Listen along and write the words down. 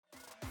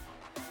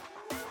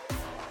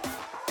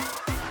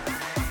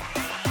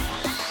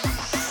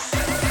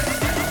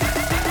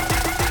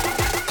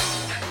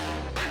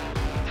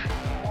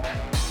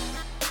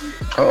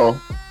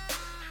Uh-oh.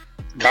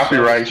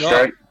 Copyright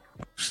strike.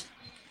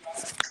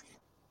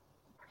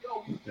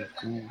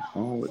 What's going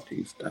on with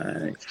these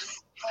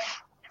things?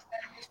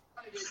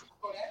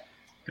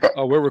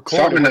 Oh, we're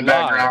recording. Something in the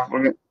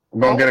background. We're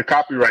gonna get a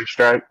copyright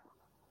strike.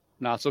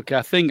 No, it's okay.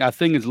 I think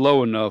it's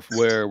low enough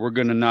where we're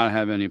gonna not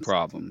have any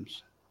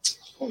problems.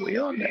 Oh, we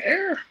on the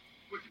air?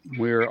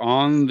 We're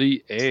on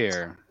the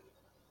air.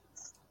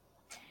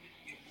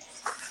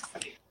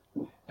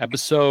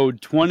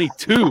 Episode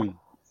 22.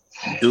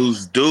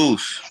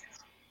 Deuce.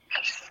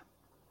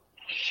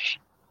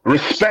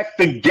 Respect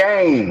the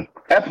game.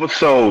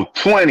 Episode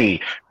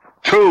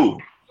 22.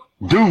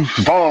 Deuce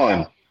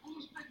Vaughn.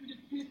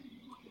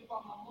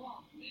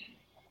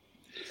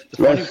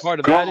 The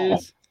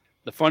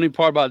funny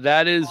part about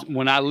that is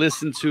when I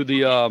listen to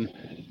the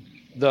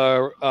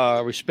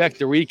Respect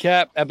the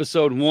Recap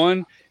episode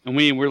 1, and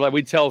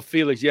we tell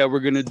Felix, yeah,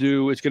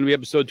 it's gonna be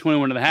episode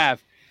 21 and a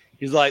half.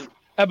 He's like,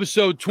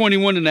 episode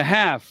 21 and a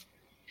half.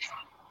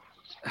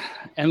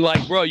 And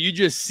like, bro, you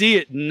just see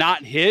it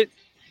not hit.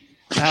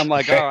 And I'm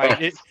like, all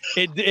right,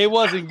 it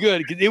wasn't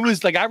good. It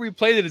was like, I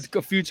replayed it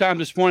a few times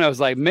this morning. I was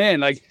like,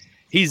 man, like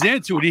he's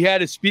into it. He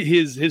had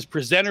his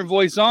presenter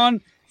voice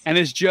on, and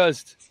it's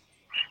just,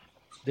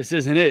 this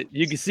isn't it.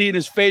 You can see it in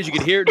his face. You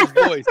can hear it in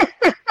his voice.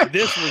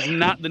 This was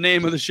not the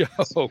name of the show.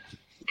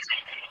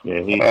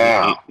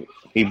 Yeah,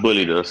 he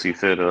bullied us. He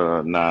said,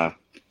 nah,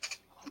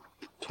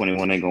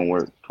 21 ain't gonna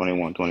work.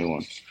 21.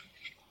 21.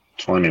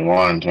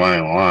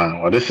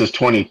 Well, this is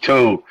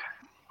 22.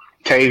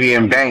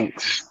 Tavian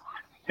Banks,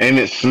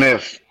 Emmett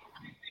Smith.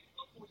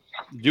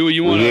 Do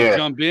you want to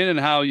jump in and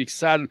how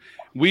excited?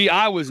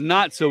 I was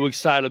not so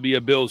excited to be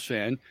a Bills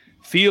fan.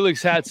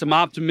 Felix had some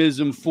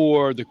optimism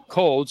for the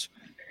Colts.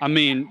 I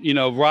mean,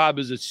 Rob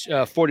is a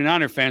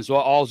 49er fan, so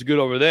all's good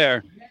over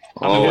there.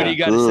 What do you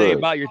got to say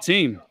about your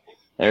team?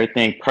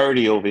 Everything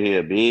purdy over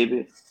here,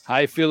 baby. How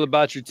you feel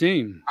about your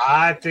team?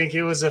 I think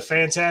it was a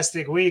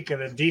fantastic week,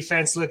 and the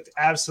defense looked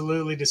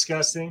absolutely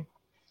disgusting.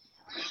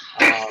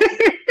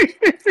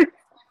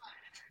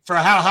 For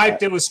how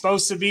hyped it was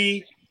supposed to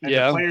be, and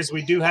the players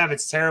we do have,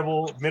 it's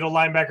terrible. Middle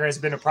linebacker has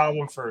been a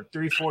problem for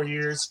 3-4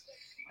 years,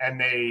 and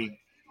they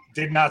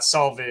did not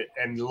solve it.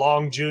 And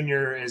Long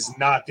Jr. is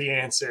not the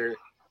answer.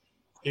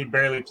 He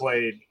barely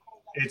played.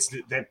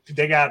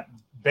 They got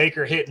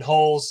Baker hitting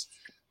holes.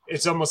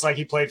 It's almost like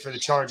he played for the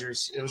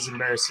Chargers. It was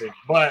embarrassing.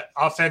 But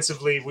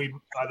offensively, we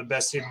are the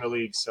best team in the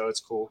league, so it's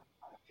cool.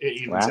 It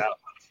evens out.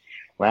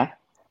 What?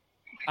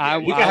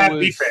 You can have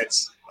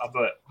defense,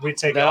 but we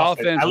take that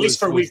offense, at least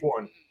for week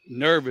one.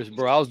 Nervous,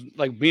 bro. I was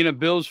like being a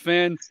Bills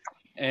fan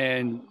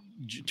and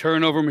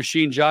turnover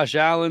machine Josh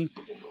Allen.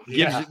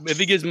 If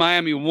he gives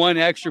Miami one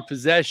extra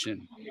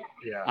possession,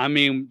 I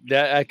mean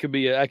that could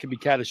be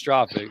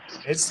catastrophic.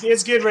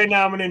 It's good right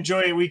now. I'm gonna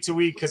enjoy it week to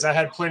week because I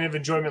had plenty of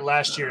enjoyment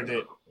last year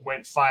that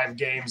went 5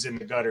 games in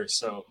the gutter.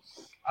 So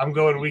I'm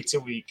going week to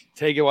week.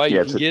 Take it while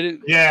you can get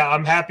it. Yeah,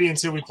 I'm happy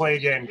until we play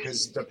again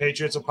because the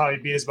Patriots will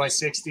probably beat us by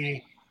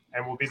 60,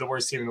 and we'll be the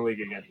worst team in the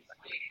league again.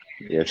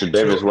 Yeah, so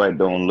Davis White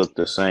don't look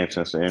the same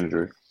since the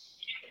injury.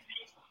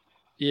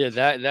 Yeah,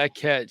 that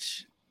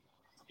catch.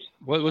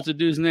 What's the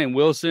dude's name?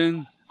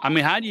 Wilson. I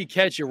mean, how do you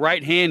catch it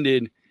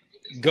right-handed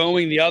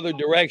going the other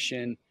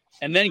direction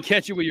and then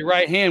catch it with your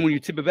right hand when you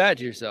tip it back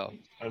to yourself?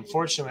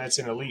 Unfortunately, that's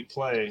an elite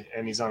play,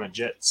 and he's on a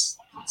Jets.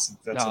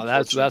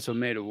 That's what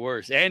made it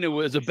worse. And it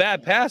was a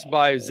bad pass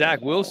by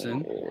Zach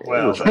Wilson.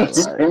 Well,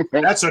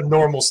 that's a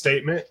normal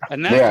statement.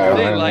 And that's the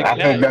thing. Like, I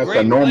think that's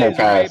a normal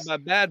pass. By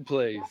bad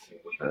plays.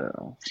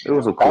 It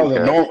was a cool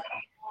that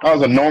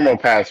was a normal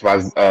pass by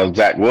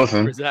Zach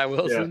Wilson. For Zach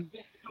Wilson.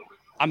 Yeah.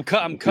 I'm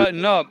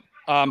cutting up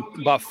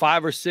about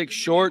 5 or 6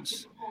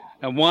 shorts,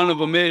 and one of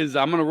them is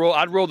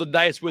I'd roll the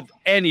dice with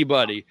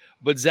anybody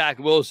but Zach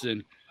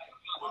Wilson.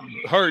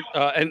 Hurt,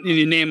 and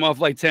you name off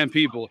like 10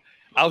 people.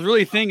 I was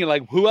really thinking,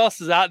 like, who else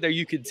is out there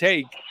you could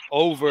take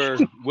over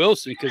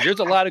Wilson? Because there's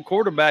a lot of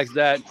quarterbacks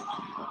that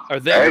are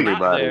there, everybody.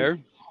 Not there.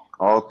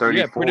 All 34.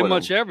 Yeah, pretty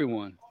much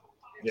everyone.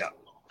 Yeah.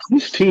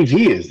 Whose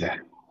TV is that?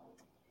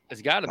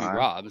 It's got to be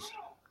Rob's.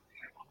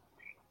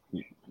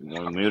 You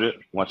want to mute it?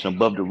 Watching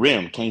above the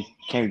rim. Can't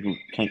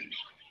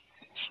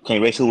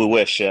race who we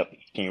with, Shep.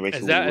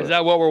 Is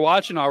that what we're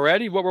watching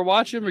already? What we're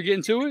watching? We're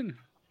getting to it?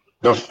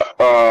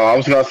 I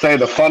was gonna say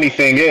the funny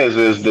thing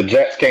is the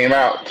Jets came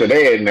out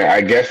today, and I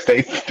guess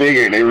they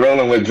figured they're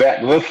rolling with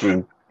Zach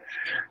Wilson.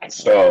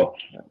 So,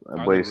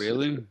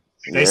 really?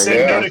 They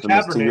said no to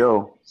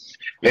Kaepernick.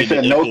 They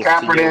said no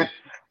Kaepernick.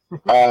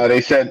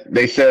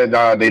 They said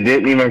they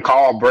didn't even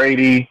call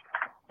Brady.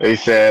 They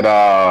said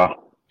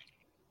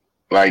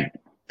like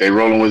they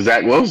rolling with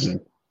Zach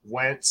Wilson.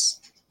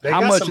 Wentz.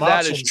 How much of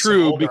that is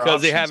true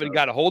because they haven't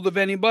got a hold of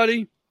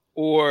anybody,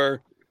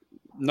 or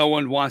no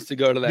one wants to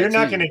go to that? You're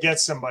not going to get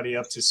somebody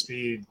up to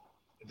speed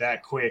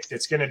that quick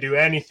that's going to do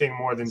anything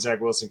more than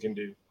Zach Wilson can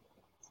do.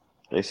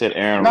 They said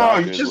Aaron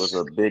Rodgers was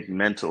a big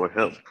mentor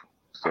help.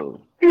 So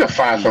you can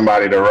find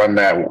somebody to run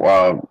that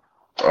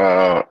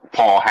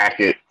Paul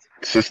Hackett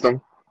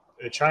system.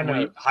 They're trying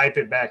to hype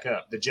it back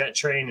up. The jet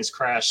train is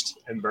crashed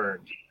and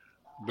burned.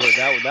 Bro,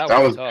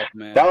 that was tough,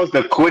 man. That was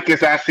the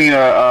quickest I've seen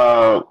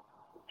a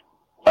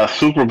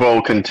Super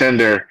Bowl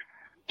contender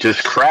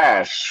just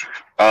crash.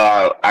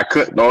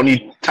 The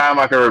only time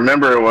I can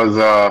remember was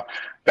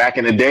back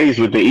in the days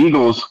with the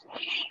Eagles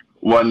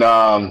when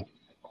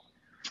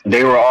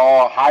they were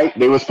all hyped.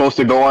 They were supposed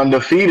to go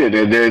undefeated,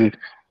 and then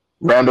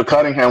Randall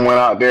Cunningham went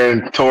out there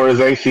and tore his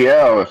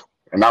ACL,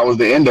 and that was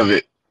the end of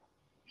it.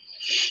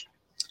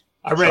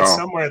 I read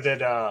somewhere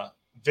that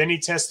Vinny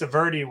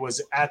Testaverde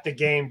was at the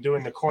game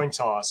doing the coin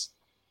toss,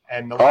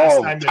 and the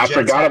last time the Jets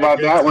forgot about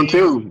that one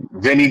too.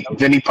 Vinny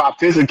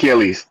popped his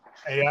Achilles.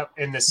 Yep,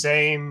 in the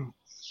same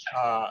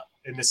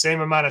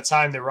amount of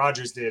time that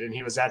Rodgers did, and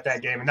he was at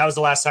that game, and that was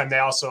the last time they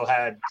also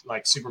had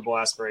like Super Bowl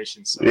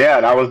aspirations. So. Yeah,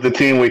 that was the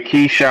team with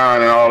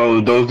Keyshawn and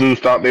all those dudes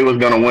thought they was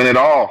gonna win it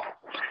all.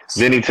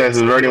 Vinny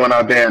Testaverde went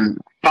out there and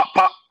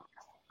pop.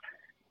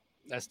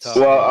 That's tough.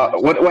 Well,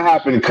 what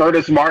happened?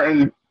 Curtis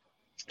Martin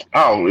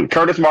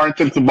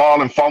took the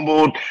ball and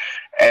fumbled,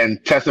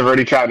 and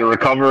Testaverde tried to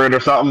recover it or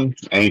something,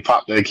 and he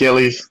popped the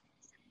Achilles.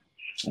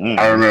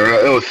 I remember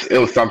it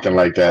was something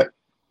like that.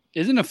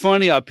 Isn't it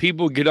funny how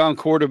people get on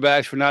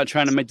quarterbacks for not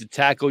trying to make the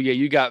tackle? Yeah,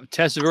 you got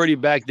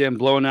Testaverde back then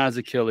blowing out his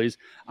Achilles.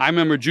 I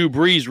remember Drew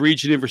Brees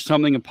reaching in for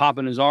something and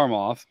popping his arm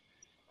off.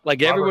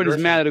 Like everybody's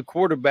mad at a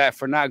quarterback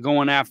for not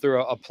going after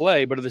a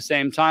play, but at the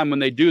same time, when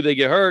they do, they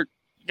get hurt.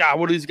 God,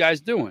 what are these guys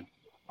doing?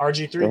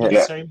 RG3 did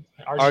the same.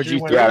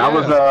 RG3. Yeah,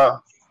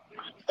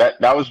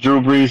 that was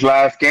Drew Brees'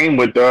 last game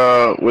with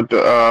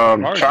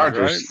the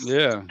Chargers. Right?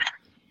 Yeah,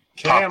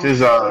 popped his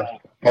whole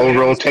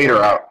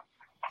rotator out.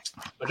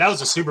 But that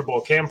was a Super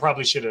Bowl. Cam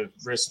probably should have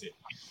risked it.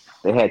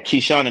 They had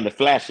Keyshawn in the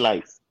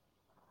flashlight.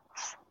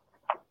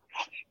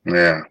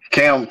 Yeah,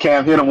 Cam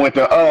hit him with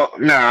the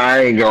I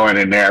ain't going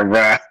in there,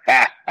 bro.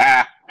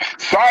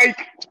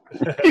 Psych.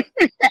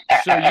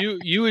 So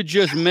you had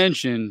just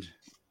mentioned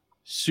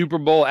Super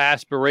Bowl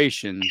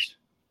aspirations.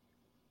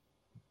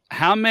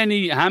 How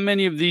many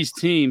of these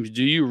teams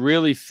do you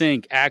really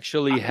think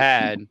actually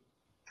had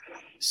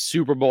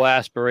Super Bowl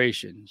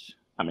aspirations?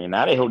 I mean,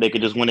 now they hope they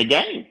could just win a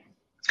game.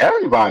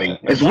 Everybody.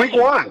 It's week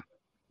one.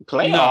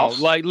 Playoffs.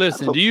 No, like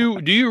listen, do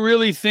you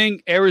really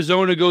think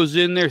Arizona goes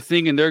in there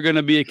thinking they're going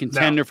to be a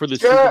contender for the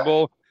Super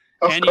Bowl?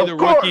 Any of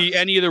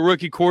the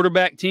rookie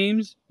quarterback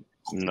teams?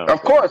 No.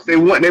 Of course, they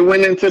went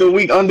into the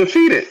week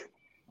undefeated.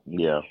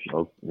 Yeah.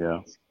 Oh,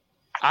 yeah.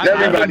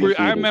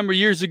 I remember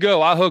years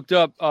ago I hooked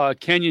up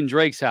Kenyon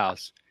Drake's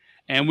house,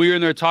 and we were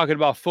in there talking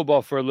about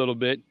football for a little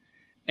bit.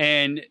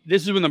 And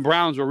this is when the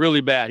Browns were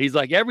really bad. He's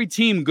like, every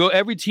team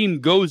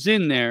goes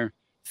in there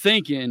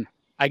thinking,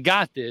 I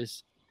got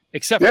this,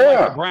 except for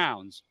like the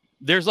Browns.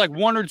 There's like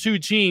one or two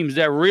teams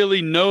that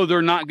really know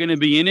they're not going to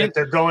be in it.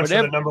 They're going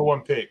for the number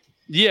one pick.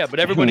 Yeah, but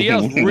everybody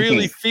else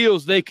really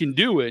feels they can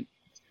do it.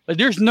 Like,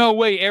 there's no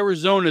way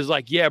Arizona's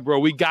like, yeah, bro,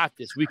 we got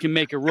this. We can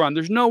make a run.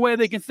 There's no way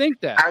they can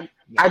think that.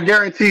 I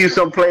guarantee you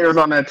some players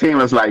on that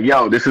team is like,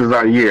 yo, this is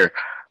our year.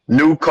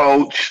 New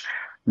coach,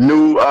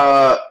 new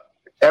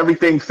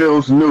everything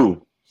feels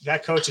new.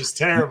 That coach is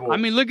terrible. I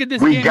mean, look at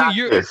this we game. Got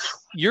this.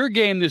 Your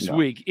game this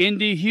week,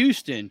 Indy,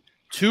 Houston.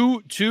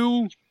 Two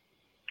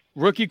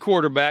rookie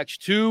quarterbacks,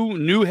 two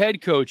new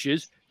head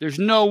coaches. There's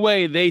no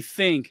way they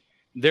think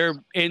they're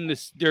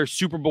they're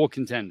Super Bowl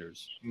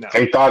contenders. No.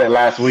 They thought it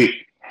last week.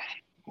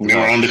 They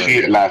were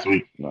undefeated last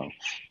week.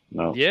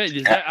 No. Yeah,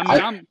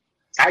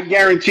 I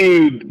guarantee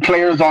you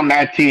players on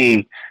that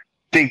team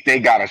think they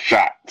got a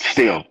shot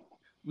still.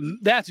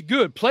 That's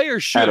good.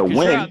 Players should. At a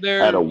win.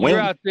 You're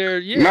out there.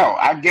 Yeah. No,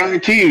 I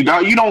guarantee you,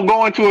 dog, you don't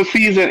go into a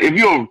season, if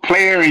you're a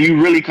player and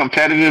you're really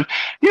competitive,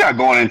 you're not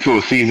going into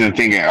a season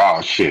thinking,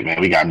 oh, shit,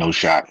 man, we got no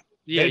shot.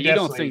 Yeah, you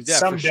don't think that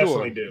for sure.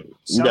 Definitely do.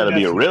 You got to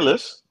be a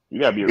realist. You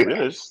got to be a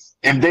realist.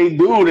 If they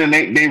do, then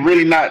they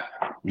really not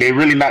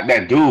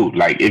that dude.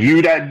 Like, if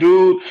you that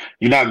dude,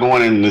 you're not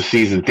going into the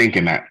season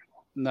thinking that.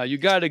 No, you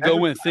got to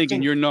go in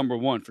thinking you're number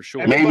one for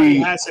sure. Everybody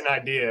has an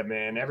idea,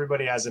 man.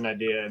 Everybody has an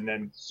idea, and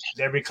then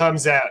there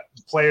becomes that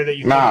player that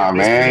you. Nah,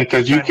 man,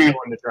 because you can.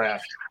 In the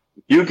draft.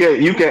 You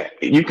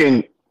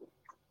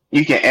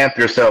can amp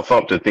yourself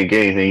up to think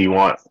anything you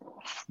want,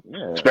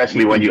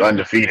 especially when you're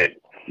undefeated.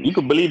 You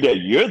can believe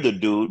that you're the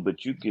dude,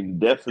 but you can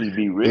definitely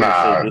be real.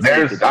 Nah,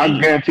 I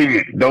guarantee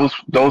you,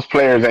 those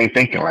players ain't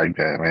thinking like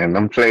that, man.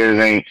 Them players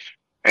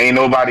ain't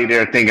nobody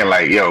there thinking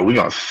like, yo, we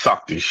gonna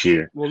suck this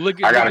year. Well,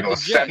 I gotta go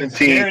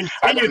 17.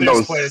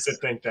 There's players that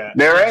think that.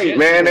 There ain't,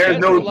 man. There's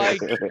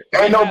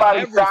ain't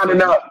nobody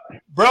signing up.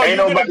 Bro, you're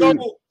gonna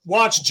go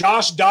watch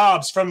Josh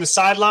Dobbs from the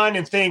sideline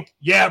and think,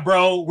 yeah,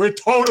 bro, we're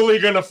totally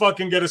gonna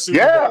fucking get a Super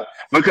Bowl. Yeah,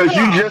 because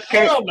you just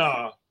came. Hell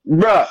no.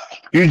 Bruh,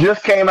 you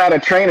just came out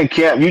of training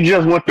camp. You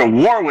just went to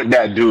war with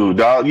that dude,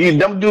 dog.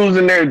 Them dudes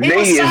in there,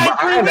 they is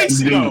behind that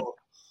dude.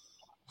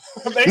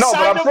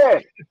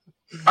 But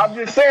I'm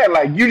just saying,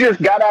 like, you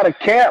just got out of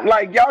camp.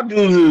 Like, y'all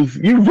dudes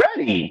you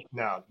ready.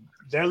 No,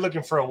 they're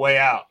looking for a way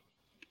out.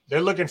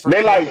 They're looking for.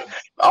 They like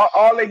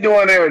all they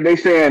doing there. They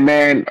saying,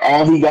 man,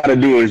 all he got to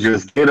do is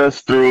just get us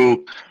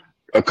through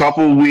a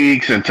couple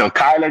weeks until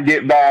Kyler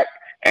get back,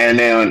 and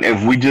then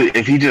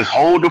if he just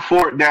hold the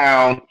fort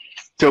down,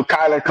 till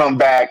Kyler come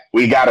back.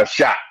 We got a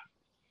shot.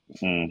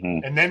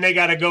 Mm-hmm. And then they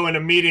got to go in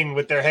a meeting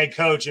with their head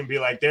coach and be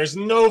like, "There's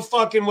no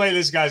fucking way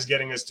this guy's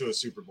getting us to a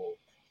Super Bowl.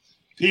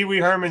 Pee Wee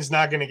Herman's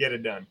not going to get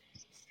it done."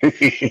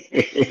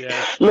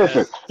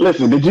 Listen.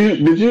 Did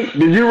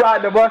you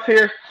ride the bus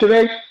here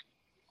today?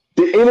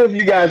 Did any of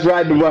you guys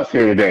ride the bus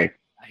here today?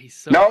 He's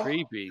so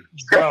creepy,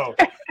 bro.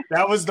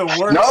 That was the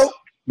worst. No,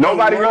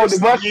 nobody rode the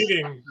bus.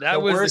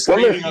 That was worst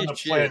meeting on the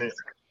planet.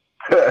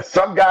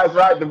 Some guys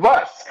ride the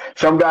bus.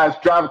 Some guys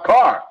drive a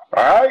car.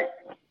 All right.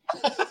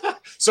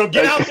 So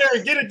get out there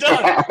and get it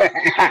done.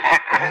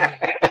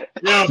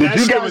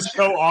 That shit was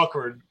so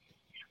awkward.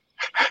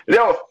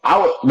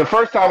 The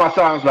first time I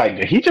saw him, I was like,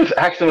 did he just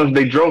ask them if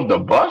they drove the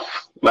bus?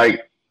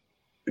 Like,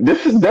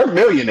 they're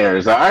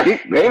millionaires, all right?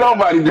 Ain't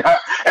nobody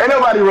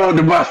rode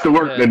the bus to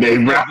work today,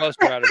 bro. Bus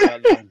riders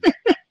out there.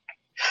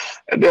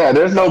 Yeah,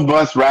 there's no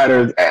bus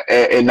riders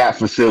in that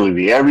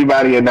facility.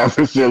 Everybody in that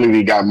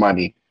facility got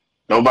money.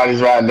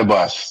 Nobody's riding the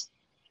bus.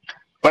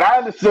 But I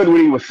understood what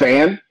he was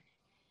saying.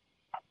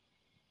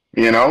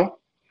 He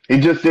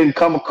just didn't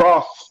come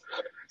across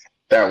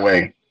that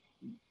way.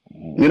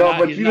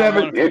 But you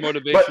never.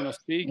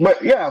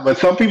 But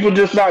some people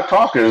just not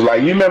talkers.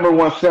 Like, you remember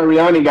when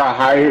Sirianni got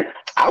hired?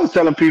 I was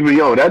telling people,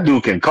 yo, that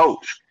dude can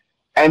coach,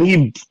 and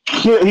he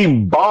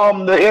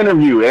bombed the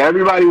interview. And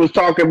everybody was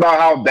talking about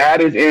how bad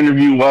his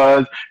interview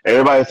was.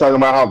 Everybody was talking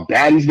about how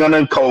bad he's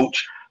gonna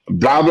coach.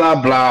 Blah blah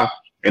blah.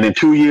 And then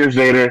 2 years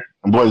later,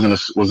 the boys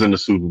was in the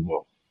Super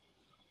Bowl.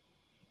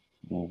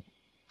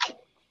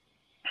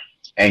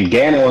 And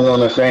Gannon was on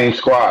the same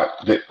squad,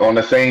 on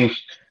the same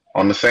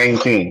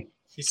team.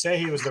 He said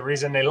he was the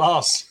reason they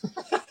lost.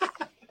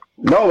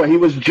 No, he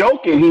was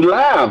joking. He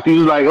laughed. He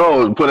was like,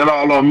 "Oh, put it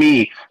all on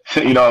me."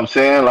 You know what I'm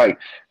saying? Like,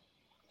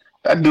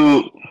 that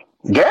dude,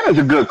 Gannon's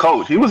a good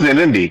coach. He was in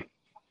Indy.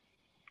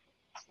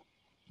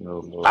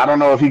 No. I don't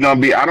know if he's gonna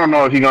be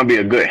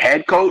a good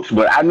head coach,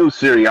 but I knew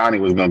Sirianni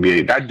was gonna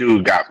be. That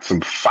dude got some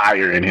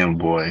fire in him,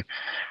 boy.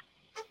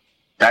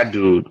 That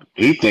dude,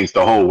 he thinks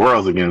the whole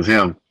world's against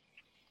him.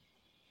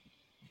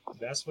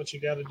 That's what you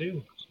got to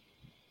do.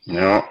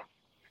 Yeah.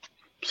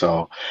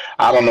 So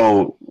I don't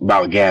know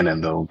about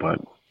Gannon though,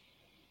 but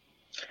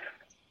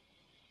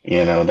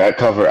that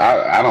cover.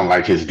 I don't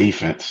like his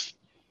defense.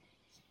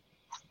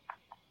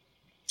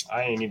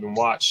 I ain't even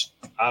watched.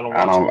 I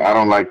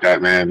don't like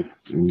that, man.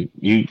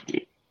 You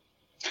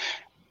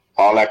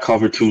all that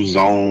cover 2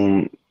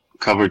 zone,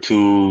 cover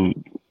 2,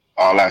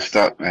 all that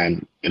stuff,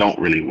 man. It don't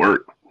really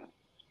work.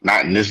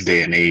 Not in this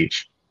day and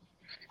age.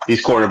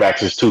 These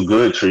quarterbacks is too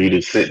good for you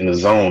to sit in the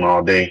zone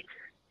all day.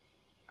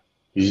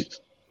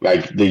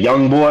 Like the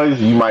young boys,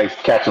 you might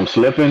catch them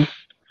slipping.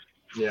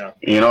 Yeah.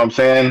 You know what I'm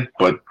saying?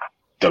 But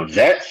the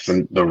vets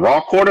and the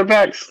raw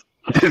quarterbacks,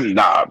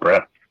 nah, bro.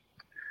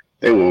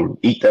 They will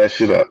eat that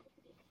shit up.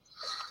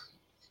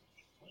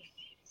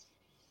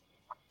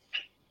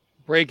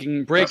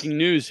 Breaking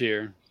news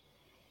here.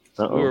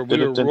 We were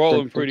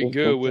rolling pretty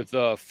good with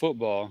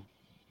football,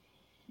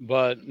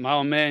 but my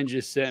old man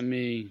just sent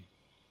me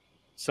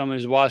something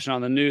he's watching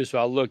on the news, so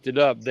I looked it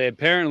up. They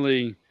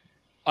apparently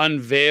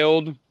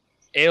unveiled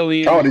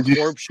alien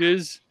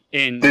corpses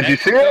in Mexico. Did you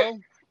see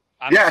it?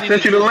 I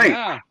sent you the link.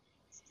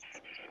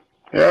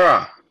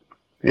 Yeah.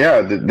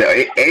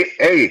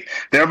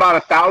 They're about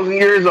 1,000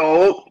 years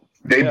old.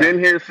 They've been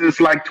here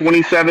since like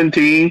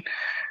 2017,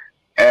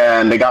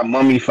 and they got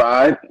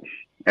mummified,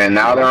 and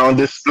now they're on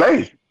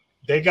display.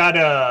 They got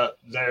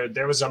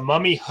there was a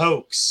mummy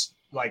hoax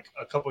like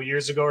a couple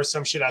years ago or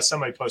some shit.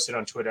 Somebody posted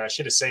on Twitter. I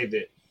should have saved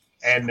it.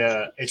 And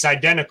it's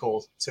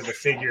identical to the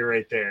figure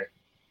right there.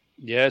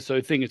 Yeah, so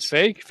you think it's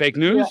fake? Fake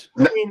news?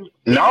 Yeah. I mean,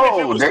 no,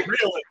 if it was real,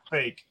 it's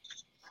fake.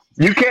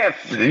 You can't.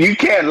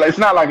 It's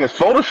not like it's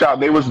Photoshop.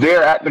 They was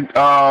there at the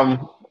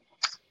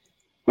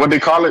what they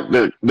call it,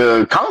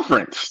 the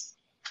conference.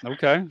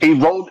 Okay. He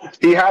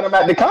had them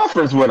at the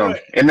conference with him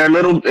in their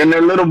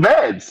little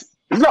beds.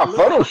 It's not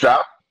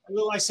Photoshop. It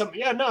looked like some.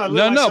 Yeah, no.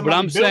 But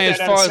I'm saying, as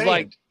far as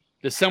like,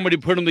 did somebody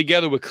put them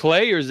together with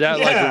clay, or is that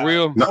like a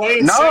real? No,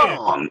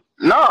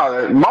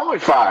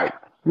 mummified.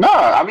 No,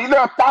 I mean, they're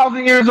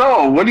 1,000 years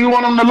old. What do you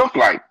want them to look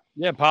like?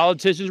 Yeah,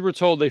 politicians were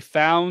told they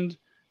found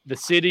the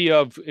city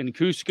in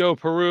Cusco,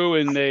 Peru,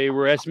 and they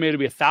were estimated to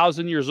be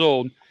 1,000 years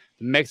old.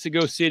 The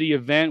Mexico City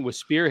event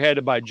was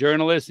spearheaded by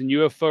journalist and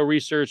UFO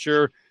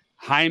researcher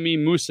Jaime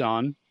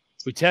Musan,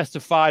 who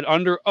testified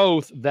under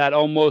oath that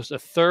almost a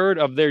third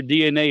of their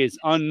DNA is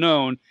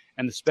unknown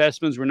and the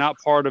specimens were not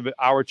part of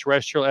our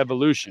terrestrial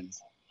evolution.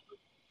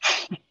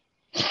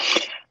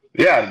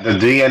 Yeah, the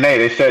DNA.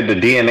 They said the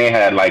DNA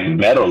had like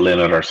metal in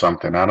it or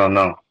something. I don't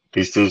know.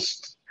 These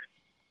dudes.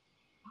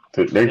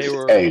 Did you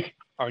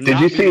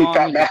see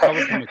Pat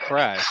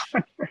McAfee?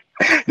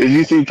 Did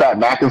you see Pat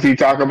McAfee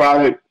talk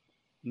about it?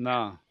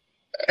 No.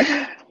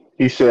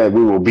 He said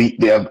we will beat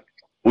their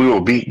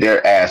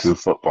ass in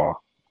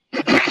football.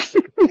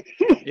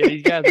 Yeah,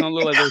 these guys don't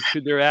look like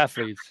they're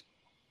athletes.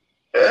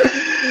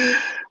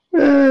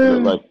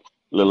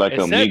 Look like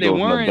Amigos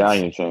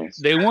medallion chains.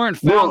 They weren't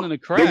found in the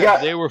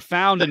crab. They were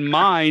found in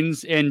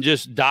mines and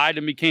just died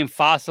and became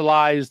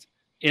fossilized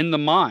in the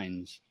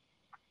mines.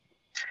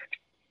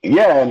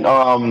 Yeah,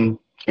 and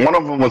one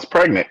of them was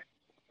pregnant.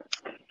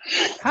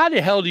 How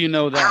the hell do you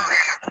know that?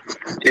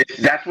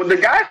 That's what the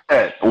guy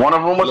said. One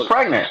of them was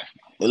pregnant.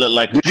 It looked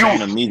like the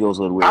chain amigos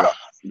would wear.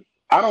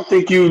 I don't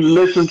think you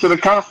listened to the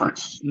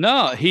conference.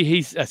 No,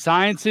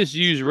 scientists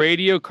used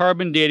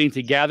radiocarbon dating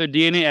to gather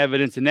DNA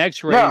evidence, and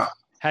X-rays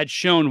had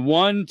shown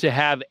one to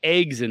have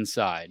eggs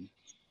inside.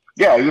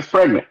 Yeah, he was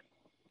pregnant.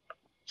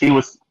 He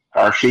was,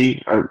 or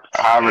she, or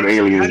however the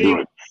aliens do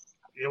it.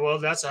 Yeah, well,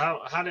 that's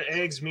how do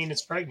eggs mean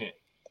it's pregnant?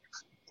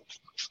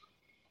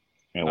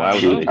 And why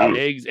would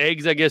eggs?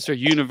 Eggs, I guess, are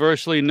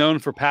universally known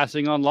for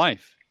passing on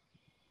life.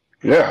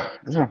 Yeah.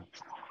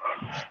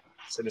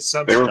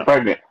 So they were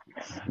pregnant.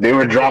 They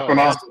were dropping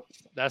off.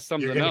 That's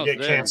something else. You're gonna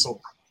get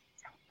canceled.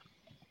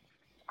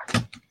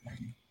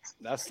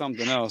 That's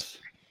something else.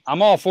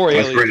 I'm all for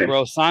aliens,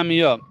 bro. Sign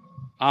me up.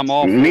 I'm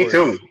all for Me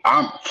too.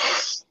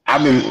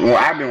 I've been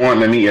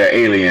wanting to meet an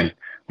alien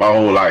my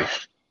whole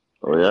life.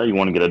 Oh yeah, you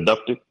want to get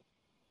abducted?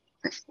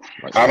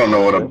 I don't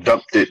know what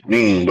abducted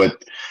mean,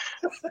 but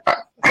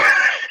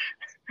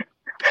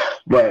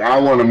but I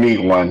want to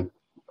meet one.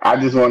 I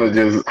just want to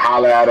just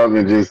holler at them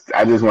and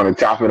I just want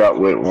to chop it up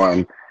with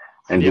one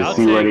and just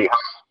see where they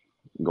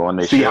go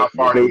on. See how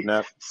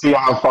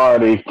far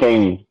they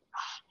came.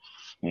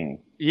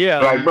 Yeah,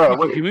 like,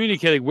 bro,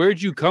 communicating.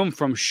 Where'd you come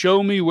from?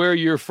 Show me where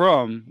you're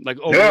from. Like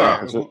over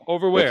where?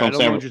 Over where? I don't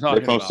know what you're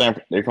talking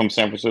about. They're from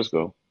San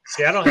Francisco.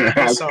 See, I don't have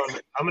this on.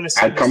 I'm gonna.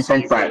 I come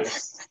from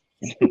France.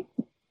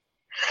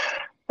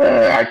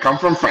 I come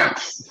from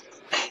France.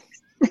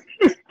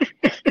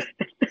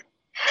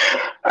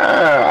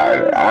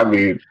 I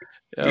mean,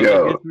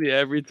 it gets me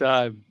every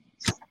time.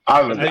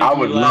 I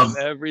would love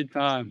every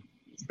time.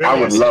 I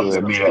would love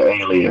to meet an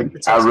alien.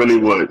 I really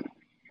would.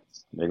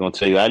 They're gonna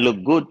tell you, I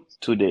look good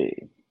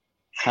today.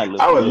 I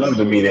would love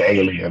to meet an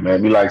alien,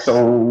 man. Be like,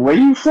 so where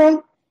you from?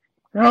 You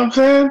know what I'm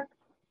saying?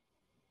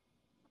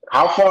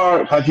 How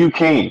far have you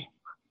came?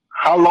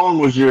 How long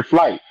was your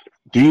flight?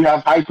 Do you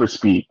have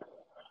hyperspeed?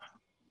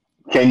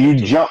 Can you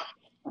jump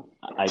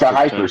to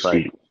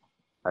hyperspeed?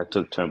 I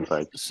took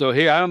turnpike. So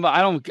here, I don't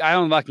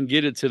know if I can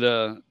get it to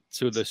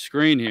the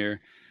screen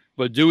here,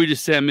 but Dewey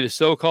just sent me the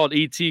so-called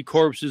ET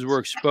corpses were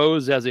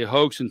exposed as a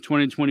hoax in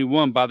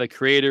 2021 by the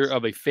creator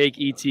of a fake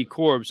ET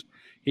corpse.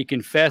 He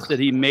confessed that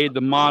he made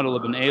the model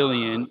of an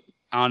alien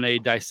on a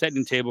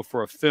dissecting table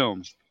for a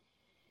film.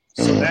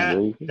 So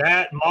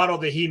that model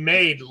that he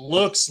made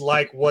looks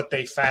like what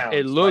they found.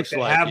 It looks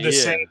like they have the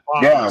same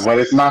model. Yeah, but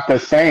it's not the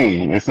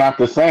same. It's not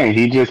the same.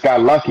 He just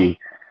got lucky.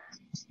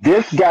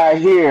 This guy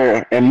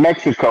here in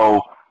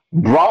Mexico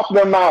brought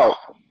them out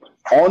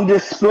on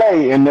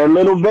display in their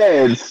little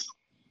beds.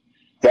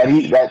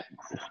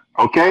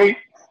 Okay,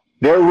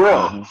 they're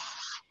real.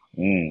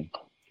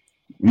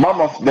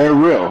 Mama, they're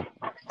real.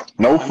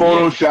 No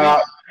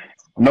Photoshop,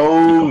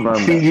 no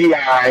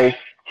CGI.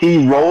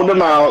 He rolled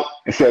them out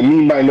and said,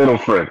 "Meet my little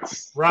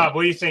friends." Rob,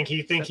 what do you think?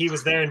 He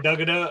was there and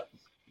dug it up?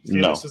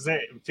 Felix was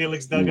there.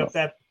 Felix dug up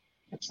that.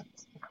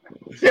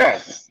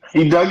 Yes,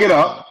 he dug it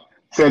up.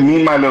 Said,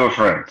 "Meet my little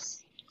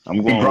friends."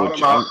 I'm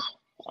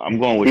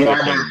going with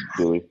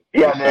Dewey.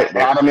 Yeah,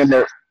 had them in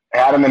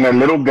their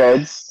little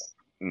beds.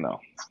 No,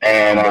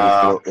 and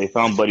they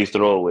found Buddy's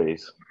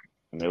throwaways,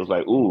 and it was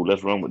like, "Ooh,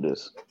 let's run with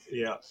this."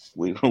 Yeah,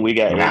 we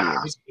got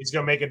aliens. He's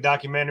gonna make a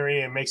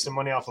documentary and make some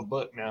money off a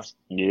book now.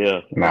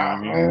 Yeah,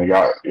 man,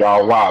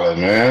 y'all wildin',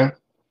 man.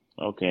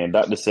 Okay, and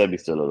Dr.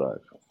 Sebi's still alive.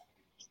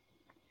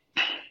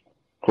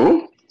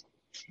 Who?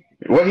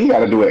 What he got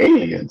to do with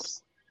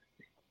aliens?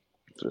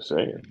 Just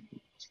saying.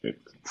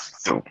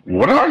 So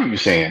what are you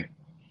saying?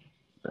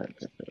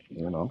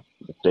 You know,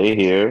 if they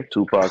here,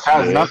 Tupac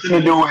has nothing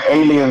to do with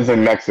aliens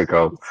in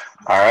Mexico.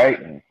 All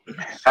right,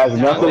 has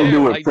nothing to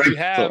do with. Like you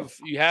have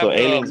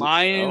the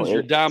Mayans.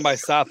 You're down by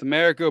South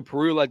America,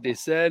 Peru, like they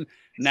said.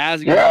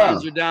 Nazca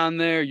Mayans are down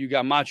there. You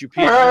got Machu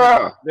Picchu.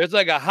 Yeah. There's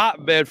like a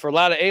hotbed for a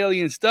lot of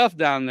alien stuff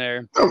down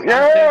there.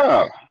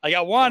 Yeah, like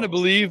I want to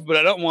believe, but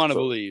I don't want to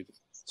believe.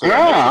 So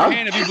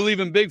if you believe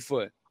in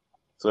Bigfoot.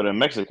 So they're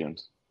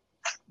Mexicans.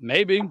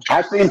 Maybe.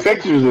 I've seen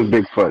pictures of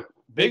Bigfoot.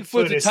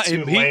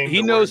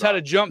 He knows how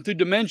to jump through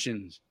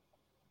dimensions.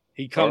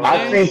 He comes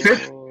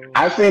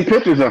I've seen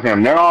pictures of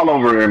him. They're all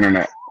over the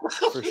internet.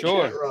 For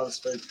sure.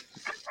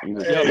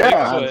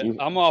 Yeah.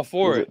 I'm all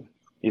for it.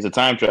 He's a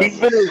time traveler.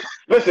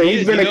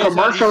 He's been in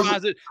commercials.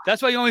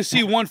 That's why you only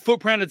see one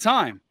footprint at a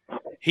time.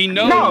 He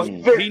knows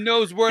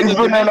where the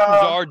dimensions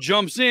are,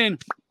 jumps in,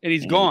 and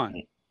he's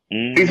gone.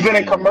 He's been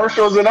in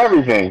commercials and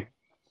everything.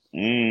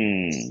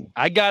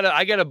 I got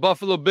a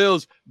Buffalo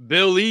Bills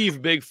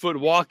believe Bigfoot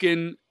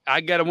walking. I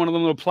got one of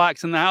them little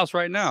plaques in the house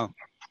right now.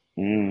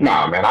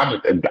 Nah, man,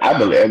 I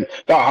believe.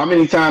 How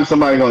many times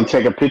somebody gonna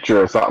take a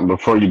picture or something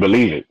before you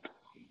believe it?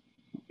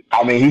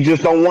 I mean, he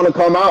just don't want to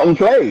come out and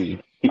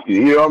play.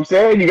 You know what I'm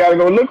saying? You got to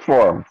go look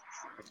for him.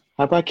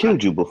 Have I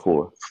killed you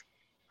before?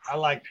 I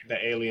like the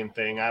alien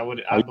thing. I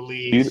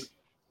believe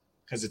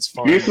because it's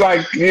fun. It's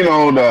like the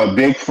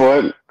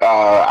Bigfoot.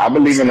 I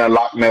believe in the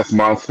Loch Ness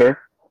monster.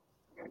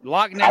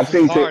 Loch Ness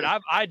is hard.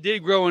 I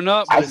did growing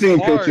up. I've seen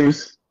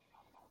pictures.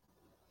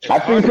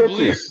 I've seen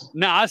pictures.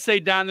 Now I say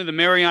down to the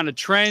Mariana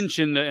Trench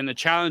and the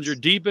Challenger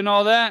Deep and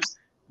all that.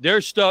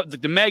 There's stuff.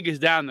 The Meg is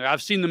down there.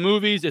 I've seen the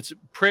movies. It's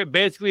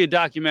basically a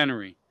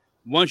documentary.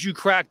 Once you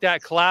crack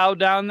that cloud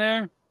down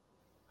there,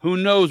 who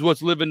knows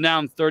what's living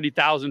down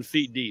 30,000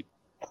 feet deep?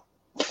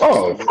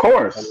 Oh, of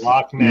course.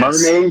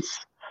 Mermaids.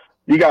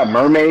 You got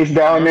mermaids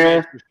down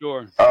there. For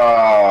sure.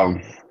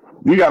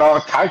 You got all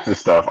types of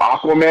stuff.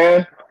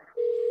 Aquaman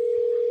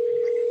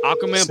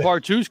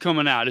Part 2's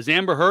coming out. Is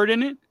Amber Heard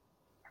in it?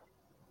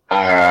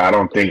 I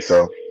don't think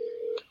so.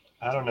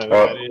 I don't know who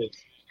that is.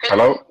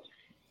 Hello?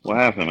 What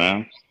happened,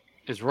 man?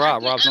 It's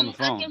Rob. Rob's on the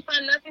phone. I can't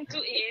find nothing to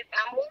eat.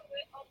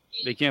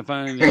 They can't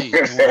find anything to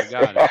eat. Don't worry,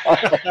 got it.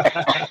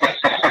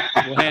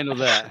 We'll handle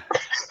that.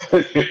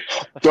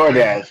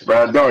 DoorDash,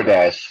 bro.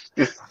 DoorDash.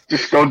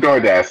 Just go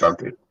DoorDash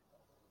something.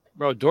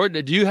 Bro,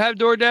 do you have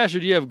DoorDash or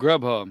do you have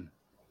Grubhub?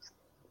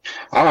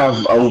 I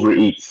have Uber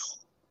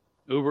Eats.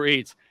 Uber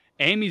Eats.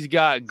 Amy's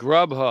got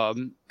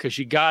Grubhub because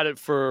she got it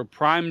for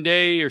Prime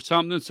Day or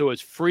something, so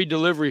it's free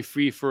delivery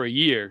fee for a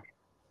year.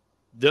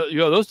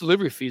 Those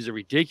delivery fees are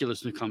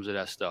ridiculous when it comes to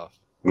that stuff.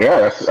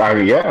 Yeah,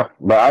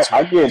 but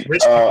I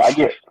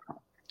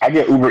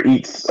get Uber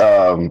Eats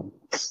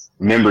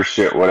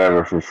membership,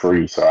 whatever, for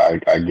free, so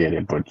I get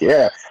it. But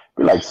yeah,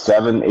 like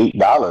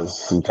 $7-8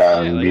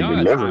 sometimes to be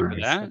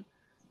delivered.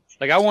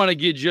 Like I want to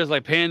get just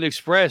like Panda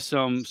Express,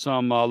 some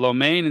lo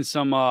mein and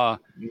some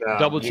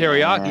double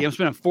teriyaki. I'm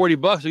spending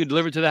 $40 to get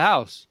delivered to the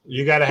house.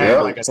 You got to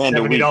have like a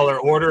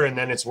 $70 order, and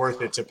then it's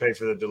worth it to pay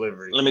for the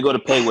delivery. Let me go to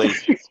Payway.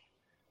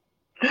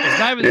 It's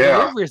not even the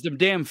delivery; it's the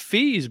damn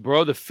fees,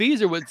 bro. The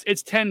fees are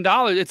it's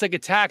 $10. It's like a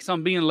tax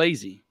on being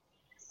lazy.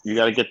 You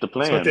got to get the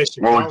plan. They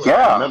should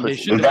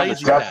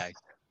lazy tag.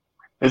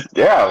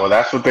 Well,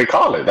 that's what they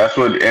call it. That's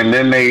what, and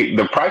then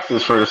the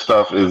prices for the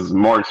stuff is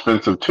more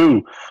expensive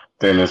too.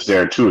 Then it's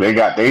there too. They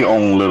got their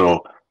own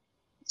little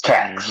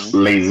tax,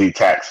 lazy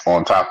tax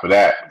on top of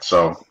that.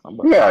 So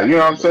yeah, you know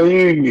what I'm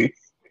saying? You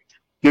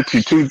get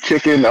you 2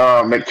 chicken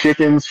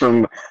McChickens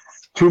from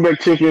 2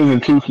 McChickens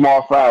and 2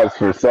 small fries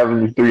for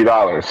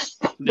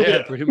 $73.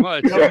 Yeah, pretty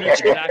much.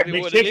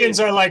 McChickens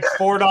are like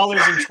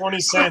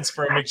 $4.20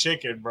 for a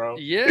McChicken, bro.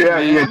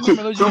 Yeah. 2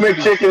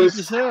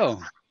 McChickens.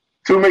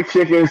 2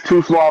 McChickens,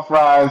 2 small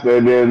fries,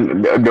 and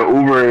then the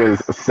Uber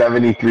is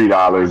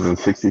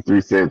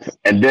 $73.63,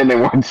 and then they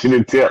want you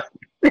to tip.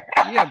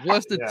 Yeah,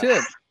 plus the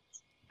tip.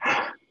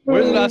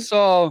 Where did I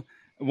saw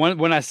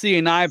when I see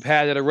an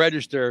iPad at a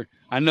register?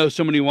 I know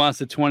somebody wants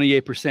a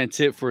 28%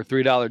 tip for a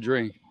 $3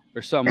 drink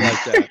or something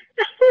like that.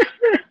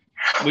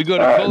 We go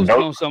to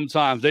Costco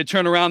sometimes. They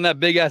turn around that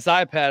big ass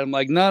iPad. I'm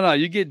like, no,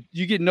 you get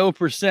no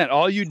percent.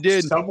 All you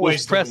did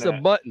was press a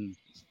button.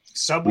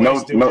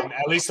 Subway's doing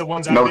at least the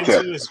ones I've been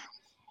to is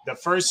the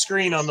first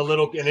screen on the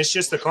little, and it's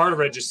just the card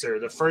register.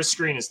 The first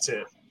screen is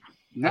tip.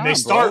 And they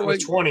start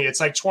with 20. It's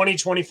like 20,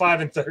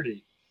 25, and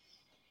 30.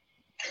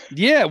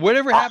 Yeah,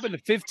 whatever happened to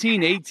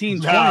 15,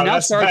 18, 20? Now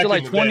it starts at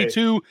like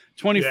 22,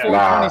 24,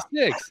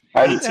 26.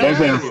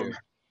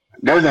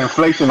 There's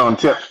inflation on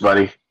tips,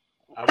 buddy.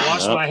 I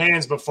washed my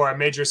hands before I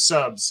made your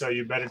sub, so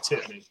you better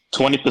tip me.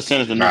 20%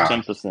 is the new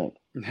 10%.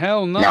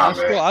 Hell no.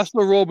 I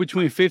still roll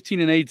between 15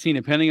 and 18,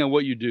 depending on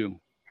what you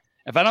do.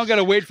 If I don't got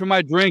to wait for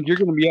my drink, you're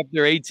going to be up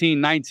there 18,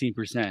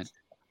 19%.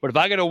 But if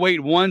I got to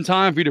wait one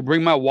time for you to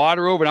bring my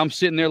water over and I'm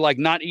sitting there like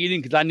not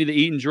eating because I need to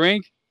eat and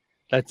drink,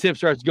 that tip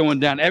starts going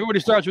down. Everybody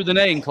starts with an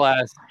A in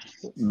class.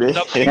 Billy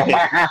got him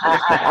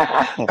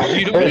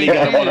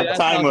on a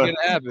timer.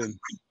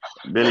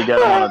 Billy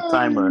got him on a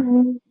timer.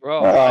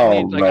 Bro,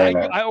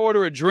 I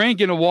order a drink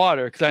and a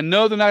water because I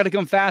know they're not going to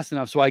come fast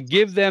enough. So I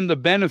give them the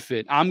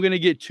benefit. I'm going to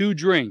get 2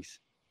 drinks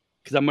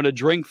because I'm going to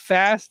drink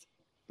fast,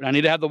 but I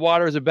need to have the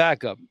water as a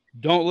backup.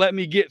 Don't let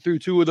me get through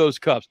 2 of those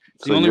cups.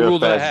 It's the only rule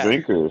that I have.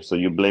 Drinker, so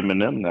you're blaming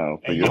them now.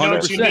 And you know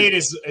what you need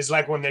is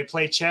like when they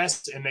play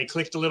chess and they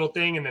click the little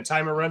thing and the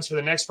timer runs for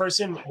the next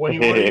person. When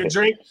you order your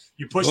drink,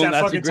 you push that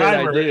fucking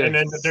timer and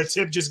then their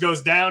tip just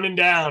goes down and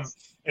down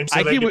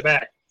until they get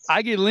back.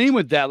 I get lean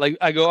with that. Like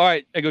I go, all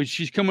right. I go,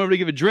 she's coming over to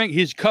give a drink.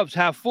 His cup's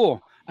half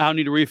full. I don't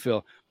need a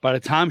refill. By the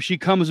time she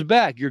comes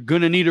back, you're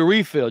gonna need a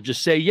refill.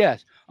 Just say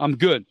yes. I'm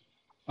good.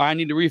 All right, I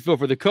need a refill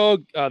for the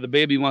Coke. The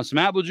baby wants some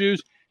apple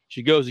juice.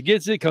 She goes and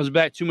gets it, comes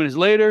back 2 minutes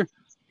later.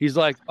 He's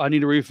like, I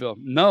need a refill.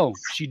 No,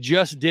 she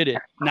just did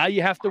it. Now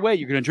you have to wait.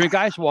 You're going to drink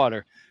ice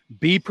water.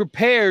 Be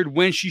prepared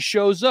when she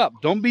shows up.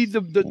 Don't be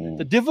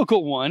the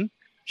difficult one.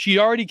 She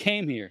already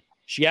came here.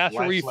 She asked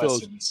for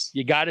refills. Lessons.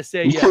 You got to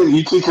say yes.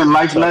 You teaching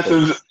life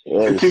lessons?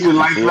 You teaching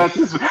life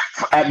lessons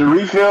at the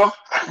refill?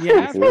 You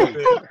have to.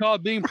 It's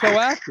called being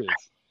proactive.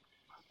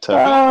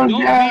 Don't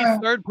be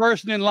third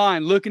person in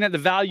line looking at the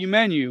value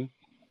menu.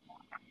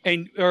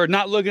 Or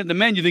not looking at the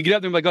menu, then get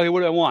up there and be like, okay,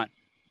 what do I want?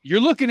 You're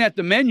looking at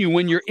the menu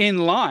when you're in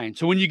line.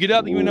 So when you get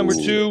up, you number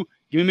 2,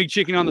 give me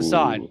McChicken on the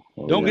side.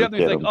 Don't get up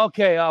there and be like,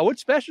 okay, what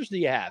specials do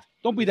you have?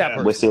 Don't be that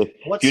person.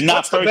 You're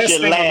not first,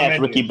 you're last,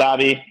 Ricky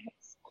Bobby.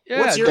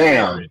 Yeah, what's your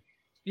favorite?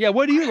 Yeah,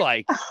 what do you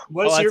like?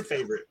 What's your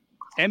favorite?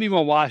 Emmy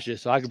won't watch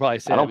this, so I could probably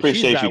say I don't that, but she's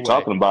appreciate that you way.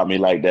 talking about me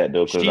like that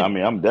though, because She- I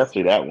mean I'm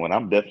definitely that one.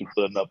 I'm definitely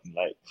putting up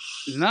like.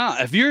 Nah,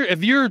 if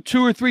you're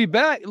 2 or 3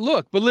 back,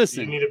 look. But You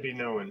listen, need to be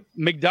knowing.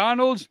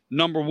 McDonald's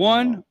number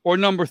 1 or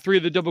number 3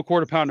 the double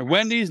quarter pounder.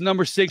 Wendy's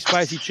number 6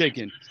 spicy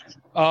chicken.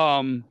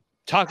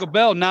 Taco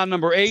Bell now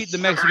number 8 the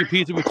Mexican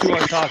pizza with 2 on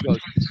tacos.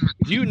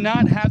 Do you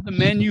not have the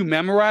menu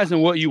memorized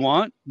and what you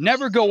want?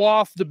 Never go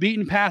off the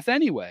beaten path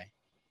anyway.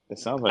 It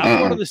sounds like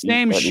I've ordered the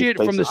same shit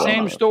from the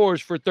same stores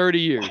for 30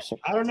 years.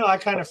 I don't know. I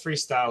kind of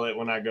freestyle it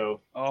when I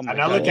go. Oh my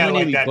And I God. look You at and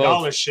like Amy that both.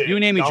 dollar shit. You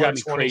and Amy drive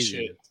me $1.20 crazy.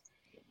 shit.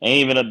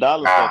 Ain't even a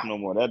dollar stuff no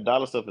more. That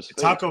dollar stuff is fake.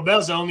 Taco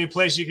Bell's the only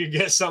place you can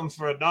get something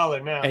for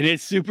 $1 now. And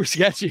it's super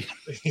sketchy.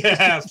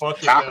 Yeah, fuck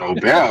it. Taco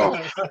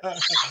Bell.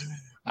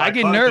 I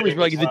get nervous,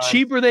 but like the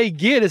cheaper they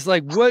get, it's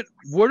like what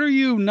are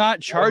you not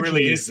charging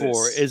really me is for?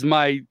 this? Is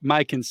my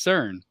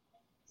concern.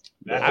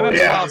 That I remember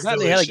Yeah. a while back,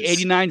 they had like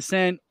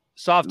 89-cent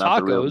soft Not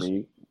the real tacos.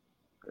 meat.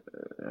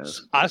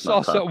 I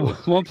saw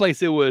one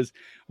place it was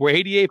where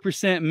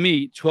 88%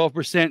 meat,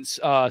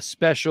 12%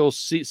 special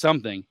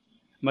something.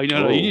 I'm like,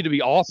 no, you need to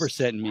be all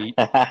percent meat.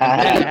 But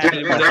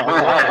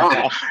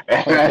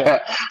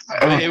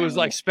it was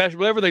like special,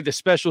 whatever, like the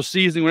special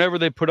seasoning, whatever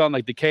they put on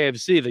like the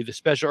KFC, like the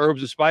special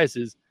herbs and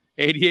spices,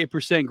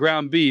 88%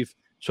 ground beef,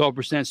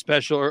 12%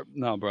 special.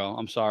 No, bro,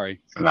 I'm sorry.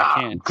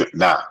 I can't.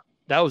 Nah,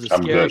 That was the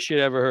I'm scariest good. shit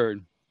I ever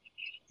heard.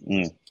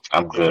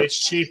 I'm If good.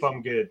 it's cheap,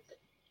 I'm good.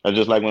 I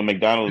just like when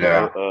McDonald's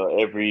Yeah.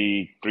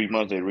 every 3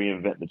 months they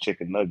reinvent the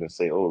chicken nugget and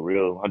say, "Oh,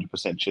 real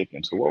 100%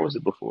 chicken." So what was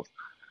it before?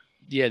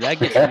 Yeah, that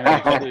gets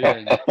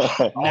annoying.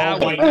 Yeah. Now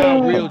we white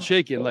got meat. real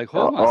chicken. Like,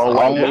 hold All on,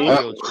 white not meat.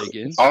 real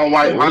chicken. All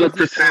white, What is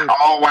 100%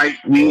 all white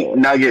meat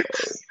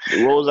nuggets.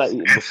 What was I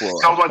eating It's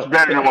before? so much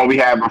better than what we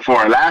had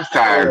before. Last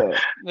time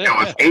it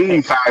was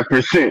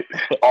 85%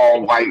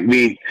 all white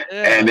meat,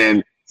 and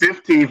then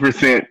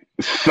 15%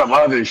 some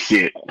other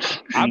shit.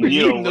 I've been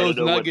You eating don't wanna those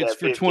know what nuggets that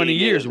for 20 15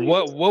 years. is,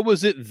 What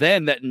was it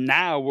then that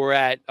now we're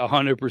at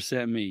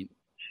 100% meat?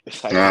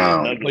 It's like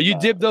No. nuggets Well, you now.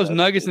 dip those That's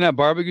nuggets in that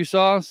barbecue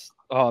sauce.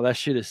 Oh, that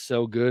shit is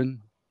so good.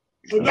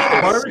 Look at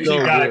the barbecue So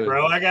guy, good.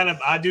 bro.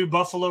 I do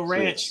buffalo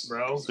ranch,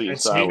 bro. Sweet and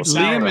It's sour.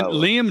 sweet and sour.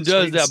 Liam Sweet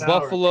does and that sour.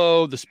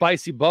 buffalo, the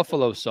spicy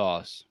buffalo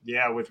sauce.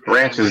 Yeah, with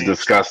Ranch is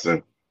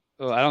disgusting.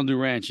 Oh, I don't do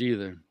ranch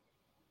either.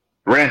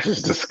 Ranch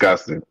is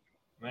disgusting.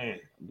 Man,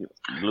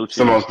 Blue It's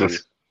the most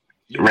cheese.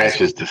 you Ranch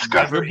guys is have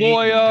disgusting. never Your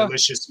boy, eaten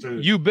delicious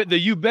food.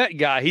 You bet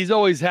guy. He's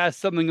always has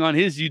something on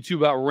his YouTube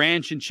about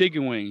ranch and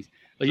chicken wings.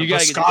 Like the you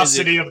gotta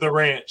viscosity of the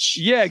ranch.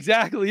 Yeah,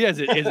 exactly. Yeah, is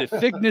it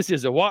thickness?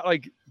 Is it what?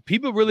 Like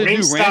people really do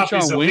ranch Wingstop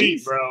is on elite,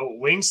 wings, bro.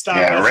 Wingstop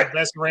Yeah, has ra- the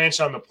best ranch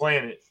on the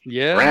planet.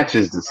 Yeah, Ranch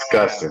is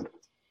disgusting.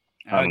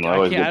 I don't know. I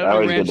always can't. get- I I don't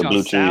always do get ranch the on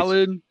blue cheese.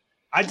 salad.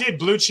 I did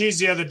blue cheese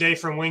the other day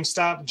from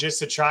Wingstop just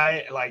to try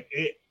it. Like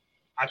it,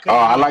 I couldn't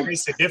I really like-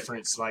 taste the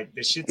difference. Like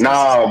the shit.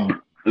 No,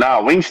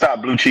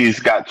 Wingstop blue cheese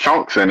got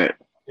chunks in it.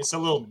 It's a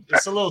little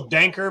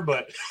danker,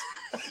 but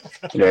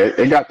Yeah,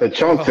 it got the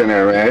chunks in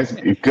there, man.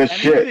 It's good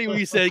shit. Anything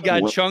we said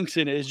got Wing- chunks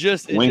in it. It's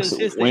just Wings,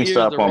 hits the ears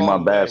Wingstop the on my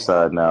wrong bad way.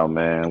 side now,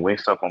 man.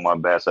 Wingstop on my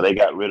bad side. They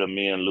got rid of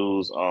me and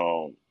Lou's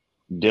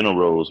dinner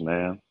rolls,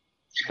 man.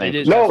 They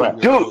did No, that.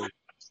 dude.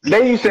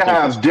 They used to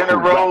have dinner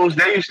rolls.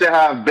 They used to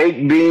have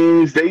baked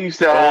beans. They used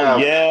to Oh have.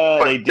 yeah,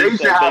 But they they did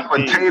used to have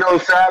potato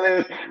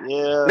salad.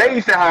 Yeah, They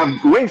used to have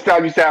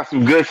Wingstop used to have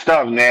some good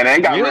stuff, man. They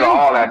got rid of Really?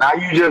 all that. Now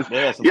you just They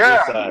had some good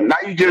sides. now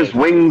you just Yeah,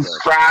 wings, good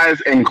sides.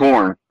 fries, and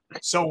corn.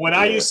 so when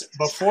I used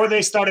before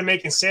they started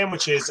making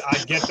sandwiches,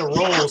 I'd get the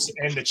rolls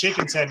and the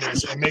chicken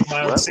tenders and make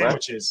my own What?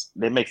 sandwiches.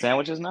 They make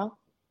sandwiches now.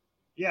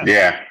 Yeah.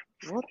 Yeah,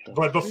 What the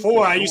But fuck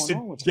before is I used going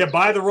on to with get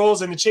buy the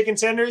rolls and the chicken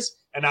tenders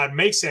and I'd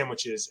make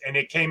sandwiches and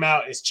it came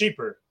out as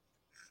cheaper.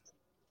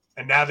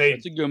 And now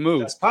That's a good move.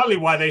 that's probably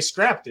why they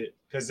scrapped it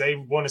because they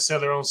want to sell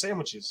their own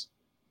sandwiches.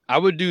 I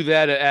would do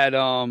that at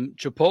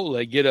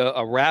Chipotle. Get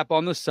a wrap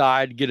on the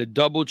side, get a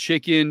double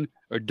chicken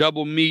or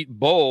double meat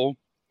bowl,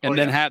 and Oh,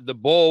 then yeah. have the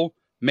bowl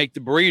make the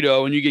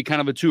burrito, and you get kind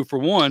of a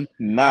 2-for-1.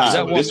 Nah,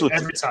 that this what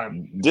every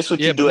time. this what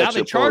Yeah, you but do now at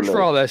they charge Chipotle.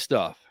 for all that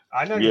stuff.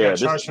 I know you Yeah, got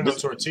charged for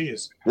this- no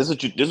tortillas. This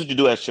what you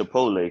do at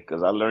Chipotle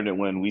because I learned it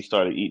when we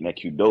started eating at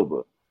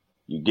Qdoba.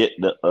 You get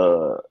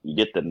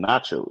the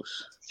nachos,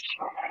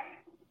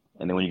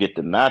 and then when you get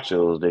the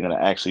nachos, they're gonna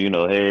ask you,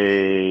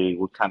 hey,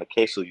 what kind of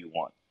queso you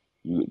want?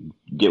 You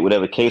get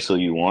whatever queso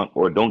you want,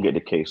 or don't get the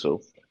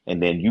queso,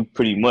 and then you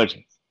pretty much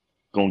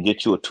gonna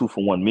get you a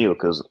 2-for-1 meal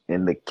because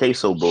in the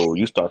queso bowl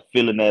you start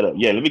filling that up.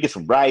 Yeah, let me get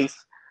some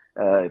rice.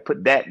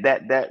 Put that.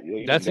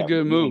 You That's a got-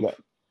 good you move. got-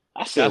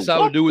 I said, That's how I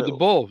would what do with the- the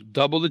bowl.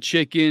 Double the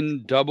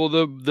chicken, double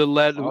the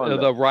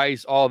no.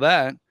 rice, all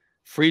that.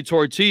 Free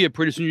tortilla.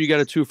 Pretty soon you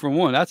got a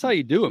 2-for-1. That's how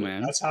you do it,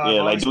 man. That's how. Yeah, I've like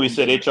always Dewey been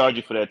said, they doing it. charge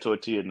you for that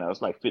tortilla now.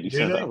 It's like 50 Do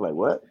cents. they? I was like,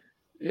 what?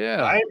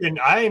 Yeah,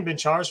 I ain't been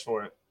charged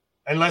for it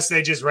unless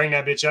they just rang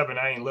that bitch up and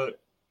I ain't look.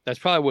 that's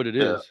probably what it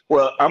is.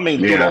 Well, I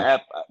mean, Yeah.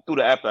 through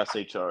the app, I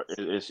say charge.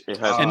 It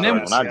has. And then,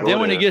 when I go then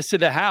when there, it gets to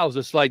the house,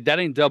 it's like that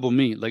ain't double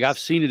meat. Like I've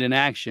seen it in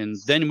action.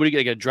 Then when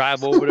you gotta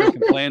drive over there and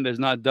complain there's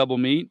not double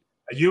meat.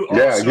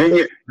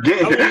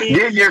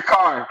 Get in your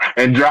car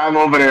and drive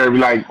over there and be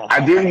like,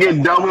 I didn't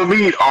get double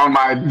meat on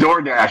my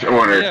DoorDash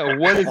order. Yeah,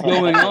 what is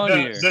going on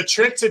here? The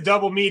trick to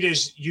double meat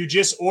is you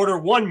just order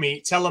one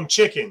meat, tell him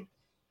chicken.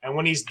 And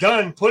when he's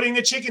done putting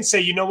the chicken, say,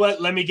 you know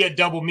what, let me get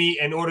double meat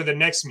and order the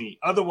next meat.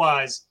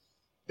 Otherwise,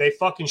 they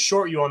fucking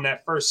short you on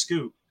that first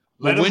scoop.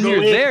 When you're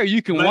there,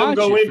 you can watch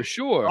it for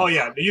sure. Oh,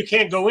 yeah. You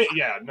can't go in.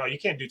 Yeah, no, you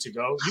can't do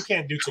to-go. You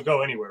can't do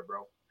to-go anywhere,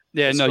 bro.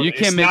 Yeah, you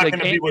can't make it's not going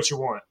to be what you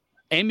want.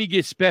 Amy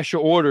gets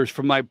special orders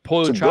from like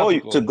Polo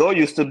Tropical. To-go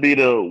used to be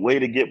the way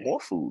to get more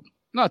food.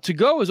 No,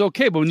 to-go is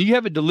okay, but when you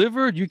have it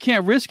delivered, you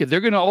can't risk it. They're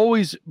going to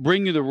always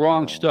bring you the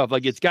wrong stuff.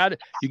 Like you got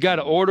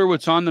to order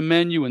what's on the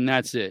menu, and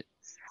that's it.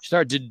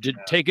 Start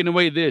taking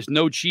away this,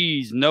 no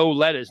cheese, no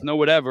lettuce, no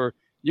whatever.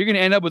 You're going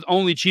to end up with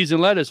only cheese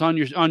and lettuce on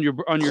your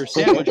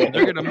sandwich. And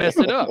they're going to mess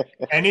it up.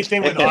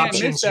 Anything with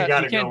options, you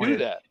got to go do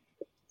that.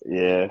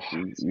 Yeah,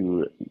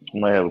 you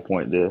might have a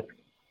point there.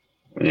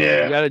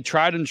 Yeah, you got to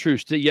try it and true.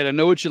 You got to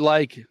know what you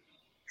like,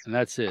 and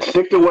that's it.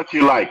 Stick to what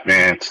you like,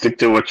 man. Stick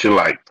to what you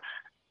like.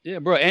 Yeah,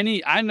 bro.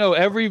 I know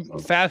every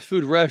fast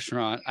food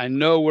restaurant. I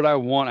know what I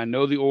want. I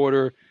know the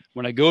order.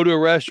 When I go to a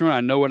restaurant,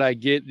 I know what I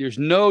get. There's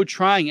no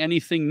trying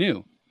anything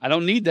new. I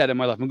don't need that in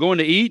my life. I'm going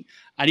to eat.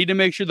 I need to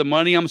make sure the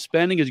money I'm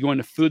spending is going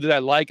to food that I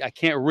like. I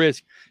can't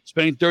risk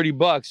spending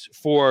 $30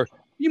 for,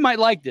 you might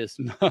like this.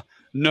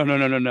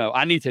 No.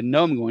 I need to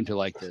know I'm going to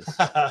like this.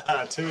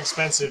 Too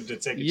expensive to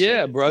take a Yeah,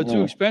 chance. bro.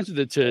 Too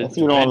expensive to if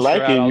you don't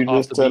like it, you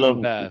just tell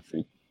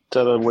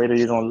the waiter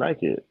you don't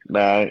like it.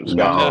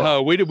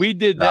 No, we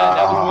did that.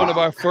 That was one of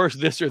our first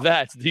this or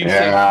that. Do you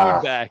send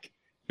food back?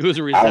 It was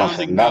a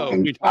resounding no.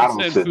 I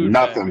don't send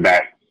nothing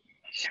back.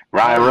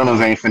 Ryan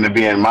Reynolds ain't finna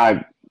be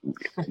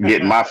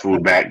getting my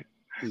food back.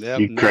 Yep,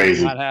 you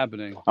crazy. Not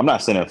happening. I'm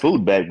not sending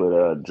food back,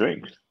 but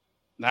drinks.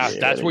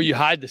 That's where you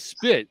hide the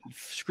spit.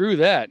 Screw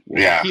that.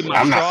 Yeah, keep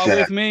my straw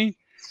with me.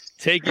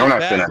 Take it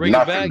back, bring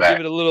it back,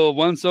 give it a little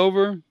once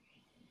over.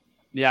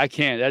 Yeah, I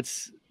can't.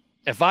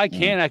 If I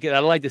can, I'd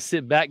like to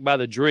sit back by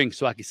the drink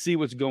so I can see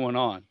what's going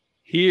on.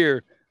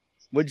 Here,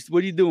 what are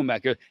you doing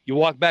back here? You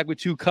walk back with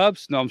 2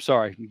 cups? No, I'm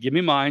sorry. Give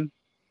me mine.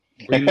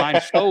 Bring mine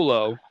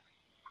solo.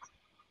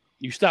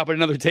 You stop at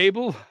another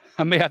table?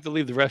 I may have to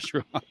leave the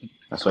restaurant.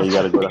 That's why you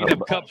got to go to her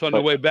cups on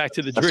the way back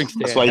to the drink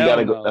stand. That's why you got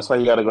to go. That's why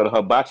you got to go to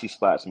hibachi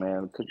spots,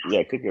 man. Cook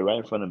it right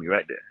in front of me,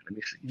 right there. Let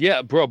me see.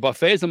 Yeah, bro.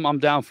 Buffets, I'm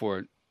down for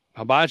it.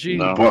 Hibachi,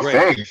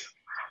 buffets.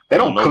 They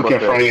don't cook in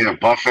front of you in a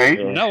buffet.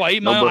 Yeah. No, I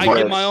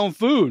get my own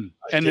food,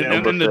 and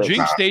the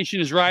drink station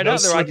is right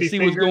out there. I can see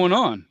what's going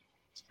on.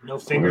 No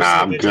fingers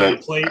on the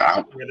plate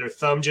where their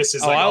thumb just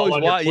is all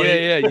on your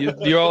plate. Yeah.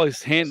 You're always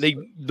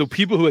the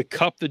people who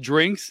cup the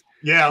drinks.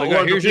 Yeah, like,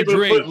 or the people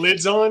who put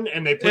lids on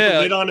and they put the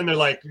lid on and they're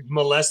like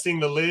molesting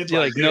the lid. Yeah,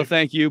 like no,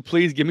 thank you.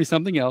 Please give me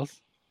something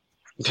else.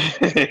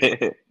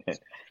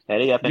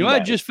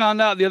 I just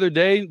found out the other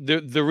day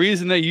the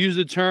reason they use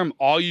the term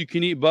all you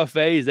can eat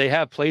buffet is they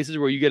have places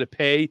where you get to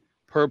pay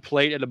per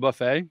plate at a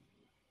buffet.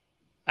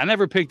 I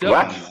never picked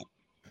up on that.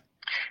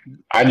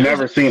 I've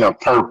never seen a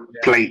per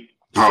plate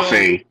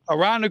buffet. So,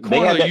 around the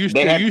corner used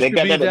to be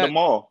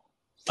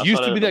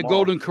that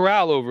Golden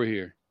Corral over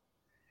here.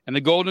 And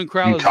the Golden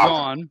Corral is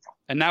gone,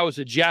 and now it's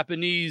a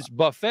Japanese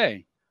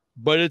buffet.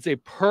 But it's a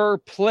per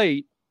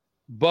plate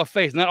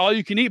buffet. It's not all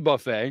you can eat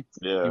buffet.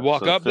 Yeah, you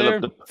walk up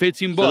there,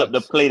 $15. Fill up the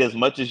plate as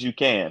much as you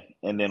can,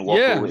 and then walk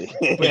away.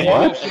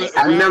 What?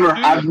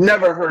 I've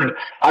never heard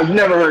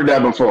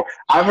that before.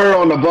 I've heard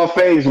on the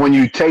buffets when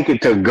you take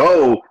it to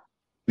go,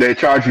 they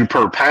charge you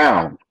per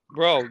pound.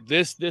 Bro,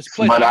 this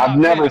place. But I've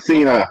never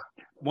seen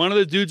one of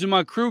the dudes in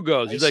my crew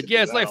goes. He's like,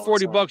 yeah, it's like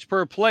 $40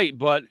 per plate,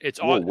 but it's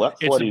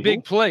it's a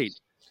big plate.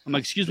 I'm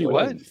like, excuse me,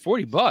 what?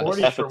 $40?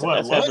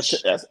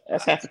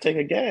 That's half a tank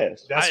of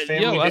gas.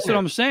 That's what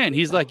I'm saying.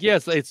 He's like,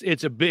 yes,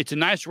 it's a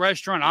nice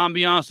restaurant,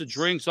 ambiance, the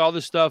drinks, all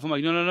this stuff. I'm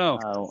like, no.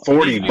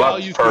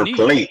 $40 per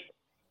plate.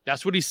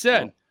 That's what he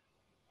said.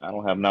 I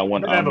don't have not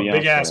one. I have a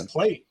big ass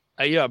plate.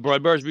 Yeah, bro,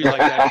 it better be like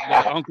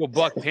that Uncle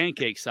Buck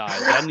pancake size.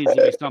 That needs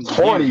to be something.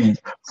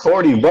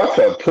 $40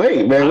 a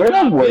plate, man. Where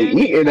that boy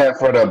eating that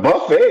for the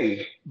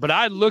buffet? But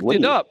I looked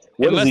it up.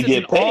 Unless it's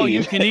an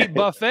all-you-can-eat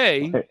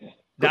buffet.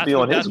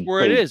 That's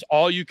where it is.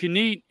 All you can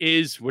eat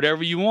is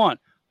whatever you want.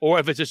 Or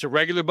if it's just a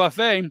regular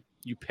buffet,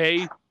 you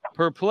pay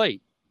per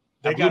plate.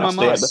 I'll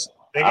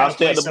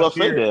stay at the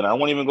buffet then. I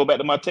won't even go back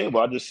to my table.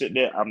 I'll just sit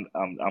there.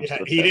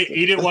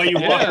 Eat it while you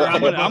walk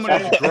around. I'm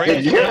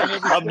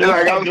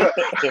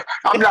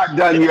not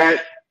done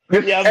yet.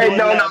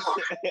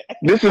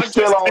 This is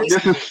still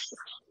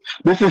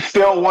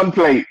one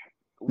plate.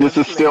 This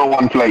is still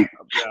one plate.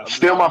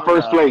 Still my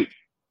first plate.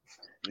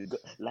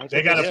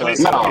 They got a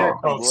place up here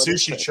called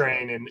Sushi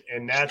Train,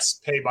 and that's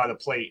pay by the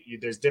plate.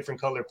 There's different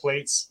color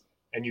plates,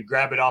 and you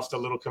grab it off the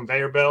little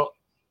conveyor belt.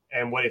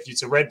 And if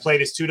it's a red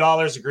plate is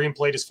 $2, a green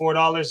plate is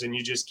 $4, and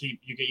you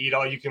can eat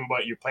all you can,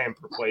 but you're paying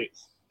per plate.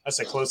 That's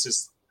the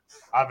closest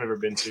I've ever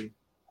been to.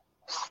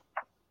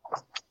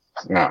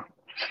 No.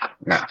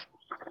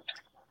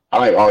 I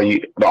like all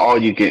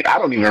you can. I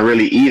don't even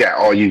really eat at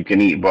all you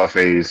can eat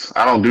buffets.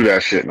 I don't do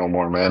that shit no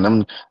more,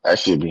 man. That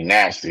shit be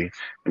nasty.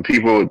 And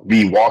people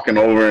be walking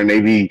over and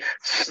they be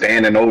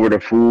standing over the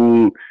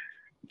food.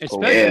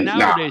 Especially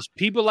nowadays,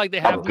 people like they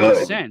have more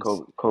sense.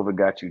 COVID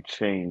got you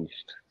changed.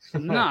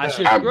 Nah, it's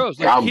just gross.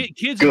 Like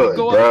kids good,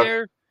 go bro. up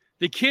there.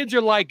 The kids are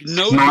like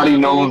snotty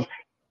nose.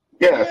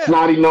 Yeah,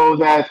 snotty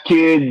nose ass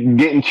kid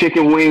getting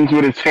chicken wings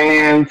with his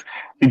hands.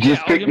 He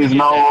just picked his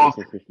nose.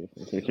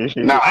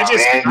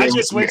 I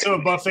just went to a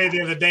buffet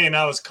the other day and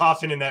I was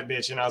coughing in that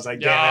bitch and I was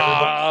like,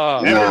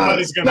 damn,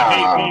 everybody's gonna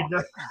hate me,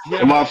 bro.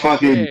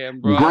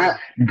 Motherfucking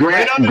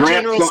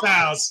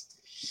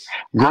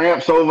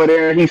Gramps over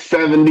there, he's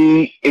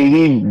 70 and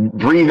he's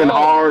breathing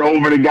hard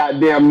over the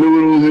goddamn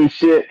noodles and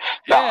shit.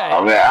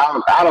 Nah,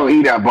 man, I don't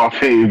eat at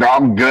buffets.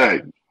 I'm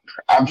good.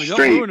 I'm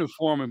straight. Don't ruin it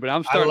for me, but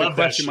I'm starting to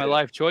question my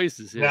life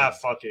choices here. Nah,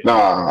 fuck it.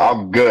 Nah,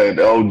 I'm good.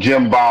 Oh,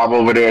 Jim Bob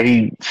over there,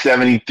 he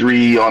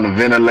 73 on a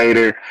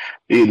ventilator,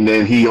 and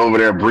then he over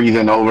there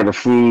breathing over the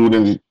food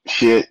and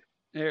shit.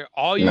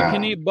 All you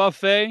can eat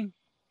buffet,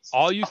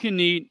 all you can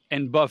eat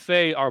and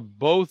buffet are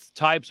both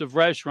types of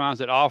restaurants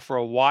that offer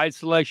a wide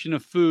selection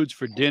of foods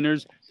for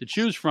dinners to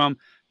choose from.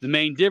 The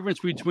main difference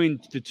between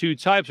the two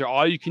types are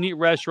all you can eat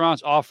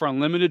restaurants offer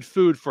unlimited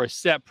food for a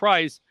set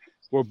price,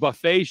 where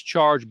buffets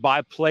charge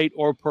by plate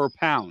or per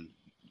pound.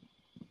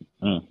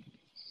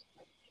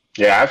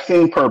 Yeah, I've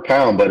seen per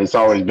pound, but it's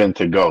always been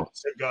to go.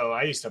 To go.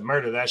 I used to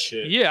murder that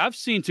shit. Yeah, I've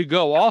seen to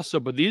go also,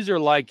 but these are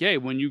like, hey,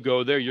 when you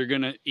go there, you're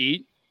going to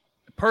eat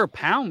per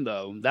pound,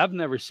 though. I've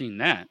never seen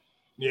that.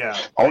 Yeah.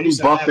 Only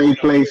buffet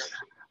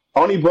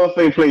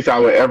place I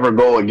would ever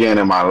go again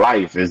in my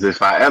life is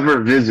if I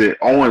ever visit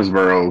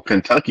Owensboro,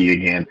 Kentucky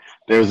again.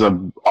 There's a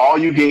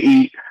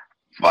all-you-can-eat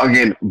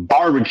fucking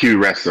barbecue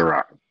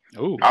restaurant.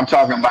 Ooh. I'm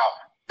talking about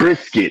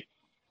brisket,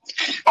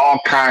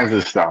 all kinds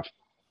of stuff.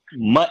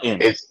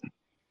 Mutton. It's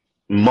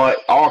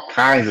all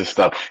kinds of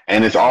stuff.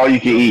 And it's all you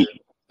can eat.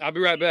 I'll be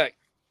right back.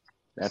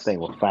 That thing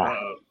was fire.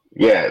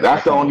 Yeah,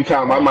 that's the only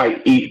time I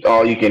might eat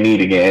all you can eat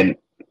again.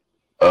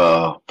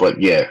 But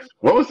yeah.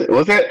 What was it?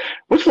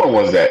 Which one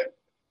was that?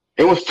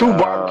 It was two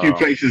barbecue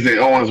places in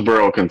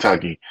Owensboro,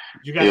 Kentucky.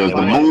 You got to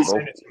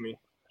send it to me.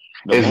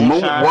 It's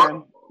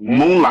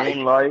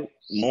Moonlight,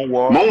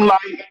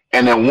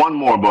 and then one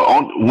more, but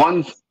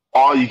one's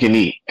all you can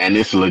eat, and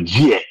it's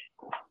legit.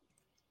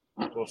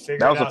 That was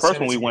the first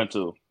one we went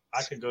to.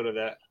 I could go to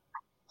that.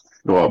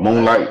 What,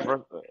 Moonlight?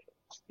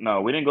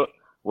 No, we didn't go.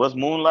 Was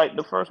Moonlight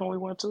the first one we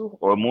went to,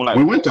 or Moonlight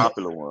was the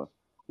popular one?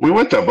 We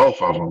went to both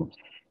of them,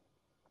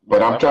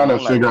 but I'm trying to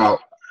figure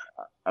out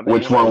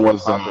which one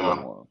was the popular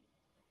one.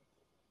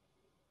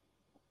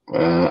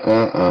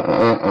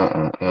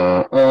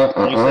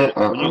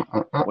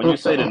 When you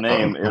say the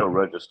name, it'll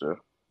register.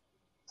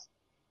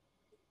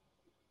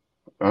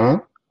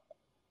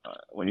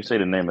 When you say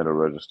the name, it'll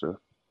register.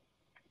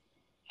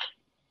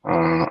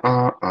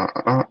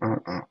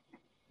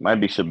 Might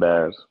be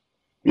Shabazz.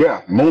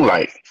 Yeah,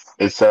 Moonlight.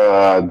 It's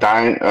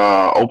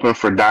open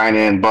for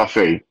dine-in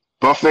buffet.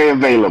 Buffet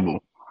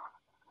available.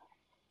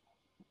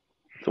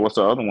 So what's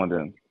the other one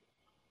then?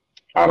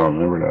 I don't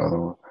remember the other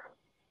one.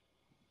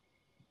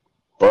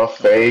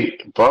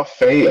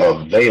 Buffet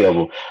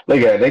available.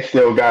 Look at it. They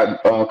still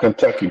got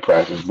Kentucky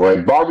prices,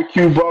 boy.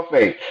 Barbecue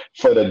buffet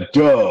for the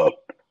dub.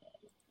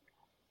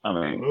 I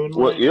mean,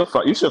 well, you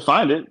should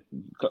find it.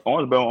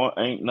 Orangebell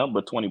ain't nothing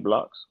but 20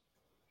 blocks.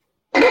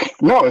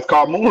 No, it's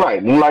called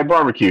Moonlight. Moonlight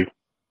Barbecue.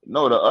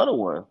 No, the other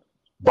one.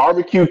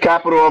 Barbecue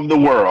capital of the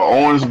world,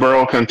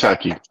 Owensboro,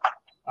 Kentucky.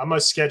 I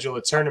must schedule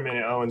a tournament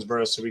in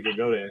Owensboro so we could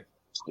go there.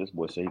 This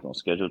boy said he's gonna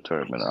schedule a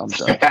tournament. I'm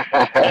done.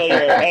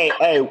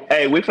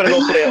 hey, we finna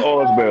go play at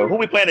Owensboro. Who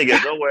we playing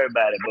against? Don't worry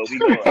about it, but we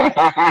going.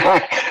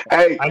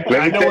 Hey,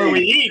 I know where we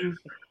eating.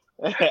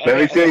 Let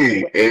me tell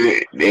you,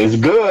 it's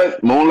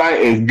good.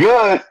 Moonlight is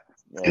good.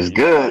 Yeah, it's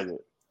good.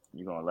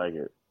 You're gonna like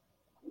it.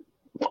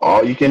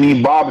 All you can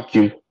eat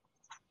barbecue.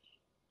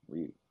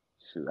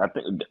 I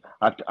think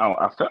I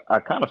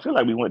kind of feel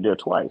like we went there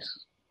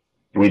twice.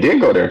 We did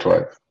go there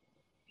twice.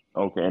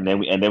 Okay, and then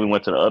we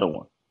went to the other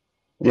one.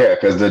 Yeah,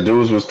 because the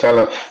dudes was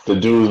telling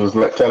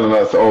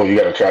us, oh, you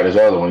got to try this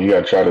other one. You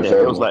got to try this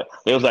other one.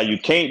 It was like you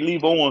can't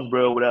leave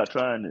Owensboro without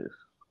trying this.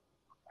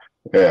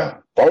 Yeah,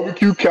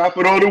 barbecue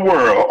capital of the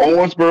world,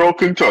 Owensboro,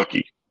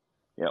 Kentucky.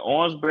 Yeah,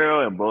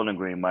 Owensboro and Bowling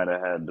Green might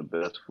have had the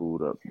best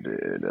food up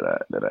there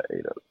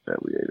that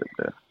we ate up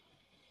there.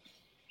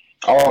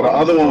 Oh, the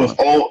other one was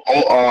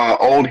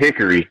Old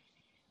Hickory.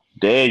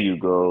 There you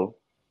go.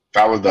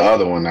 That was the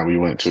other one that we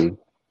went to.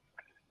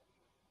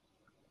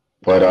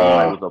 But it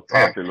was a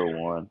popular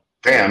one.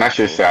 Damn, that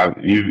shit sad.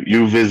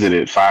 You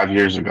visited 5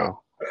 years ago.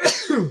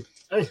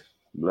 Hey.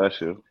 Bless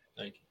you.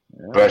 Thank you.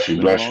 Yeah, bless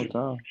you.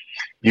 Time.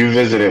 You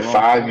visited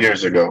 5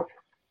 years ago.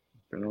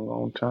 Been a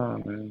long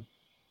time, man.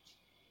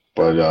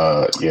 But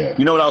yeah.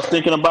 You know what I was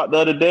thinking about the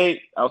other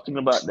day? I was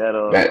thinking about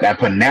that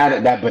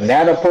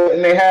banana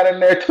pudding they had in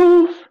there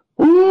too.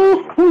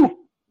 Ooh.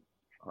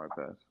 Hard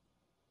pass.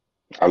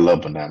 I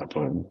love banana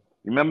pudding.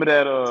 You remember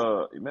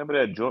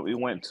that joint we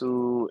went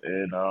to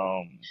in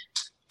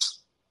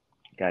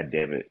God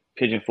damn it,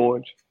 Pigeon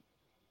Forge.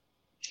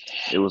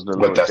 It was the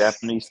little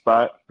Japanese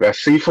spot. That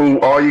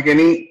seafood, all you can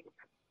eat.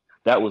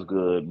 That was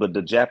good, but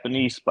the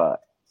Japanese spot,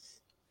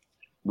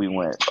 we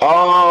went.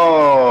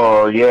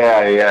 Oh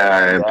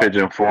yeah, in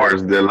Pigeon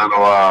Forge, the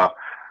little I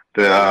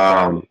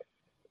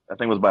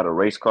think it was by the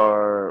race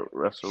car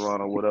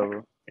restaurant or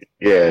whatever.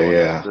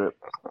 Yeah.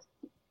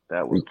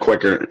 That was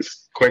Quaker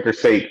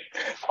steak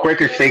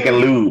and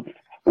lube.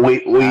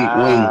 Wings.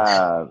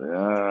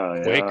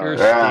 Quaker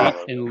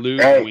steak and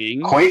lube wings.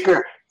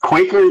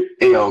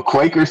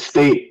 Quaker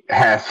steak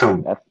has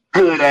some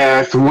good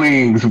ass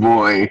wings,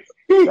 boy.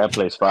 That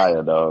place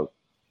fire, dog.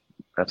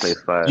 That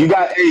place fire.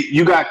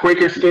 You got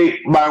Quaker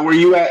steak by where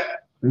you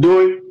at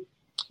doing?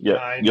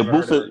 Yeah, your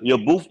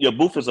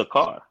booth is a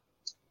car.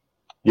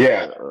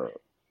 Yeah,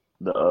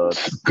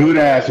 the good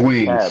ass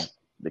wings.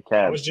 The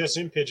cab. I was just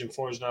in Pigeon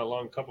Forge not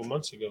long, a couple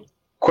months ago.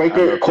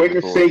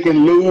 Quaker steak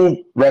and lube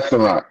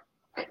restaurant.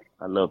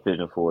 I love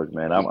Pigeon Forge,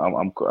 man. I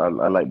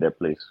like that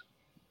place.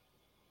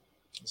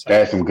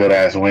 That's some good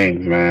ass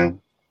wings,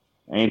 man.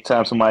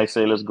 Anytime somebody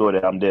say let's go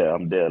there, I'm there.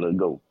 Let's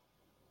go.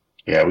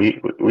 Yeah,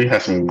 we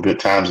had some good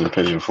times in the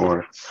Pigeon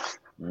Forge.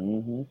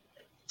 Mm-hmm.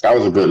 That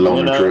was a good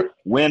loner trip.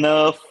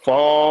 Winter,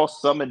 fall,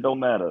 summer, don't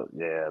matter.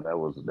 Yeah, that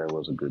was a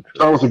good trip.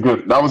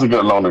 That was a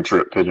good loner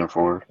trip, Pigeon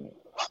Forge.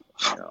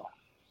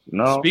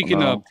 No.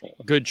 Speaking of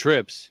good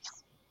trips,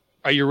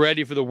 are you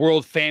ready for the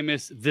world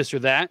famous this or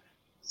that?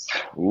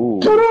 Ooh.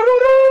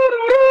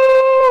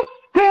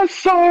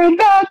 This or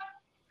that.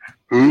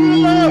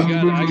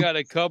 I got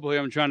a couple here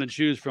I'm trying to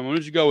choose from. Why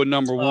don't you go with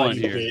number one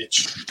here?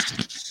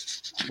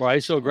 Why are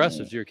you so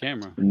aggressive to your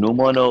camera?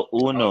 Numero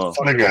uno.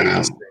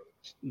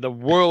 The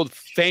world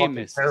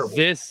famous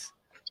this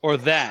or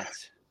that.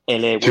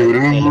 Given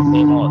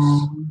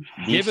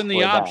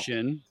the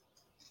option,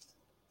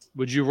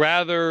 would you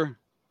rather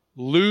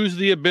lose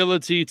the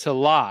ability to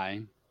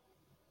lie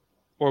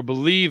or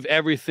believe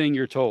everything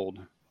you're told?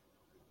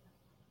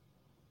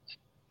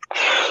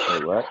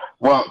 Wait, what?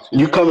 Well,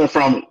 you coming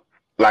from,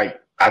 like,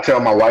 I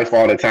tell my wife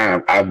all the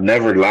time, I've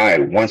never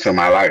lied once in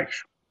my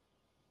life.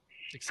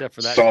 Except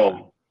for that.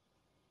 So,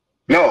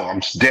 no,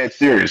 I'm dead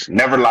serious.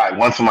 Never lied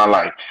once in my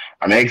life.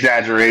 I may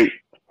exaggerate.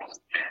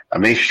 I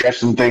may stretch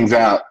some things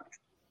out.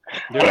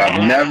 But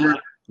I've never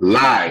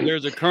lied.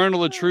 There's a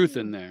kernel of truth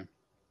in there.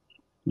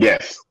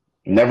 Yes.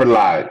 Never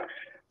lied.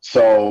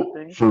 So,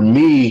 for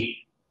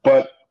me,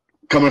 but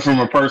coming from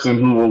a person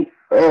who,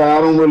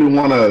 I don't really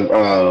want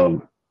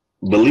to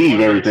believe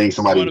everything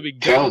somebody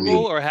tells me.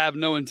 Or have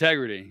no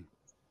integrity.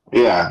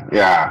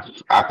 Yeah.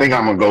 I think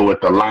I'm gonna go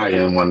with the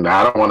lying one.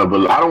 I don't want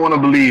to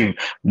believe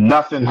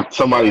nothing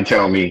somebody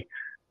tell me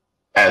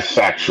as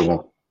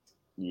factual.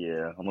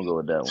 Yeah, I'm gonna go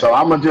with that one. So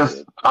I'm gonna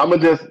just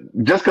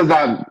because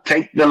I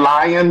take the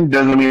lying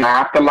doesn't mean I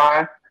have to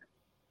lie.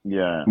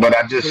 Yeah. But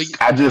I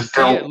just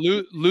don't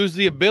lose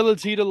the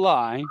ability to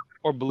lie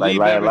or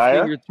believe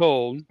everything you're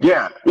told.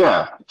 Yeah.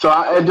 So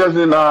it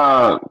doesn't.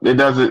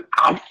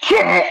 I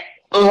can't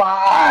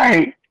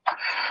lie.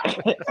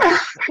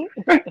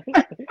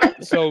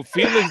 So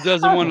Felix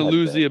doesn't want to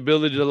lose the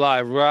ability to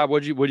lie. Rob,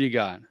 what do you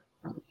got?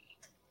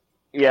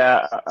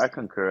 Yeah, I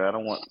concur.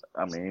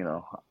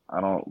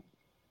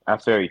 I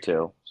fairy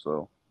tale,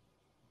 so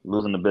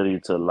losing the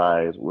ability to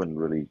lie wouldn't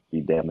really be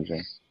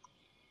damaging.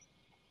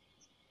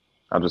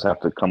 I'll just have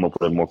to come up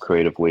with a more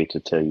creative way to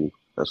tell you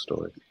a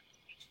story.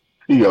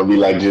 You gonna be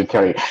like Jim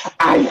Carrey.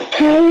 I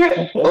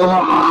can't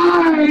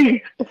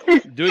lie.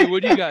 Dude,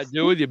 what do you got?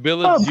 Do the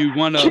ability? Do you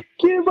want to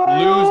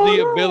lose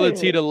the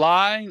ability to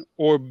lie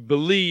or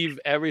believe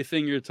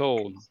everything you're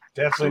told?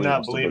 Definitely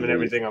not believing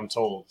everything I'm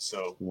told.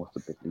 So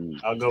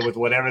I'll go with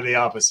whatever the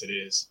opposite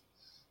is.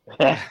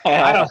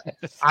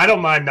 I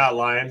don't mind not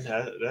lying.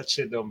 That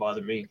shit don't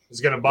bother me.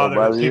 It's gonna bother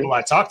the people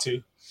I talk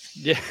to.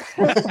 Yeah,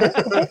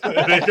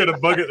 it ain't gonna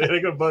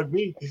bug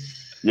me.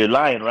 You're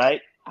lying,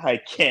 right? I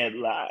can't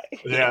lie.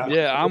 Yeah.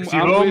 If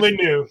you only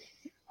knew.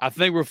 I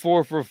think we're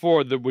 4 for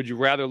 4. Would you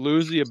rather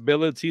lose the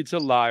ability to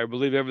lie or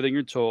believe everything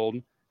you're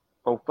told?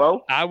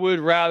 I would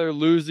rather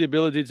lose the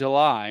ability to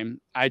lie.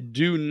 I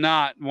do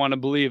not want to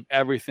believe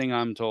everything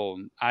I'm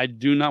told. I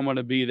do not want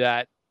to be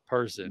that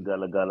person.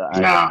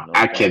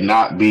 I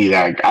cannot be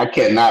that. I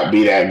cannot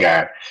be that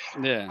guy.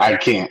 Yeah, I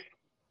can't.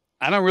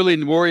 I don't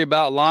really worry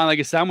about lying. Like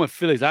I said, I'm with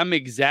Felix. I may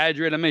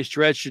exaggerate. I may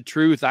stretch the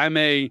truth. I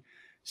may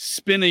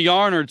spin a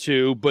yarn or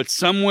two, but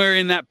somewhere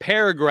in that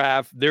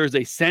paragraph, there's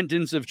a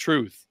sentence of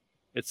truth.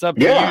 It's up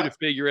to you to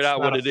figure it out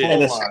what it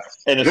is.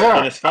 And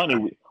it's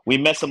funny. We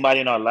met somebody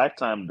in our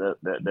lifetime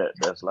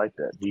that's like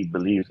that. He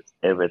believes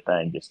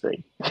everything you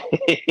say.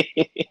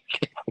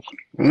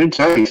 Let me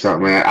tell you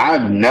something, man. I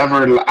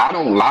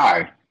don't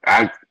lie.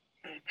 I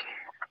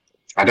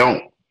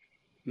don't.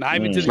 Not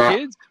even to the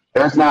kids?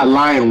 There's not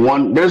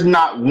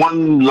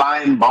one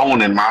lying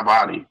bone in my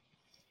body.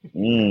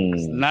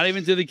 Not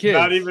even to the kids.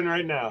 Not even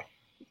right now.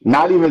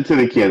 Not even to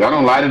the kids. I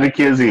don't lie to the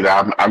kids either.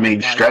 I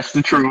mean, stretch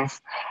the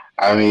truth.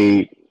 I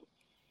mean,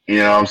 you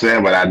know what I'm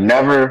saying? But I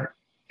never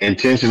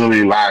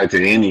intentionally lied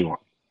to anyone.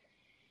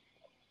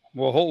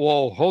 Well,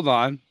 hold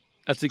on.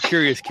 That's a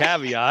curious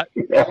caveat.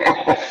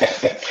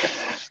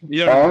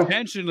 You don't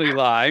intentionally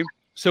lie.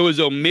 So is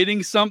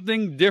omitting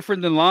something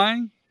different than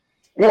lying?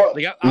 Well,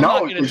 like I'm not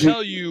going to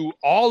tell you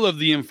all of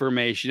the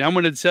information. I'm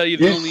going to tell you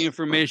the only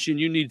information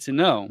you need to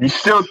know. You're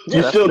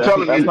still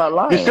telling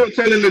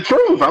the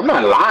truth. I'm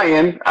not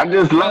lying. I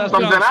just left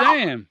something out.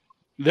 Saying.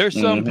 There's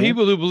some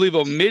people who believe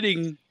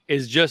omitting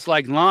is just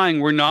like lying.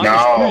 We're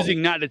not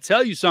choosing not to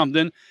tell you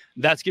something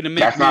that's going to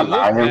make me look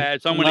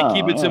bad, so I'm going to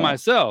keep it to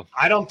myself.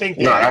 I don't think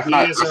the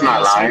ideas are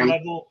on the same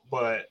level,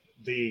 but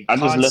the I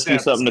just left you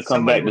something to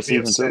come back to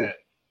season 2.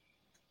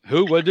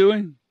 Who? What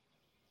doing?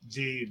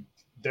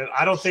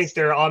 I don't think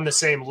they're on the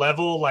same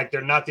level. Like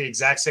they're not the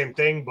exact same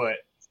thing, but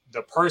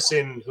the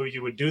person who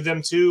you would do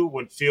them to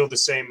would feel the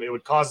same. It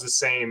would cause the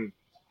same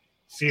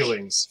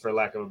feelings, for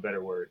lack of a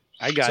better word.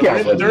 I got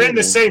it. They're in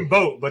the same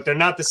boat, but they're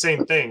not the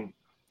same thing.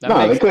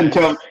 They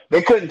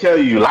couldn't tell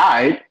you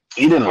lied.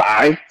 You didn't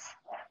lie.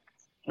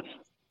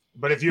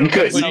 But if you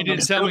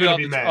didn't tell me all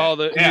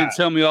the you didn't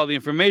tell me all the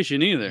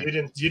information either. You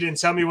didn't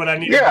tell me what I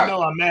needed to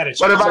know. I'm mad at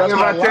you. But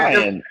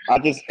I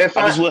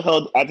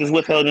just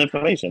withheld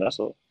information. That's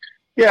all.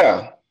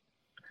 Yeah.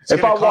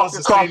 If I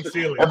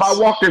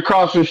walked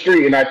across the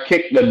street and I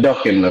kicked the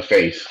duck in the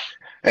face,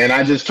 and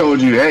I just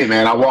told you, hey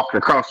man, I walked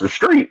across the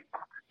street,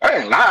 I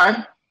ain't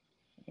lying.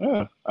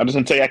 Yeah. I just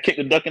didn't tell you I kicked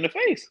the duck in the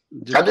face.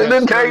 I just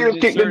didn't tell you to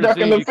kick the duck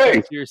in the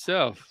face.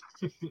 Yourself.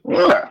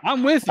 Yeah.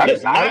 I'm with you.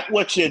 It's not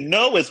what you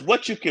know, it's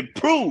what you can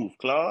prove,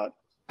 Claude.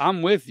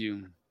 I'm with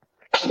you.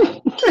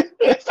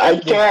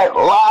 I can't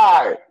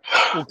lie.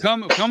 Well,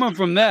 coming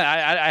from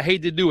that, I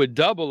hate to do a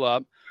double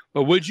up,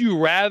 but would you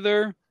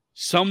rather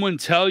someone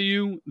tell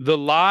you the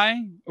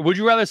lie? Or would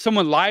you rather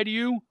someone lie to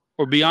you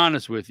or be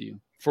honest with you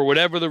for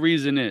whatever the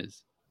reason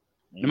is?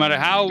 No matter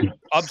how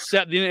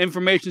upset the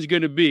information is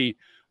going to be,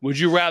 would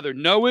you rather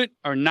know it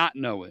or not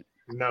know it?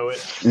 Know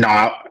it.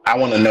 No, I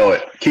want to know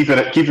it. Keep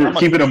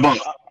it a buck.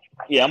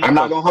 Yeah, I'm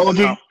not gonna hold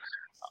you.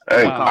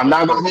 Hey, I'm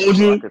not gonna hold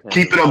you.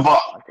 Keep it a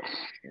buck.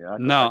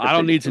 No, I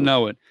don't need to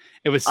know it.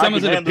 If it's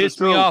something that piss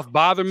me off,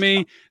 bother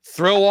me,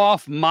 throw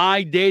off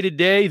my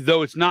day-to-day,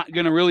 though it's not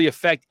going to really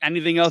affect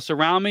anything else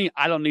around me,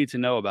 I don't need to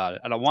know about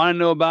it. I don't want to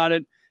know about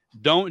it.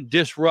 Don't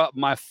disrupt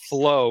my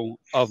flow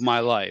of my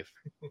life.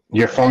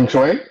 Your feng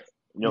shui?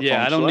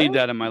 I don't need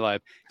that in my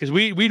life. Because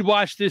we'd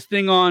watch this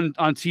thing on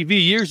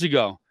TV years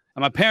ago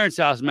at my parents'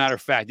 house, as a matter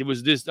of fact. It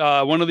was this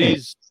one of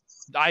these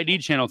ID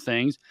channel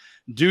things.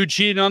 Dude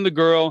cheated on the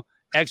girl,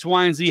 X,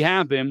 Y, and Z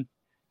happened.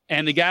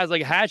 And the guy's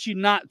like, had she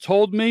not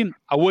told me,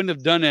 I wouldn't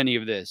have done any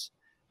of this.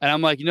 And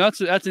I'm like, that's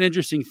an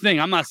interesting thing.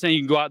 I'm not saying you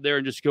can go out there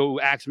and just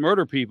go axe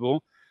murder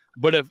people.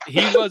 But if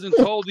he wasn't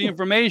told the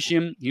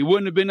information, he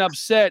wouldn't have been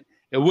upset.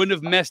 It wouldn't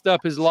have messed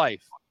up his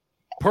life,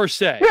 per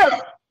se.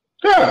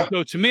 Yeah.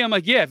 So to me, I'm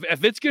like,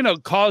 if it's going to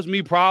cause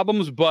me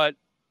problems, but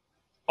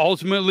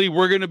ultimately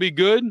we're going to be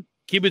good,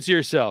 keep it to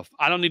yourself.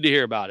 I don't need to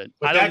hear about it.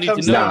 But I don't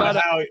need to know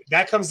about it.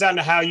 That comes down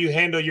to how you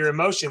handle your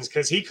emotions,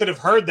 because he could have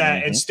heard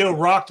that and still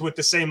rocked with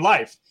the same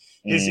life.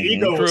 His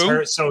ego was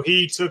hurt, so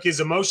he took his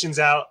emotions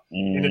out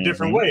in a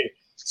different way.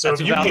 So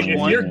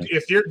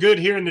if you're good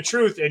hearing the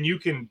truth and you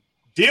can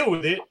deal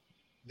with it,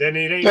 then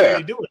it ain't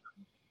really doing it.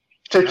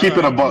 Just keep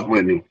it a buck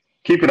with me.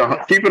 Keep it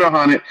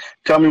 100.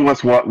 Tell me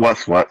what's what.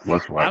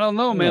 I don't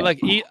know, man.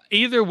 Like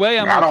either way,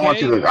 I don't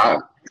want you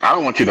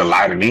to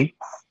lie to me.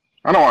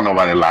 I don't want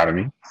nobody to lie to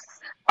me.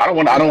 I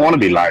don't want to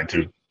be lied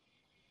to.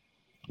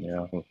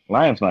 Yeah,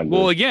 lying's not good.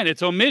 Well, again,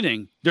 it's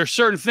omitting. There's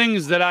certain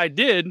things that I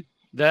did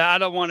that I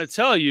don't want to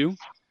tell you.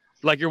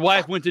 Like your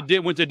wife went to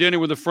dinner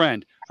with a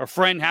friend. Her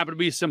friend happened to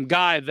be some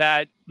guy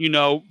that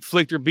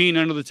flicked her bean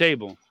under the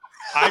table.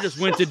 I just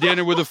went to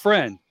dinner with a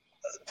friend.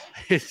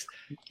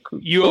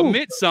 You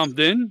omit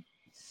something.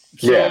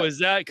 So is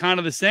that kind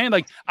of the same?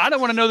 Like, I don't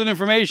want to know that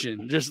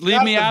information. Just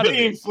leave me out of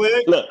it.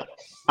 Look,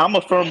 I'm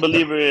a firm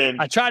believer in.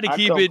 I try to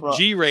keep it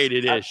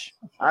G-rated-ish.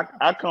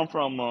 I come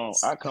from.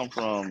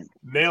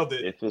 Nailed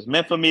it. If it's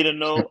meant for me to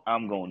know,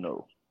 I'm gonna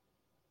know.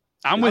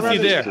 I'm with you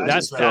there.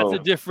 That's a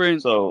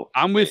different. So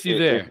I'm with you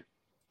there.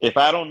 If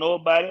I don't know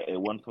about it,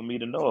 it wasn't for me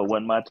to know. It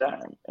wasn't my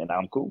time, and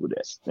I'm cool with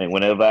that. And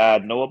whenever I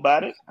know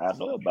about it, I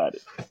know about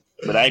it.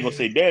 But I ain't gonna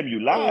say, "Damn, you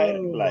lied!"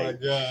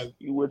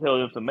 You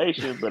withheld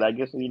information, but I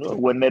guess it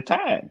wasn't that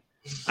time.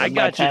 I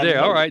got you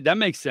there. All right, that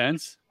makes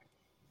sense.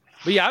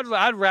 But yeah,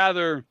 I'd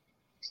rather.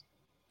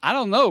 I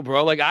don't know,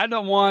 bro. Like I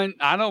don't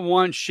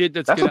want shit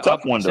that's gonna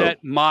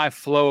upset my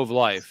flow of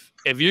life.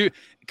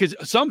 Because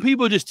some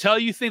people just tell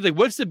you things like,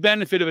 "What's the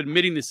benefit of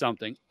admitting to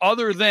something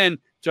other than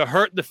to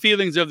hurt the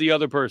feelings of the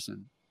other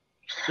person?"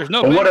 There's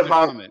no benefit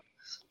from it.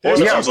 There's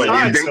two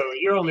sides, so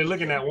you're only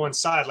looking at one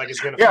side, like it's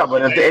gonna. Yeah,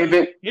 but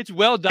it's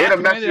well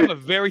documented. I'm a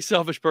very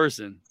selfish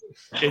person.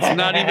 It's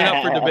not even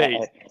up for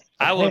debate.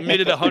 I will admit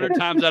it 100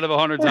 times out of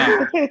 100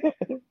 times.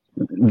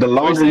 The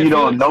longer you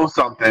don't know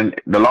something,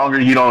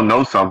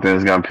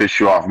 is gonna piss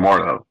you off more,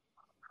 though.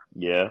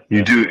 Yeah,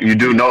 you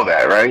do know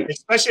that, right?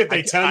 Especially if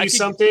they tell you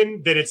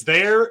something that it's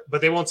there, but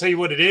they won't tell you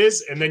what it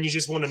is, and then you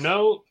just want to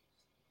know.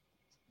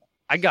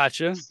 I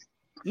gotcha.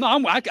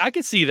 No, I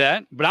can see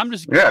that, but I'm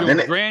just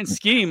the grand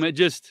scheme. It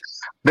just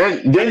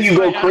then you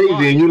go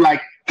crazy and you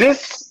like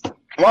this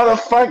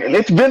motherfucker.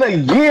 It's been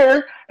a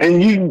year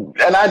and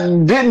I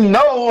didn't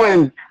know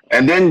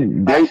and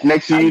then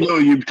next thing you know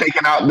you've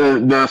taken out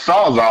the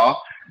sawzall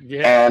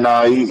and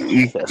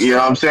you know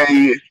what I'm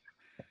saying.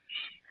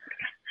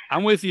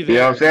 I'm with you there. You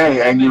know what I'm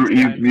saying, and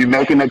you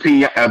making a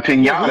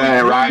pinata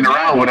and riding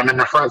around with them in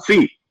the front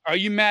seat. Are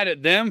you mad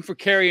at them for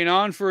carrying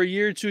on for a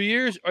year, 2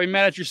 years? Or are you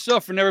mad at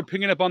yourself for never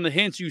picking up on the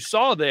hints you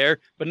saw there,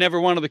 but never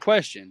wanted the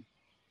question?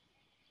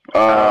 Would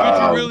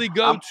you really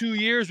go 2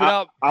 years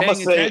without paying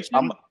attention?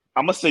 I'm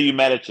gonna say you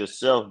mad at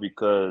yourself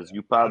because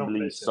you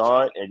probably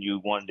saw it and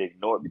you wanted to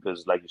ignore it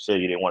because, like you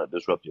said, you didn't want to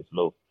disrupt your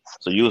flow.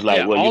 So you was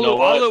like, "Well, you know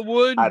what? All it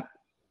would."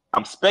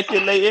 I'm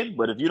speculating,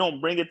 but if you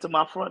don't bring it to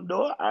my front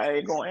door, I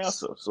ain't gonna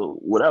answer. So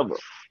whatever.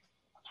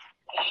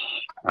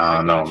 I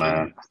don't know,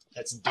 man.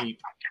 That's deep.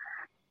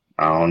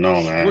 I don't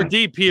know, man. We're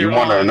deep here. You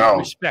want to know.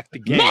 Respect the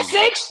game.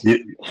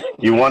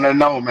 You want to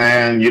know,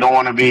 man. You don't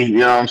want to be, you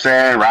know what I'm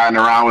saying, riding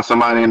around with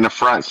somebody in the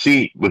front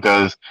seat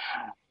because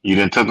you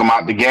done took them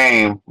out the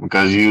game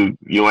because you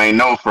ain't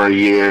know for a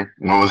year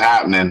what was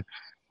happening.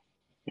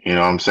 You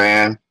know what I'm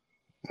saying?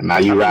 And now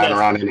you riding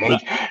around in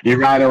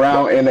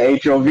the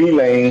HOV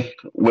lane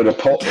with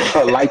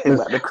a lifeless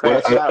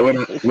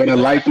with a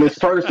lifeless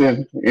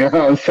person. You know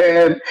what I'm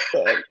saying?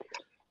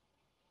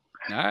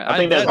 I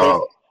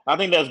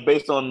think that's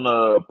based on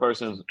the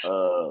person's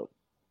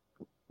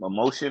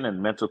emotion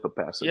and mental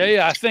capacity.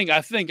 Yeah. I think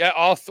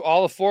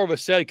all the four of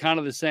us said kind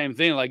of the same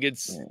thing. Like,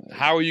 it's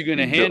how are you going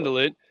to handle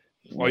it?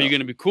 Are you going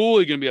to be cool?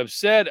 Are you going to be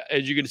upset?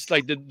 As you going to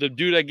like the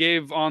dude I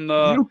gave on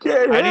the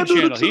ID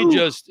channel?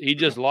 He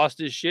just lost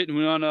his shit and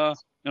went on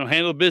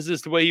handle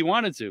business the way he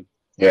wanted to.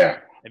 Yeah.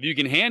 If you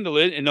can handle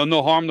it and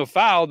no harm, no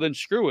foul, then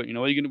screw it. You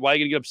know, why are you going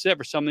to get upset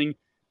for something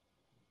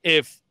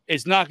if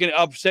it's not going to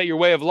upset your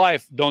way of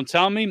life? Don't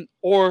tell me.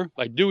 Or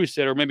like Dewey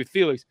said, or maybe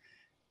Felix,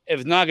 if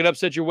it's not going to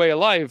upset your way of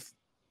life,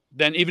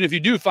 then even if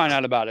you do find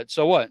out about it,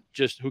 so what?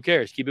 Just who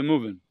cares? Keep it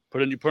moving.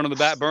 Put it on the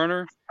back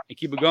burner and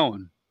keep it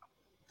going.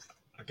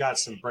 I got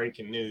some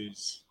breaking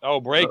news. Oh,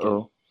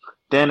 breaking.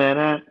 Did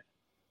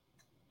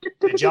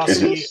y'all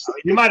see?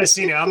 You might have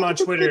seen it. I'm on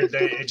Twitter.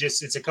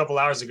 It's a couple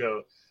hours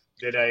ago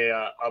that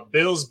a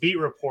Bills beat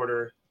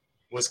reporter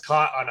was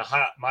caught on a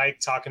hot mic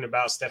talking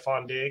about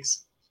Stephon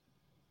Diggs.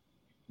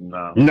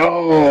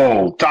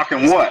 No.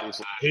 Talking what?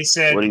 He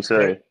said. What did he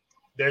say?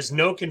 There's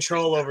no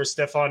control over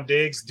Stephon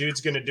Diggs.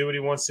 Dude's gonna do what he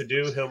wants to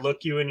do. He'll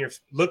look you in your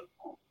look.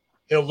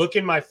 He'll look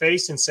in my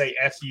face and say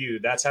 "F you."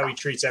 That's how he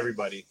treats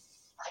everybody.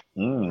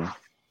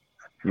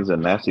 He's a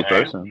nasty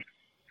person.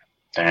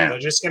 Damn. They're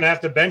just gonna have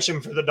to bench him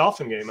for the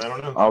Dolphin game. I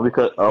don't know.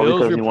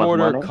 Bills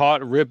reporter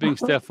caught ripping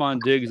Stephon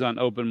Diggs on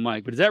open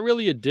mic. But is that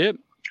really a dip?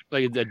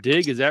 Like a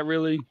dig? Is that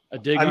really a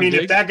dig? I mean,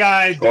 if that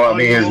guy,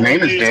 his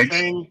name is Diggs.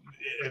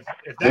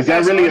 Is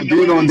that really a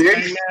dig on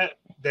Diggs?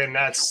 Then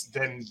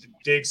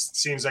Diggs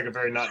seems like a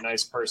very not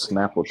nice person.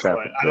 But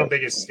I don't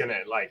think it's gonna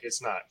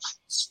it's not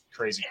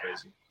crazy.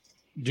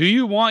 Do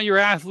you want your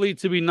athlete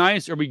to be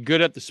nice or be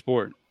good at the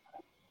sport?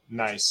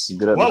 Nice.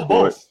 Well,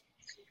 both.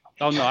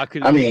 Oh no, I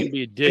mean,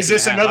 be a dick. Is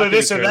this another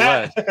this or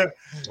that?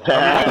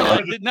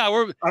 Are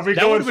we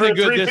going for a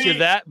good this or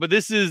that? But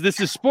this is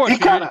sports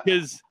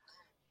because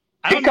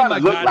he kind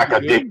of looked like a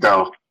dick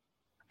though.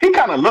 He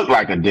kind of looked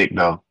like a dick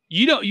though.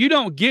 You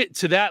don't get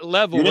to that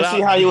level you without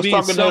see how he was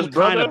being some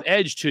kind of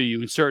edge to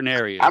you in certain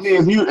areas. I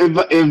mean, if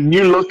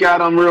you look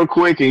at him real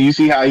quick and you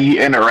see how he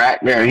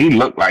interact there, he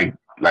looked like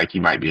he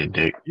might be a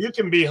dick. You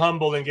can be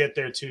humble and get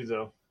there too,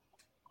 though.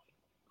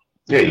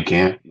 Yeah, you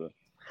can.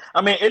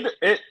 I mean,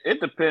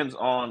 it depends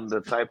on the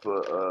type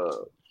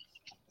of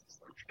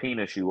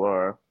penis you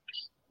are.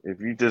 If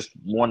you just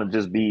want to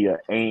just be an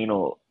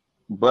anal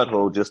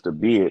butthole just to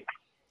be it,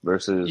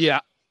 versus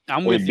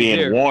I'm with you being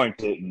there.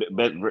 warranted,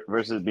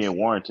 versus being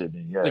warranted.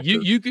 Like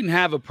you can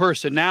have a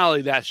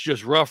personality that's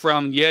just rough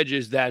around the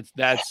edges, that's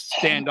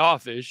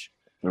standoffish.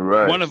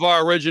 Right. One of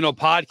our original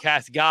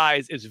podcast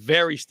guys is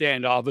very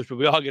standoffish, but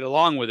we all get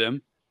along with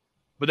him.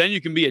 But then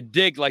you can be a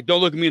dick, like, don't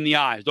look at me in the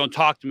eyes. Don't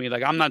talk to me.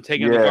 Like, I'm not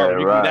taking the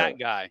garbage. You can be that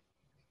guy.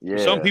 Yeah.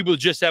 Some people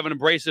just have an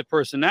abrasive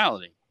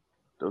personality.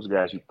 Those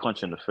guys you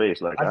punch in the face.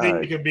 Like, I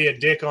think you could be a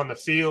dick on the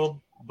field,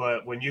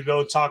 but when you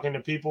go talking to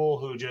people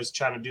who just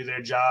trying to do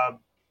their job,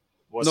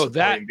 what's the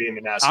point in being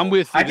an asshole? I'm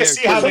with you. I can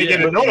see how they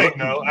get annoyed,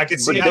 though. I can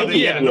see how they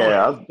get annoyed.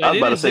 Yeah, I was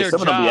about to say,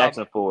 some of them be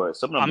asking for it.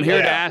 I'm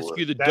here to ask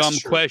you the dumb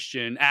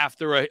question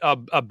after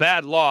a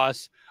bad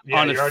loss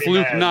on a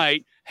fluke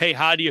night. Hey,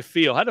 how do you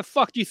feel? How the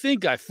fuck do you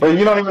think I feel? But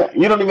you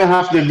don't even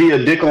have to be a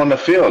dick on the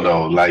field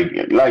though. Like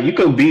you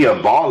could be a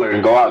baller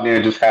and go out there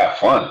and just have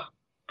fun.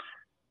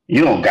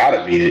 You don't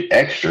gotta be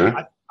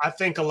extra. I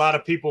think a lot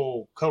of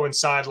people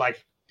coincide,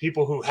 like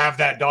people who have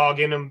that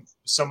dog in them,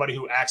 somebody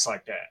who acts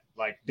like that.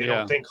 Like they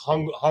don't think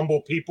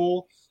humble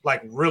people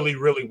like really,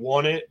 really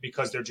want it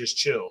because they're just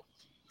chill.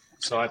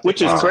 So I think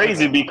which is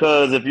crazy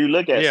because if you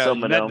look at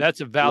some of them,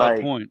 that's a valid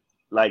point.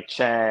 Like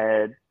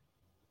Chad,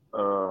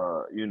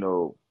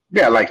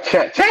 Yeah, like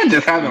Chad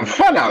just having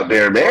fun out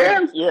there,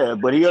 man. Yeah,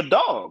 but he a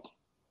dog.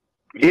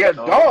 He a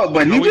dog,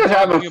 but he just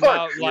having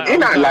fun. He's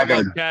not like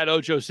a Chad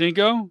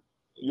Ochocinco.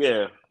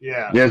 Yeah.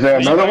 Is there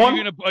another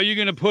one? Are you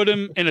gonna put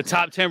him in a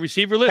top 10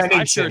 receiver list?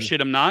 Pennington. I sure shit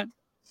him not.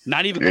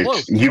 Not even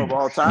close. You Of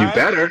all time?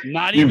 better.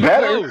 Not You even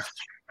better. close.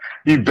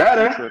 You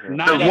better.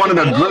 Not One of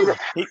the even close.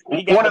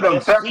 greatest, one of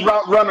the best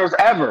route runners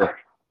ever.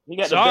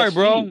 Sorry,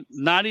 bro.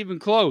 Not even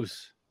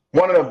close.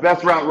 One of the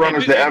best route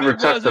runners to ever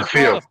touch the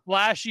field. All the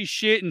flashy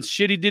shit and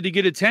shit he did to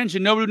get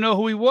attention. Nobody would know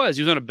who he was.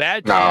 He was on a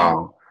bad team.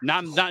 No.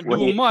 Not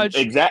doing much.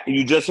 Exactly.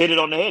 You just hit it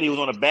on the head. He was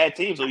on a bad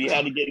team, so he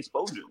had to get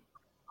exposure.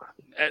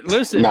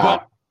 Listen,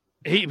 but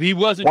he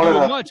wasn't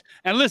doing much.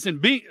 And listen,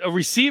 being a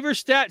receiver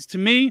stats to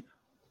me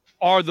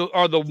are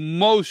the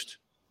most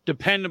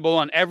dependable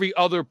on every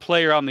other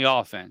player on the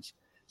offense.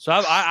 So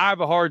I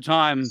have a hard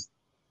time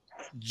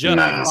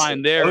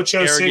justifying their Ocho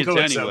arrogance Cinco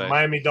is anyway. a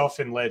Miami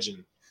Dolphin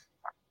legend.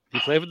 He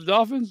played with the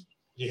Dolphins?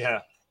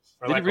 Yeah.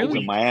 Did he really?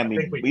 He's a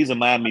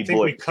Miami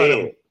boy.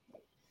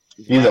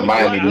 He's a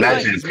Miami legend.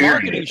 Like his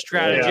marketing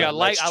strategy. Yeah,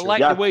 I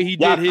like the way he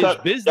did his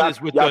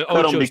business with the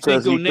Ocho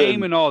Cinco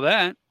name and all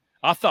that.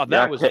 I thought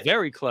that was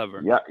very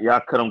clever.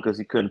 Y'all cut him because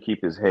he couldn't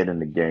keep his head in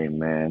the game,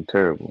 man.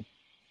 Terrible.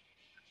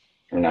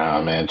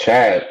 Nah, man.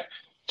 Chad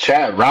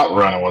route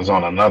running was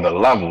on another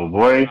level,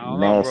 boy.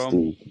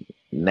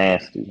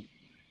 Nasty.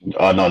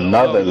 On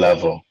another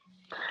level.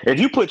 If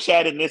you put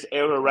Chad in this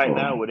era right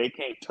now where they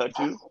can't touch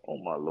you, oh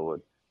my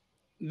Lord.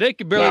 They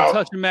could barely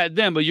touch him at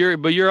them, but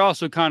you're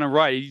also kind of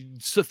right.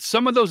 So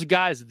some of those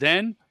guys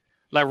then,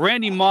 like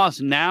Randy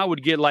Moss now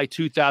would get like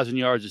 2,000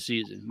 yards a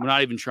season. We're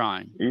not even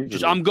trying. Easily.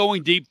 Just I'm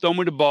going deep, throw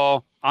me the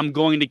ball. I'm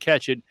going to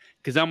catch it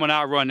because I'm going to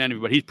outrun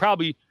anybody. He's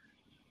probably,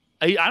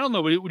 I don't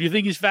know. Do you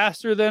think he's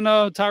faster than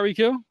Tyreek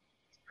Hill?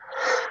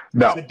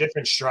 No. It's a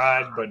different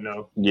stride, but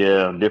no.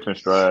 Yeah, different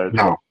stride.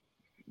 No.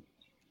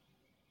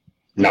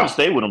 He can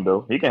stay with him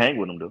though. He can hang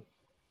with him though.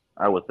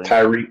 I would think.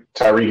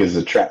 Tyreek is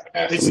a track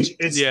athlete.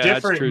 It's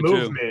different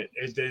movement.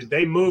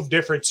 They move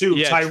different too.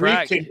 Yeah,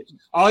 Tyreek can.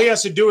 All he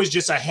has to do is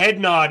just a head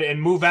nod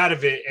and move out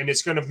of it, and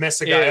it's going to mess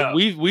the guy up.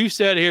 We've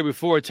said here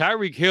before.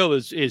 Tyreek Hill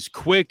is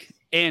quick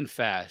and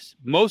fast.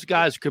 Most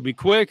guys could be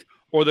quick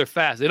or they're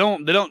fast. They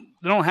don't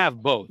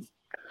have both.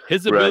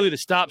 His ability to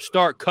stop,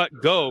 start, cut,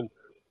 go,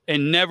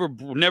 and never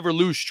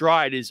lose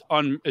stride is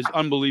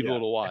unbelievable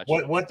to watch.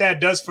 What that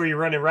does for you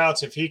running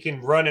routes, if he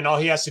can run and all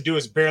he has to do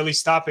is barely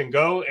stop and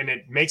go, and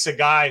it makes a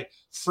guy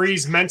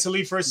freeze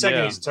mentally for a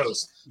second, he's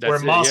toast. Where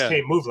Moss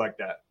can't move like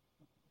that.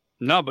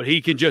 No, but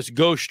he can just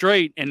go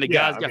straight, and the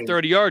guy's got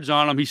 30 yards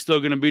on him. He's still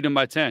going to beat him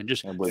by 10.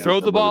 Just throw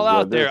the ball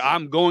out there.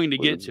 I'm going to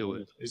get to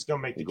it. He's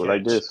going to make the go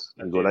like this.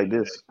 And go like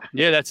this.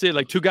 Yeah, that's it.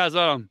 Like two guys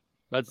on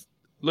him.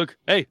 Look,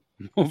 hey,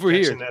 over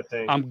here.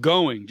 I'm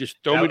going. Just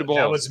throw me the ball.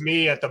 That was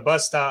me at the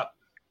bus stop,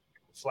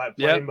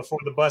 playing before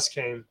the bus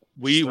came.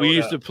 We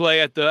used to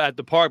play at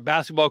the park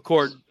basketball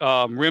court,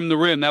 rim to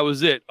rim. That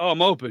was it. Oh,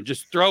 I'm open.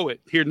 Just throw it.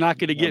 Here, not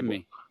going to get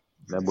me.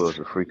 That boy's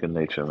a freak of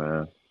nature,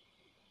 man.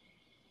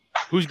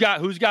 Who's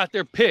got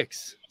their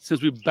picks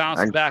since we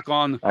bounced back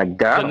on the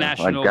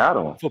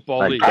National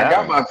Football League? I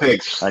got my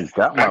picks. I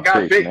got my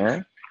picks,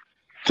 man.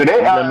 Today,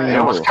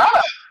 it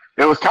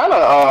was kind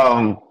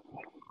of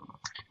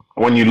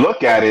when you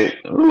look at it,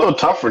 a little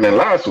tougher than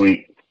last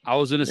week. I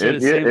was going to say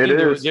the same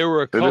thing. There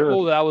were a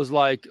couple that I was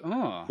like,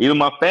 oh. Even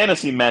my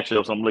fantasy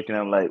matchups, I'm looking at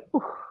them like,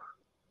 ooh,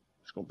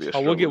 it's gonna be a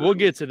struggle. We'll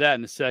get to that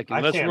in a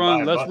second. Let's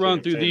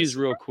run through these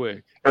real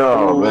quick.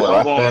 Oh,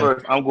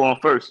 man, I'm going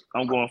first.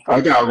 I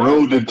got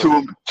rolled in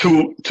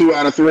two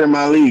out of three of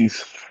my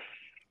leagues.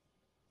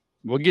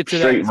 We'll get to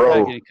that in a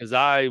second because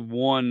I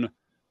won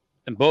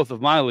in both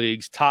of my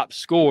leagues top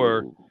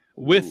score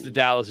with the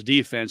Dallas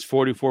defense,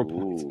 44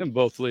 points in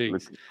both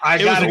leagues.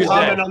 I got a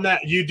comment on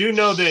that. You do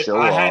know that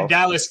I had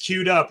Dallas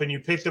queued up and you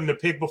picked them to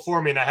pick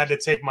before me, and I had to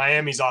take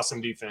Miami's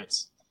awesome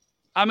defense.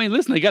 I mean,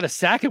 listen, they got a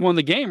sack and won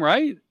the game,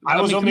 right? I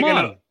was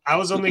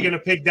only gonna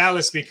pick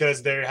Dallas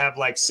because they have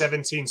like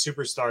 17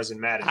 superstars in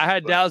Madden. I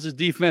had Dallas's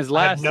defense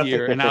last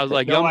year, and I was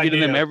like, I'm getting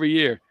them every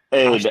year.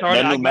 Hey, I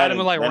got him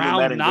in like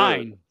round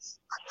 9.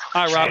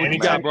 All right, Rob, what you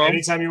got, bro?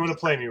 Anytime you want to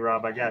play me,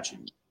 Rob, I got you.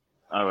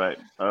 All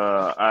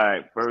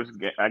right. First,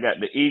 I got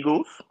the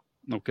Eagles.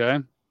 Okay.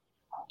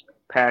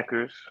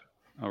 Packers.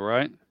 All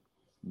right.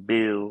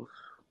 Bills.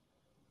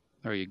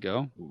 There you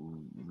go.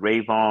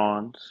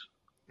 Ravens.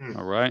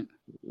 All right.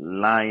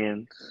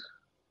 Lions.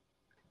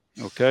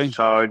 Okay.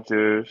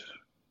 Chargers.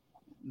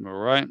 All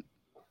right.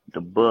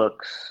 The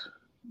Bucks.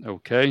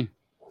 Okay.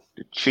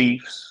 The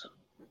Chiefs.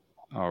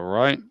 All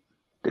right.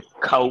 The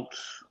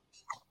Colts.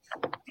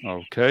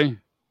 Okay.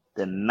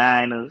 The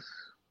Niners.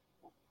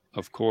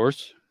 Of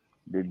course.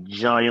 The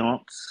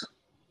Giants.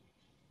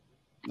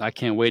 I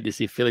can't wait to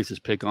see Felix's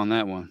pick on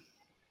that one.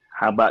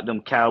 How about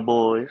them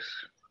Cowboys?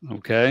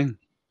 Okay.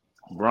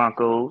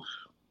 Broncos.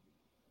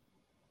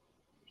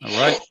 All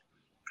right.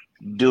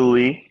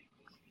 Dewey.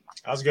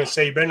 I was going to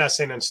say, you better not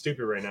say nothing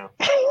stupid right now.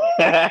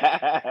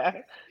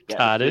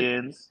 Got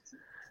it.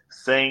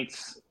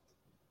 Saints.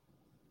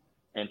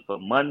 And for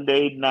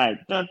Monday night,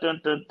 dun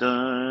dun dun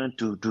dun,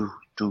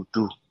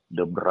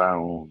 the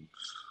Browns.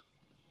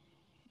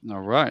 All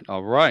right,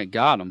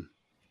 got him.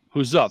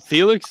 Who's up,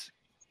 Felix?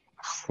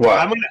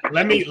 What?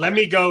 Let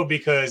me go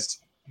because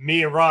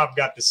me and Rob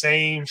got the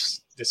same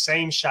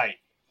shite.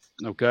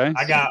 Okay.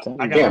 I got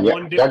Damn,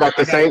 one different. Y'all got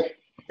the same.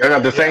 Y'all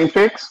got the same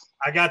picks.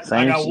 I got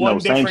Same one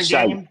different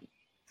shite. game,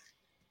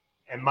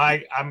 and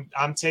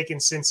I'm taking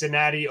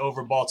Cincinnati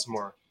over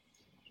Baltimore.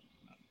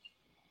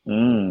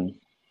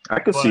 I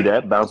could see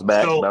that bounce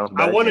back.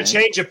 I want to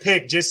change a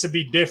pick just to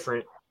be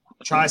different,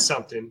 try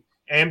something,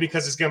 and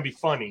because it's going to be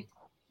funny.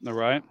 All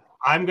right.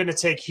 I'm going to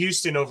take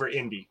Houston over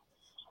Indy.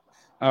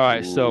 All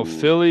right. So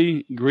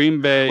Philly, Green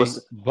Bay,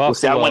 Buffalo.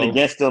 See, I went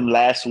against them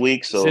last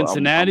week, so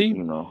Cincinnati.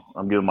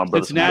 I'm giving my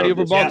brother Cincinnati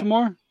over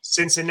Baltimore. Yeah.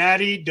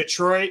 Cincinnati,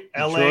 Detroit,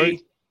 LA,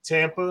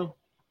 Tampa, all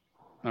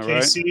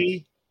KC,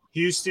 right.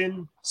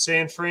 Houston,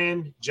 San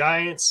Fran,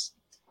 Giants,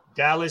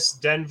 Dallas,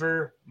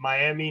 Denver,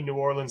 Miami, New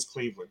Orleans,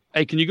 Cleveland.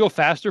 Hey, can you go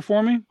faster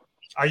for me?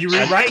 Are you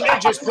rewriting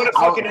it? Just put a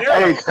fucking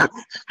arrow.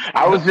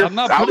 I was just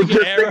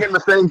thinking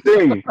the same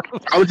thing.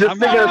 I was just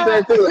thinking the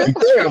same thing. Like,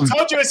 damn. I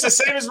told you it's the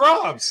same as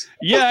Rob's.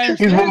 Yeah, I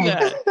understand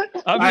that.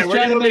 I'm just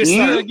trying to make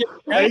sure I get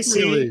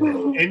AC,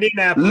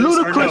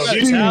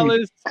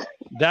 Indianapolis,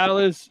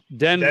 Dallas,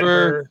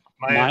 Denver,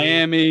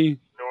 Miami,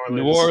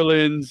 New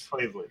Orleans,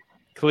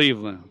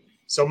 Cleveland.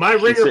 So my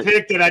ringer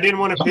pick that I didn't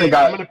want to pick,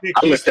 I'm going to pick.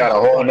 I looked at a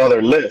whole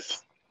other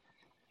list.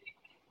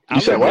 I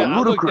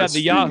looked at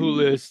the Yahoo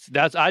list.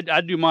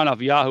 I do mine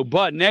off Yahoo.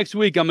 But next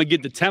week I'm gonna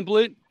get the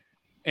template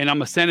and I'm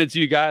gonna send it to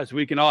you guys so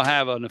we can all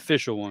have an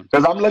official one.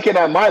 Because I'm looking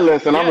at my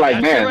list and I'm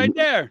like, man, right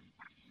there.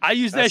 I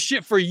used that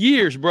shit for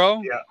years,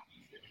 bro. Yeah.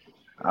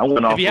 I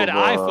went off. If you had an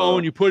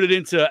iPhone, you put it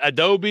into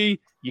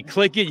Adobe, you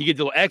click it, you get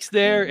the little X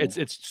there.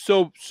 It's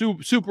so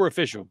super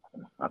official.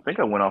 I think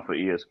I went off of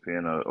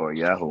ESPN or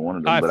Yahoo, one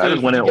of them. Right, but I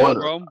just went in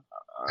order. I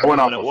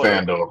went off of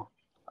FanDuel.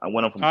 I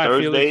went up from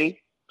Thursday. Felix.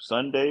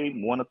 Sunday,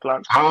 1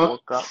 o'clock, 4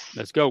 o'clock.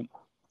 Let's go.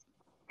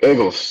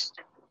 Eagles.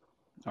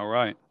 All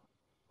right.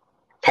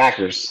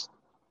 Packers.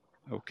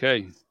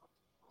 Okay.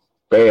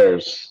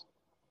 Bears.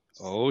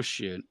 Oh,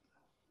 shit.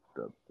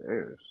 The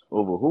Bears.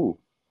 Over who?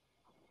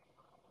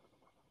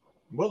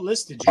 What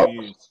list did you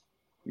use?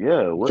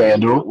 Yeah.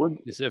 FanDuel.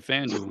 It said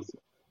FanDuel.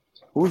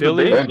 Who's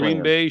Philly, the Bears?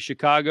 Green Bay,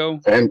 Chicago.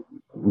 And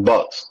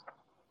Bucks.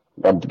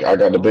 I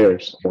got the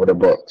Bears over the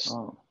Bucks.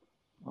 Oh,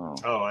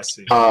 I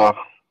see.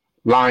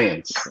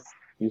 Lions.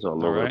 He's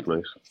all over the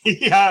place.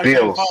 Yeah,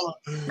 Bills.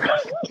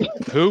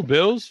 Who?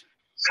 Bills?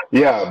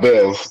 Yeah,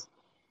 Bills.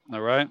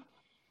 All right.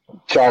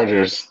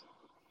 Chargers.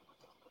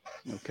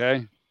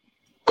 Okay.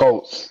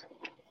 Colts.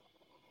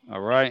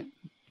 All right.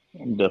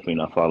 I'm definitely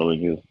not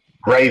following you.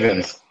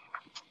 Ravens.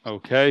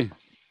 Okay.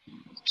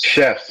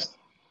 Chiefs.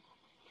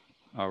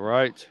 All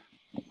right.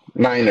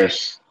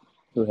 Niners.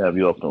 We'll have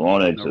you up the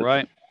wrong exit. All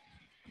right.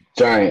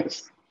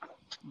 Giants.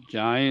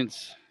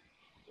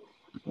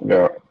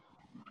 Yeah.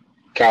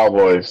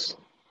 Cowboys.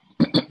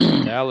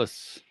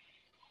 Dallas.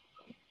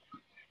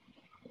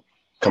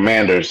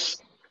 Commanders.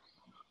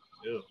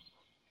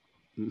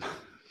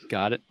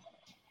 Got it.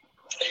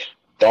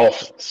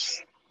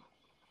 Dolphins.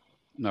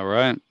 All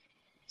right.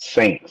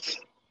 Saints.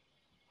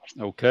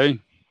 Okay.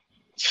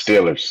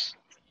 Steelers.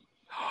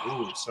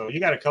 Ooh, so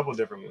you got a couple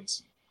different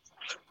ones.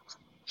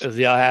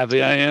 See how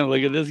happy I am.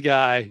 Look at this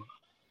guy.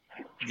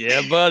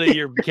 Yeah, buddy,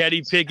 your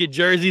Kenny Pickett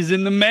jersey's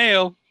in the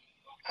mail.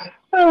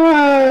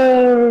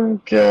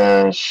 Oh,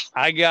 gosh.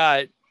 I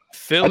got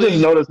Philly. I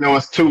just noticed there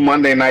was 2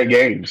 Monday night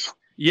games.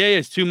 Yeah,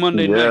 it's 2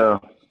 Monday night. Yeah,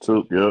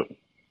 2. Yep.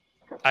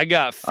 I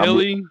got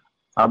Philly,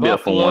 I'll be up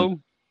for Buffalo.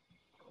 one.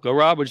 Go,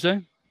 Rob, what'd you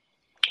say?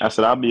 I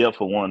said I'll be up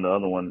for one. The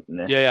other one.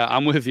 Nah. Yeah,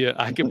 I'm with you.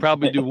 I could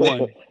probably do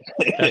one.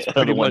 That's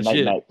pretty much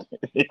it.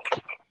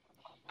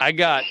 I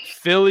got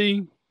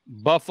Philly,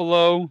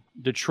 Buffalo,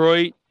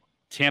 Detroit,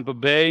 Tampa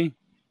Bay,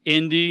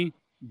 Indy,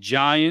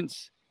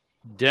 Giants,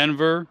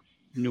 Denver,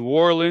 New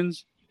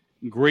Orleans,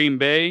 Green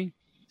Bay,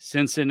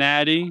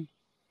 Cincinnati,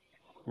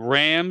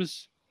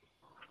 Rams,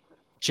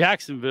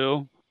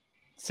 Jacksonville,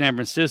 San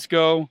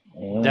Francisco,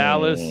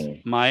 Dallas,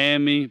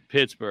 Miami,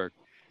 Pittsburgh.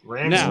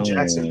 Rams and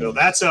Jacksonville.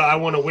 That's I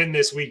want to win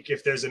this week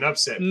if there's an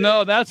upset. Pick.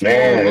 No, that's more.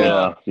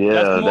 Yeah.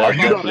 That's more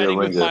about betting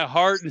with my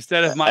heart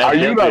instead of my. Are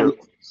you the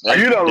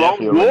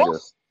lone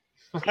wolf?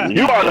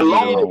 You are the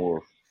lone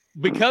wolf.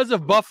 Because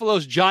of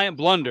Buffalo's giant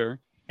blunder,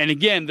 and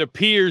again, their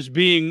peers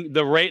being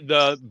the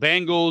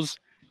Bengals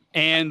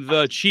and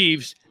the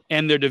Chiefs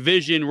and their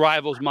division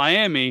rivals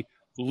Miami,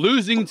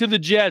 losing to the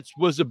Jets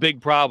was a big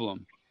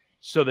problem.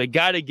 So they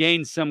got to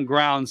gain some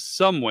ground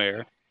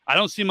somewhere. I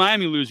don't see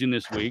Miami losing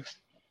this week.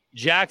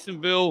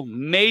 Jacksonville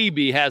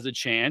maybe has a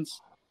chance,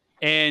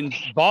 and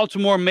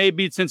Baltimore may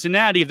beat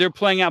Cincinnati. If they're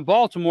playing out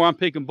Baltimore, I'm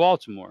picking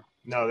Baltimore.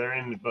 No, they're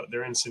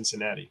in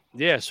Cincinnati.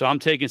 Yeah, so I'm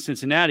taking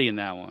Cincinnati in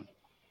that one.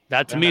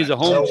 That to me is a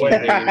home team.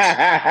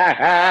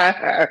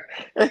 That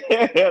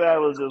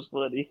was just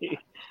funny.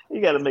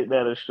 You got to make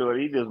that a short.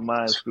 He just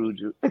mind screwed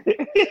you.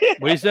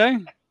 What do you say?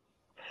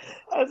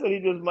 I said he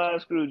just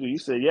mind screwed you. You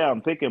said, yeah,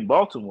 I'm picking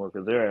Baltimore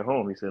because they're at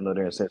home. He said, no,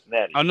 they're in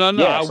Cincinnati. Oh, no.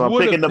 Yeah, so I I'm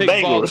would picking have the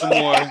picked Bengals.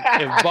 Baltimore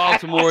if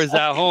Baltimore is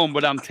at home,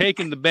 but I'm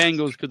taking the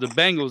Bengals because the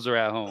Bengals are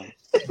at home.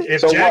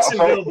 If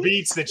Jacksonville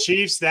beats the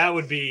Chiefs, that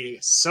would be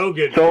so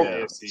good for the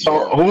AFC.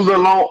 So who's the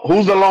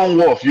lone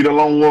wolf? You the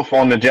lone wolf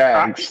on the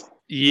Jags.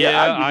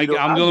 I'm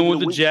going with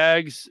the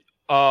Jags.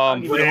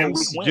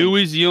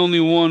 Dewey's the only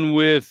one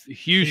with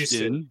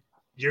Houston.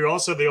 You're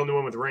also the only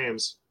one with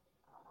Rams.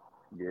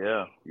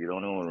 Yeah, you're the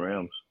only one with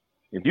Rams.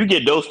 If you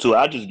get those two,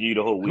 I'll just give you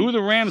the whole week. Who are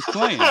the Rams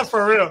playing?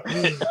 For real.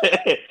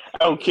 I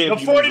don't care. The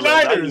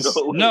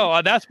 49ers.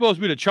 No, that's supposed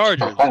to be the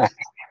Chargers.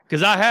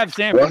 Because I have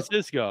San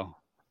Francisco.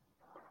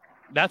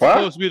 That's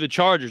supposed to be the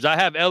Chargers. I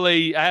have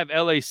LA. I have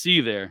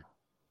LAC there.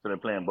 So they're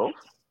playing both.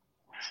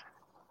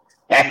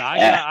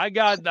 I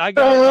got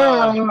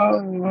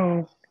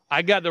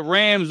the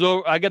Rams.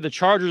 I got the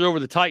Chargers over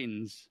the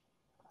Titans.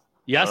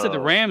 Yeah, I said the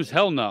Rams.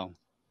 Hell no.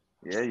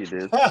 Yeah, you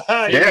did.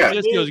 Yeah,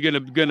 Francisco's gonna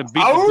beat the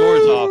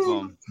doors off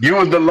them. You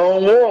was the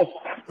lone wolf.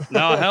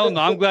 No, hell no.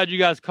 I'm glad you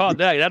guys caught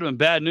that. That'd have been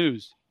bad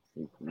news.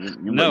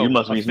 You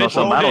must be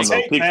something I don't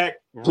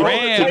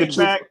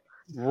know.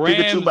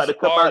 Rams are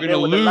going to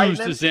lose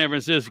to San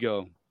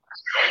Francisco.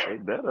 They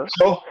better.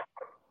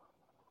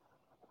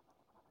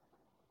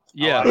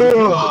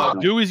 Yeah.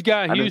 Dewey's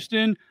got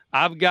Houston.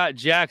 I've got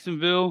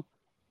Jacksonville.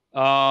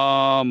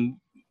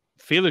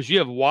 Felix, you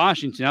have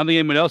Washington. I don't think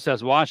anyone else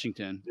has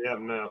Washington. Yeah,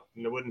 no.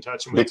 I wouldn't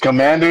touch them. The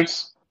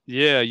Commanders?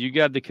 Yeah, you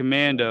got the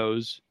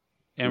Commandos.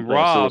 And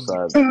Rob.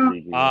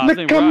 I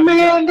think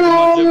Commandos.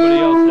 Rob, everybody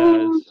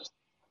else has.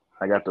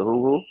 I got the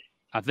who?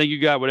 I think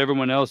you got what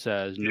everyone else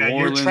has. New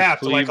Orleans, you're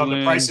trapped Cleveland. like on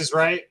The Price is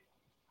Right.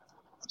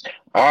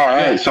 All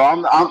right, so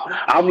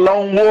I'm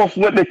lone wolf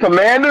with the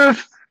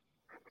Commanders.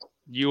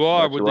 You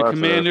are with the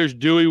Commanders.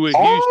 Dewey with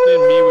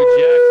Houston. Me with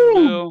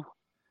Jacksonville.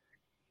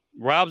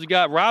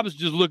 Rob's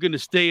just looking to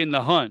stay in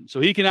the hunt, so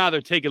he can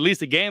either take at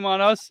least a game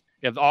on us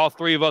if all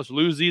three of us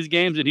lose these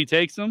games and he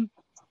takes them,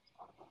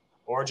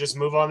 or just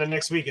move on to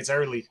next week. It's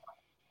early.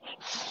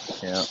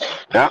 Yeah.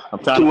 I'm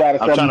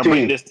trying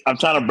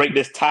to break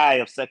this tie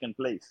of second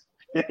place.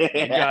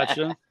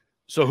 Gotcha.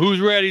 So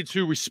who's ready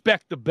to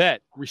respect the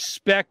bet?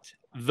 Respect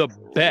the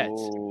bet.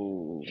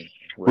 Ooh,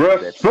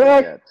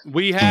 respect.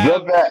 We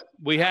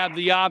have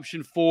the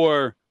option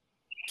for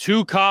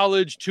 2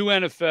 college, 2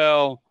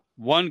 NFL,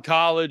 1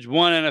 college,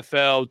 1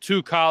 NFL,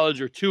 2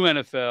 college, or 2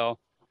 NFL.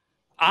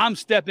 I'm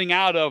stepping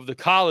out of the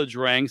college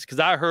ranks because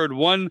I read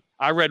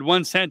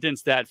one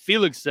sentence that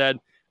Felix said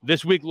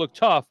this week looked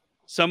tough.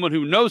 Someone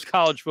who knows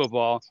college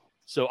football,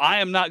 so I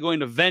am not going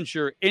to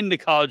venture into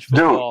college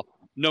football.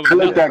 I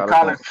looked at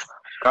college.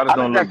 College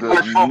don't look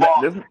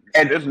good.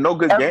 There's no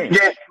good game.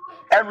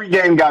 Every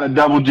game got a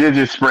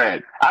double-digit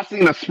spread. I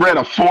seen a spread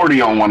of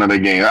 40 on one of the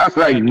games. I was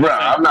like, bro,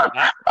 I'm not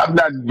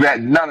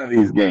betting none of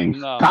these games.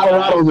 No,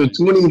 Colorado's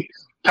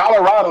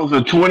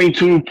a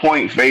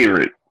 22-point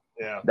favorite.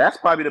 Yeah, that's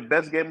probably the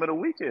best game of the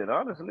weekend,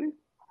 honestly.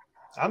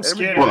 I'm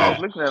scared. I was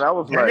looking at it, I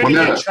was they're going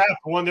to get trapped.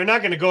 They're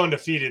not going to go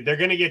undefeated. They're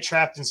going to get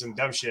trapped in some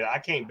dumb shit. I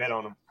can't bet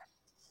on them.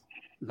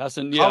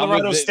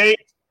 Colorado State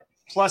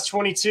plus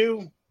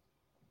 22.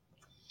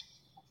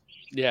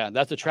 Yeah,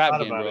 that's a trap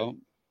game, bro.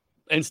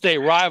 In-state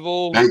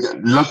rival.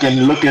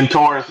 Looking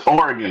towards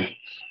Oregon.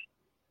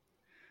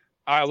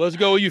 All right, let's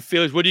go with you,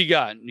 Felix. What do you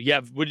got? You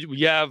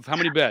have how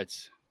many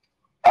bets?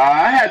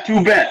 I had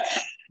 2 bets.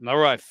 All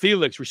right,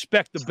 Felix,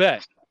 respect the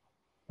bet.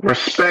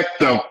 Respect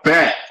the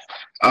bet.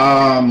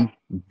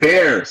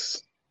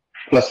 Bears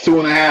plus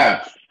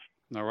 2.5.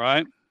 All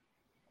right.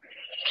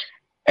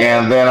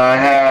 And then I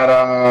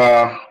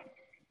had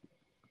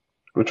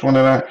which one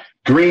did I?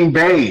 Green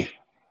Bay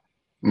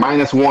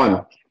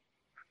 -1.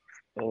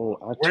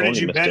 Oh, where did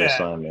you bet at?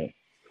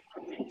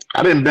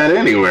 I didn't bet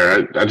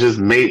anywhere. I just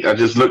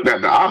looked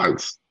at the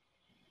odds.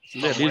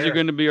 Yeah, these are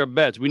going to be our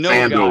bets. We know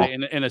FanDuel. A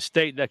guy in a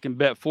state that can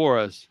bet for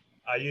us.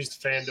 I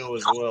used FanDuel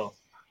as well.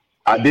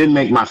 I did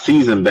make my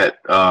season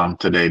bet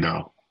today,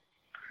 though.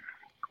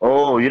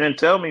 Oh, you didn't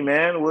tell me,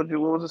 man. What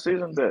was the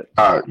season bet?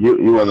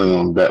 You wasn't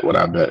going to bet what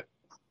I bet.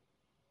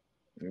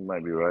 You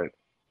might be right.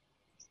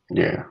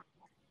 Yeah.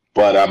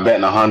 But I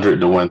bet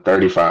 100 to win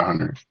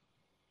 3,500.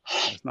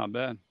 That's not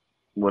bad.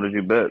 What did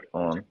you bet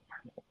on?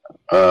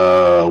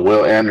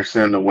 Will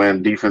Anderson to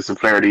win Defensive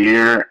Player of the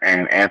Year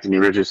and Anthony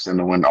Richardson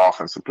to win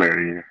Offensive Player of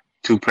the Year.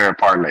 2-pair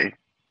parlay.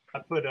 I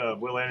put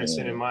Will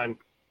Anderson in mine.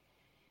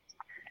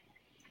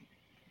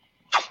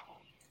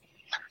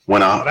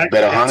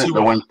 Bet 100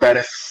 to win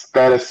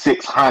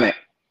 3,600.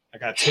 I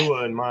got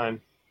Tua in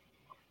mine.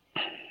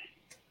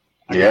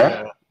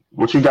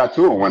 What you got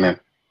Tua winning?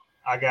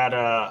 I got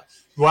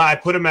I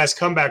put him as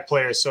comeback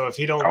player. So if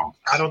he don't,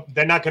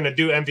 they're not going to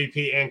do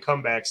MVP and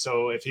comeback.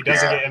 So if he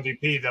doesn't get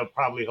MVP, they'll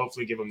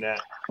hopefully give him that.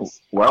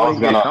 Why would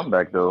he get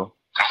comeback though?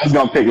 I was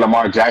gonna pick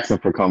Lamar Jackson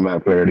for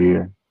comeback player of the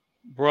year.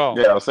 Bro,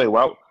 yeah, I'll say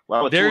why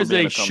would there's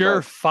a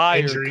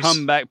surefire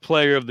comeback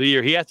player of the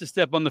year. He has to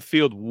step on the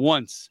field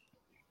once,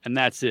 and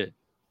that's it.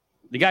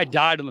 The guy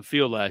died on the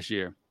field last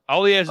year.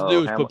 All he has to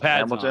do is put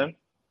pads on.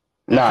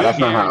 No, that's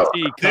not how.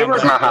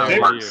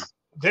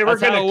 They were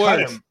going to cut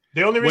works. him.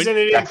 The only reason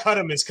they didn't cut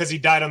him is because he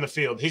died on the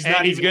field. He's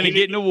going to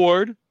get an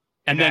award,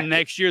 and then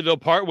next year they'll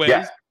part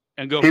ways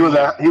and go. He was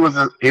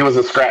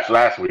a scratch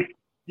last week.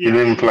 Yeah. He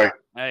didn't play.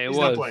 Hey, He's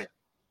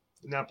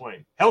not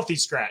playing. Healthy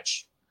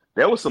scratch.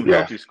 There was some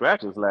healthy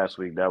scratches last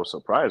week. That was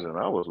surprising.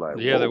 I was like,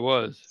 yeah, there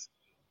was.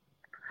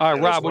 All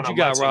right, Rob, what you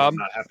got, Rob? I'm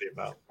not happy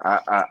about.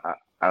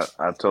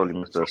 I told you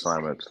Mr.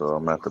 Assignment, so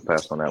I'm gonna have to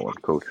pass on that one,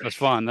 Coach. That's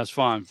fine. I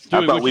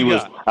thought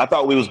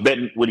we was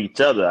betting with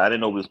each other. I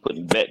didn't know we was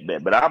putting bet,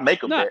 but I'll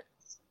make a bet.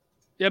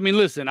 Yeah, I mean,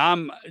 listen,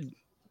 I'm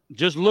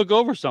just look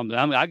over something.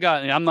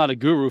 I'm not a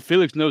guru.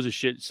 Felix knows his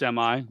shit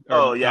semi.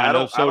 Oh yeah, I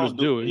don't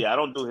do it. Yeah, I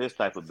don't do his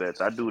type of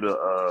bets. I do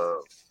the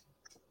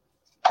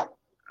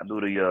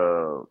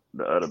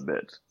other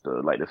bets,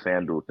 like the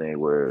FanDuel thing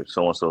where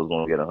so and so is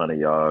going to get 100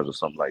 yards or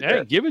something like that.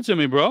 Hey, give it to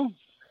me, bro.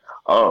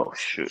 Oh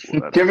shoot!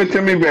 Give it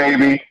to me,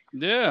 baby.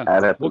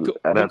 Yeah, we'll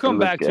come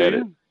back to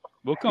you.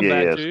 We'll come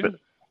back to you.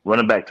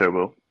 Running back,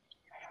 Turbo.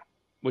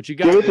 What you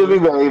got? Give it to me,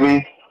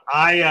 baby.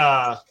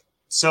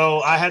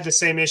 So I had the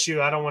same issue.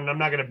 I'm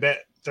not going to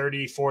bet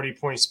 30, 40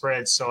 point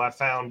spreads. So I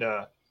found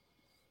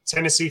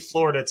Tennessee,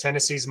 Florida.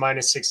 Tennessee's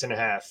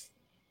 -6.5.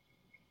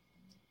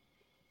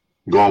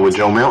 Going with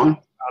Joe Milton.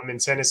 I'm in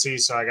Tennessee,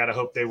 so I got to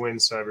hope they win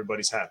so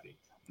everybody's happy.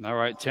 All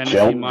right, Tennessee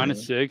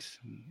 -6.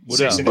 What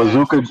else?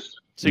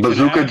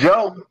 Bazooka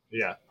Joe.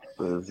 Yeah.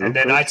 And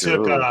then I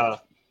took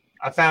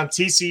I found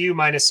TCU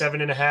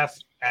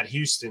 -7.5 at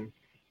Houston.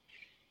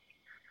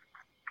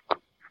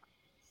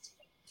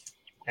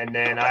 And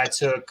then I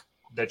took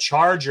the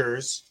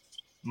Chargers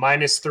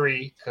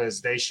 -3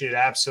 because they should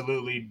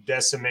absolutely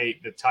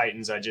decimate the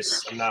Titans. I'm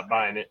not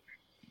buying it.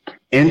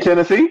 In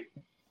Tennessee?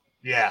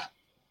 Yeah.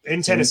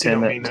 In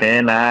Tennessee.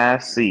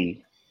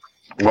 Tennessee.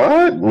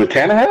 What? With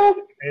Tannehill?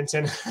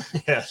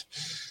 Yeah.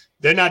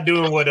 They're not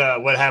doing what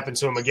happened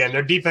to them again.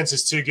 Their defense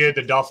is too good.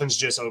 The Dolphins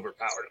just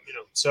overpowered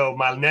them, So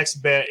my next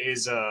bet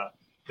is the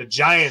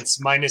Giants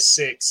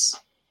 -6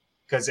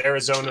 because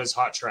Arizona's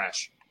hot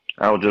trash.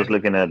 I was just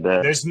looking at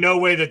that. There's no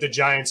way that the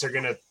Giants are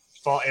going to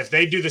fall. If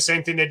they do the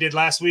same thing they did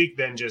last week,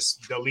 then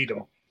just delete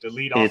them.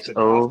 Delete off the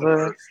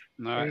over. All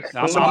right.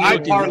 So I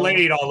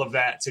parlayed all of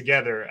that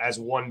together as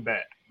one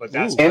bet. But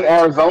that's in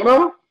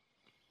Arizona?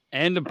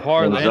 And the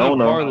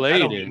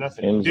parlayed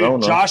it.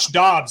 Dude, Josh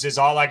Dobbs is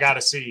all I got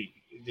to see.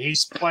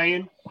 He's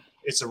playing.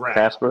 It's a wrap.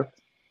 Casper.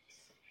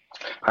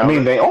 I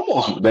mean, they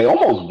almost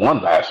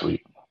won last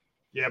week.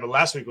 Yeah, but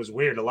last week was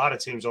weird. A lot of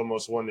teams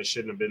almost won that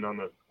shouldn't have been on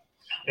the.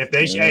 If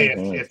they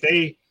if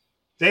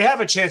they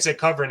have a chance at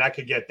covering, I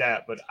could get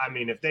that. But I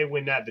mean, if they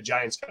win that, the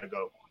Giants got to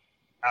go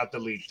out the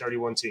league.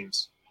 31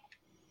 teams.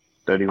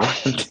 31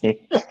 teams.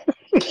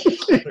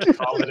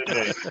 Call it a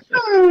day.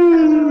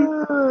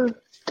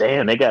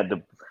 Damn, they got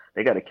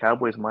the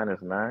Cowboys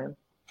 -9.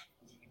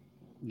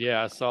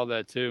 Yeah, I saw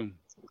that too.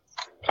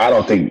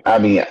 I think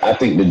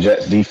the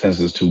Jets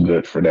defense is too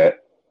good for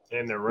that.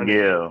 And they're running.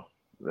 Yeah,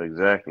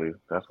 exactly.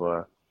 That's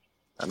why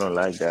I don't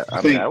like that.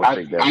 I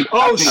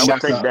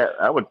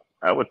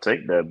would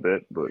take that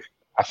bet, but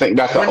I think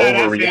that's an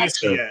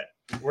overreaction.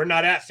 We're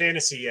not at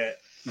fantasy yet.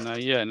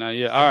 Not yet.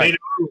 All right.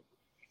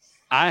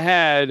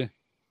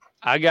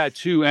 I got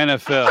 2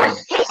 NFL.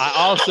 I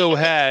also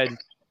had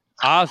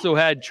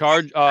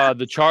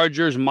the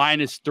Chargers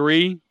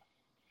 -3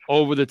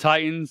 over the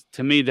Titans.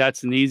 To me,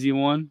 that's an easy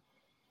one.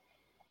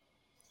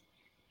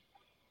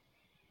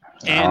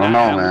 And I don't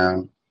know,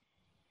 man.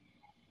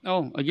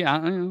 Oh, yeah,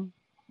 I know.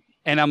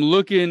 And I'm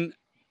looking.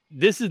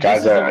 You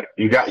guys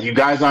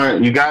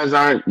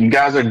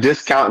are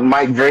discounting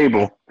Mike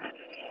Vrabel.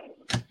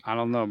 I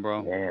don't know,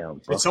 bro.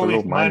 Damn, it's only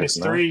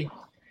 -3.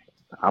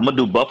 I'm gonna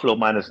do Buffalo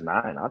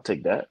 -9. I'll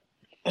take that.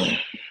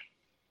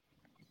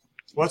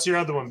 What's your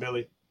other one,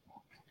 Billy?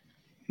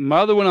 My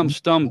other one I'm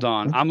stumped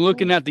on. I'm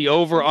looking at the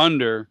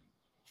over/under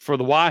for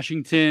the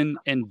Washington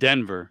and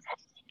Denver.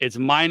 It's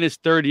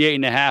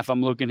 -38.5.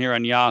 I'm looking here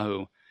on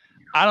Yahoo.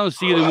 I don't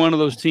see either one of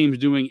those teams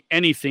doing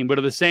anything, but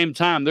at the same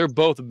time, they're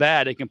both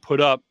bad. They can put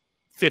up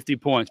 50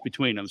 points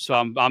between them. So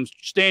I'm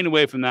staying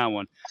away from that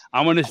one.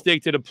 I'm going to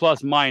stick to the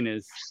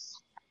plus/minus.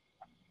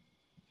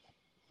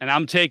 And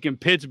I'm taking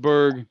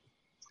Pittsburgh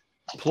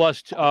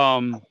plus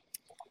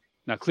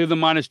now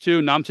Cleveland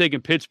 -2. Now I'm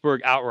taking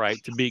Pittsburgh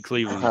outright to beat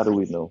Cleveland. How do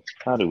we know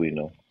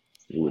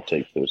you would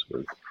take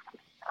Pittsburgh?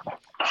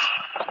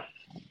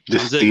 The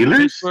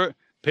Steelers?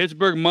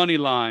 Pittsburgh money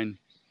line.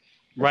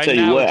 Right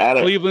now,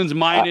 Cleveland's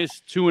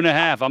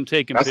 -2.5. I'm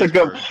taking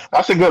Pittsburgh.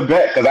 That's a good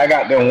bet because I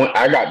got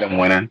them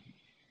winning.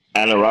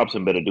 Allen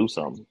Robinson better do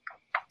something.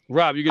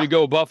 Rob, you gonna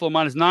go Buffalo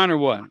 -9 or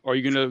what? Or are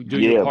you gonna do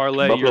your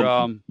parlay?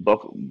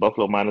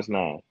 Buffalo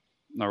 -9.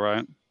 All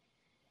right.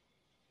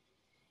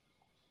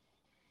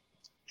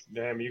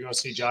 Damn, you're gonna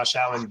see Josh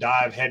Allen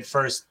dive head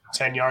first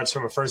 10 yards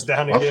from a first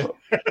down again.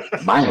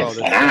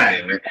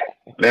 -9.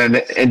 Then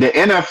in the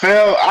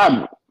NFL,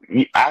 I'm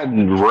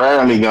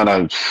rarely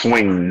gonna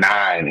swing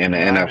 9 in the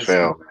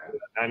NFL.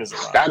 That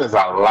is a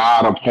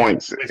lot of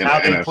points in the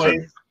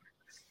NFL.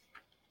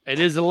 It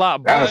is a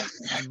lot, but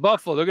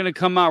Buffalo, they're gonna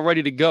come out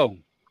ready to go.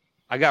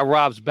 I got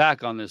Rob's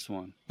back on this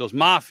one. Those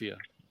Mafia.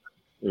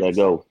 Let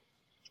go.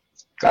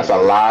 That's a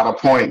lot of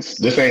points.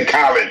 This ain't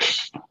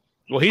college.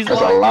 Well, he's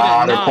That's a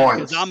lot of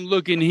points. I'm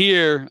looking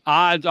here.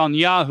 Odds on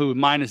Yahoo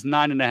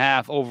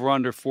 -9.5 over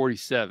under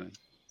 47.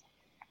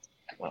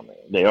 Oh, man.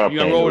 They are. You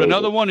gonna roll with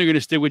another one, or you're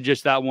gonna stick with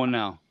just that one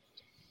now?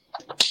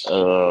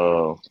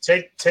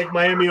 Take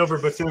Miami over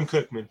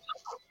Bethune-Cookman.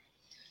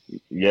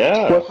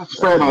 Yeah. What's the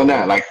spread on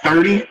that? Like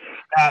 30?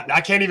 I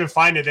can't even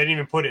find it. They didn't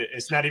even put it.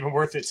 It's not even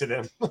worth it to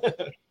them.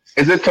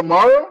 Is it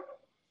tomorrow?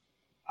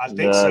 I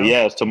think so.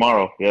 Yeah, it's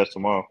tomorrow.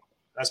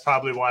 That's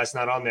probably why it's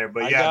not on there.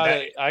 But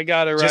I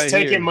got it right just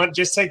take here.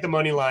 Just take the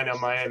money line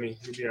on Miami.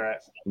 You'll be all right.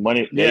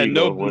 Money. Yeah,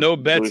 no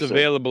bets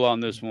available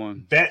on this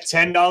one. Bet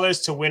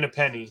 $10 to win a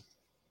penny.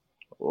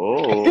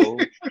 Oh,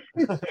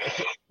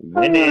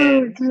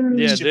 winning.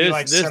 Yeah,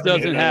 this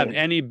doesn't have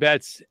any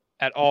bets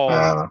at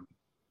all.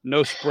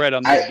 No spread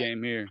on this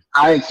game here.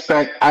 I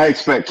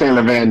expect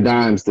Taylor Van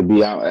Dynes to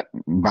be out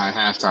by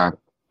halftime.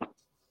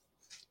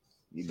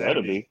 You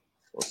better be,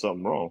 or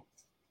something wrong.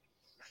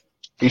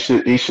 He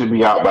should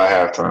be out by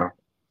halftime.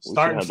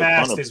 Starting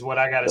fast is what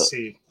I got to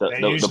see. The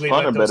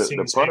punter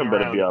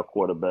better be our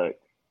quarterback.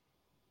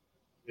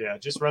 Yeah,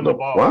 just run the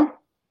ball. What?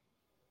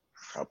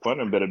 Our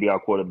punter better be our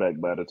quarterback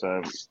by the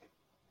time.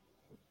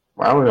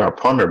 Why would our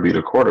punter be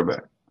the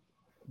quarterback?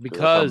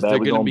 Because they're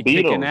going to be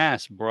kicking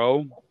ass,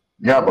 bro.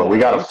 Yeah, but we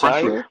got a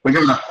freshman. We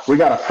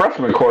got a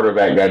freshman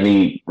quarterback that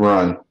need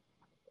run.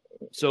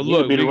 So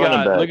look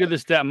at the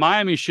stat.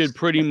 Miami should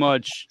pretty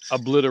much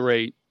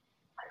obliterate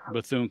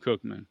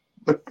Bethune-Cookman.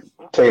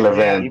 Taylor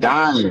Van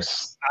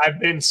Dynes. I've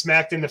been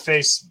smacked in the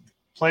face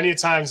plenty of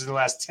times in the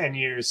last 10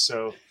 years.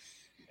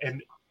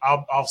 And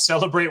I'll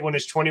celebrate when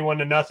it's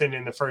 21-0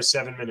 in the first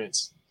 7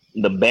 minutes.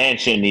 The band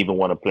shouldn't even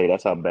want to play.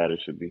 That's how bad it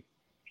should be.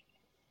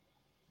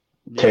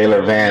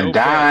 Taylor Van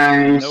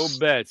Dynes. No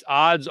bets.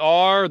 Odds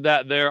are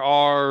that there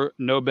are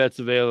no bets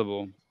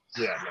available.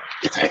 Yeah.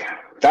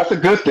 That's a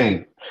good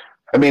thing.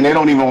 I mean, they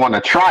don't even want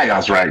to try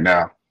us right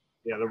now.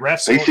 Yeah, the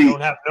refs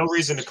don't have no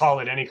reason to call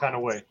it any kind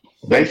of way.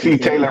 They see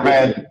Taylor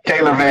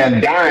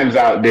Van Dynes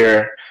out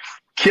there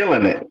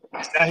killing it.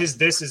 Is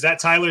that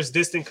Tyler's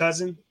distant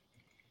cousin?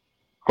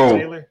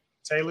 Who?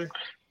 Taylor?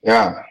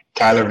 Yeah,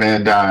 Tyler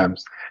Van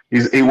Dynes.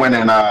 He went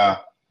and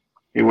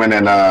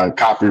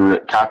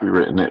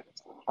copywritten it.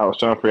 I was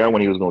trying to figure out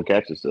when he was going to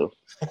catch himself.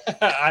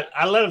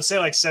 I let him say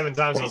like 7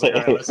 times. I was like,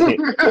 all right, let's see.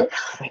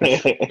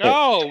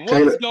 No,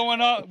 what's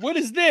going on? What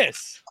is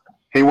this?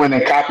 He went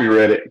and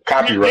copyrighted it.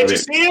 Did you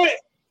see it?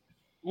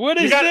 What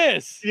is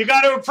this? You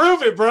got to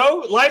approve it,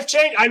 bro. Life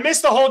change. I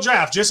missed the whole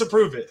draft. Just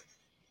approve it.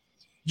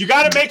 You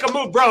got to make a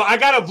move, bro.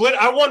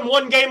 I won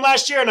 1 game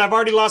last year, and I've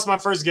already lost my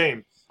first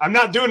game. I'm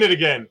not doing it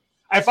again.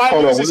 If I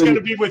lose, it's going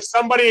to be with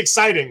somebody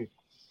exciting.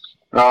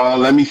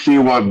 Let me see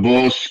what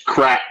bullshit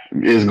crap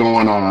is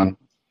going on.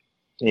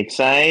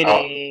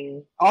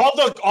 Exciting. All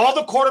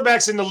the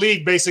quarterbacks in the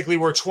league basically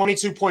were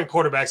 22-point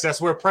quarterbacks. That's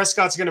where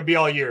Prescott's going to be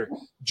all year.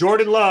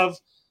 Jordan Love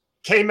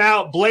came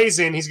out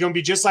blazing. He's going to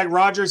be just like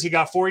Rodgers. He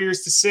got 4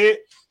 years to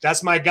sit.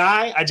 That's my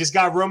guy. I just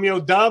got Romeo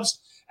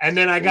Dubs, and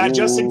then I got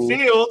Justin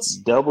Fields.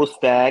 Double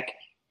stack.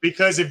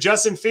 Because if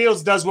Justin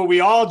Fields does what we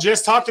all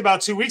just talked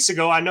about 2 weeks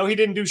ago, I know he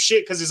didn't do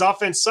shit because his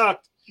offense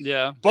sucked.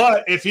 Yeah.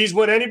 But if he's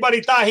what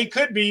anybody thought he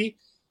could be,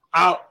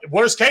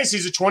 worst case,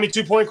 he's a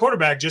 22-point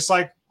quarterback, just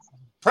like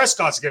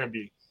Prescott's going to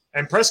be.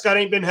 And Prescott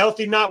ain't been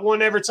healthy not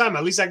one every time.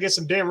 At least I get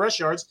some damn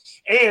rush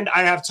yards. And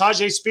I have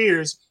Tajay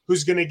Spears,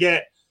 who's going to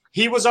get –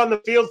 he was on the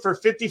field for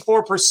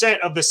 54%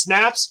 of the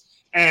snaps,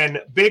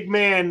 and Big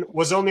Man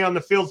was only on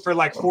the field for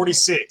like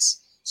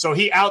 46. So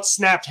he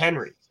outsnapped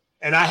Henry.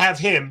 And I have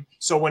him.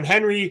 So when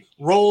Henry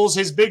rolls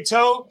his big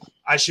toe,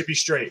 I should be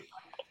straight.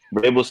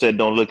 Rabel said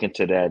don't look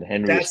into that.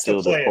 Henry is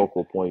still the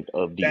focal point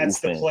of the offense.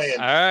 The plan.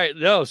 All right.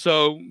 No,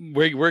 so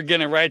we're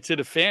getting right to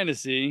the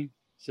fantasy.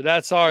 So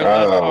that's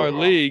our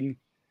league.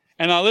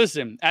 And now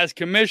listen, as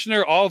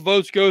commissioner, all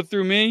votes go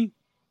through me.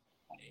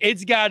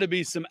 It's got to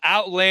be some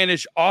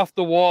outlandish,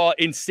 off-the-wall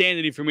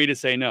insanity for me to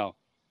say no.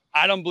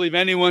 I don't believe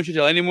anyone should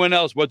tell anyone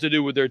else what to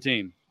do with their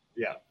team.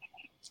 Yeah.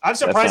 I'm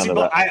surprised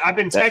I've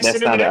been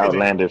texting him and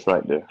everything. Outlandish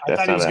right there. I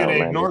thought he was going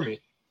to ignore me.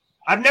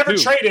 I've never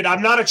traded.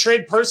 I'm not a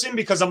trade person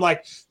because I'm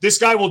like, this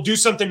guy will do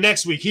something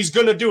next week. He's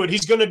going to do it.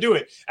 He's going to do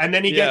it. And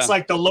then he gets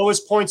like the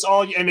lowest points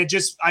and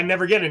I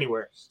never get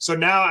anywhere. So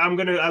now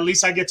at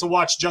least I get to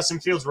watch Justin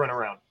Fields run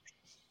around.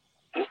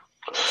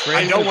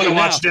 I don't want to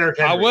watch Derrick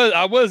Henry.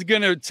 I was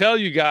going to tell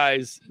you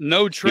guys,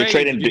 no trade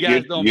if you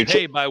guys don't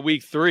pay by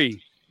week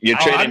 3. You're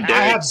trading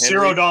I have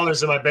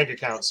 $0 in my bank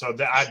account, so you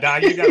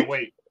got to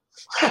wait.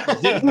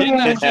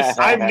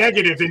 I'm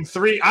negative in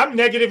 3. I'm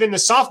negative in the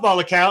softball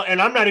account,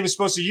 and I'm not even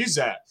supposed to use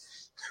that.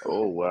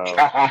 Oh, wow.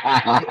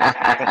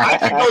 I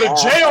can go to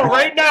jail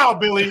right now,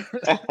 Billy.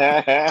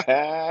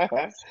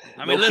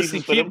 I mean,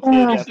 listen, keep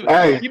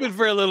it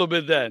for a little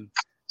bit then.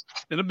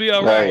 It'll be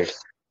all right. Hey,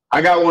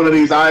 I got one of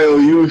these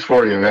IOUs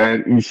for you,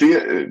 man. You see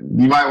it?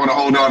 You might want to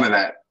hold on to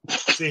that.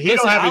 See,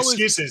 don't have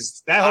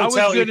excuses. That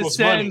hotel equals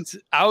money.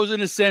 I was going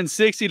to send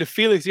 60 to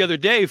Felix the other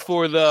day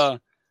for the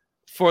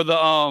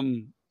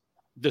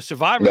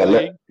Survivor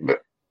League,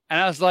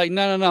 And I was like,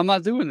 no, I'm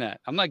not doing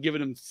that. I'm not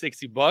giving him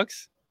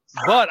 $60.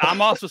 But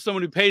I'm also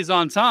someone who pays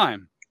on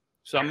time.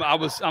 So I'm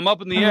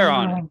up in the air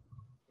on it.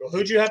 Well,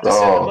 who'd you have to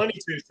send the money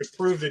to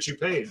prove that you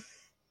paid?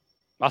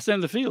 I'll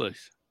send it to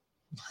Felix.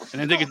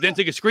 And then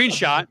take a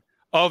screenshot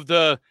of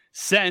the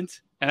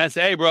sent, and I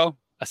say, hey, bro,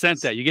 I sent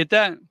that. You get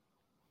that?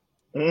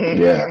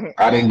 Yeah,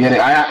 I didn't get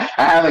it. I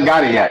haven't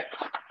got it yet.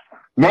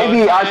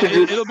 Maybe I should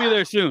just. It'll be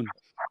there soon.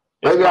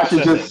 Maybe I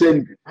should just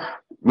send.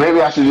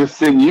 Maybe I should just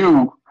send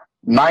you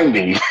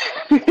 90.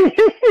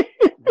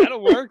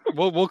 That'll work.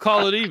 We'll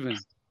call it even.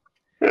 So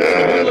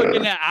we're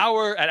looking at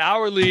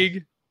our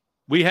league.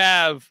 We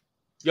have.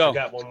 Go. I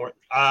got one more.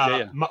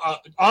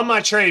 On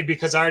my trade,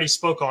 because I already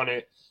spoke on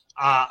it,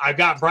 I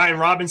got Brian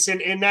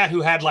Robinson in that,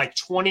 who had like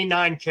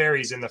 29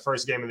 carries in the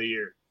first game of the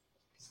year.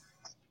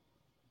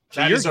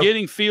 So you're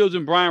getting Fields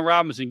and Brian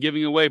Robinson,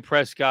 giving away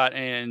Prescott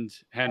and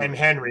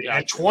Henry.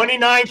 And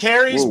 29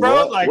 carries,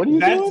 bro. Like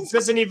that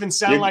doesn't even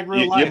sound like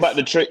real life.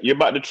 You're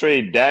about to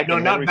trade Dak. No,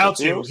 not about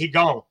to. He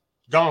gone.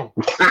 Gone.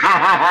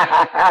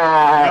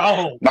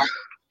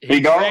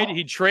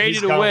 He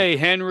traded away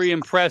Henry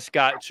and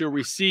Prescott to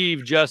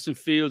receive Justin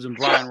Fields and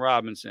Brian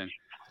Robinson.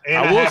 And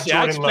I will say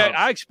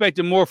I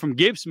expected more from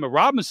Gibson, but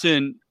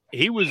Robinson,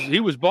 he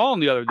was balling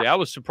the other day. I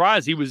was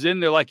surprised he was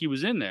in there like he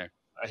was in in there.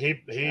 He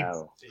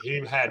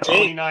had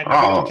 29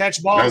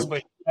 catch balls, but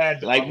he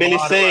had like Billy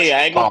say,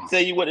 I ain't gonna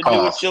tell you what to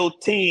do with your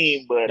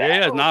team, but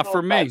yeah, not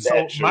for me.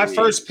 So my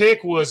first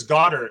pick was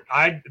Goddard.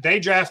 They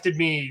drafted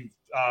me.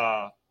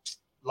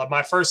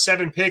 My first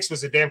 7 picks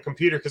was a damn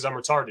computer because I'm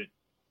retarded.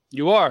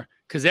 You are,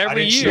 because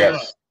every year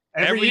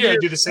I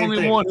do the same only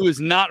thing. One who is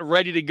not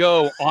ready to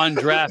go on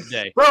draft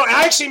day. Bro,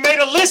 I actually made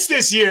a list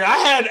this year. I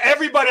had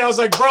everybody. I was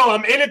like, bro,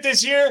 I'm in it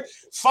this year.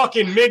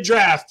 Fucking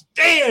mid-draft.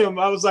 Damn.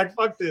 I was like,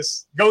 fuck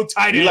this. Go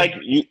tight end.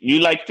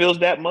 You like Fields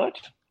that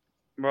much?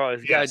 Bro,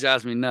 this guy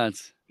drives me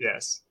nuts.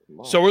 Yes.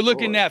 So we're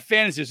looking at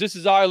fantasies. This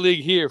is our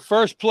league here.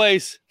 First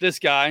place, this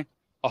guy,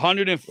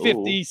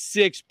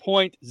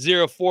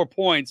 156.04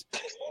 points.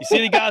 You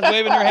see the guys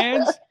waving their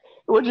hands?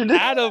 What'd you do?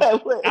 Out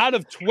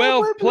of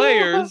 12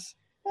 players,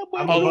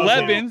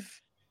 11th,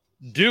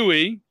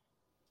 Dewey,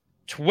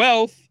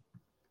 12th,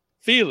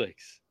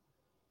 Felix.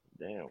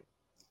 Damn.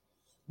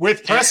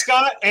 With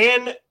Prescott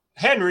and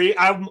Henry,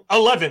 I'm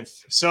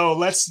 11th. So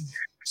let's.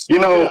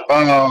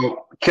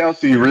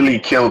 Kelsey really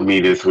killed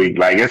me this week.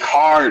 Like, it's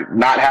hard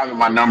not having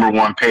my number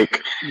 1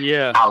 pick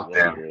out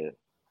there. Yeah.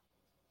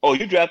 Oh,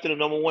 you drafted a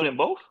number 1 in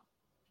both?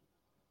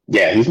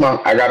 Yeah,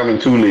 I got him in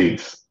 2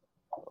 leagues.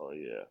 Oh,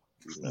 yeah.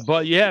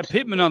 But yeah,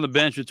 Pittman on the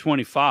bench with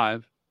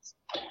 25.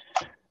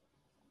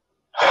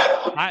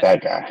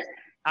 That guy.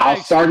 I'll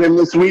start him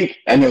this week,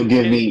 and he'll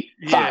give me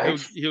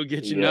 5. He'll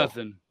get you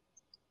nothing.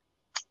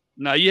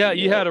 Now,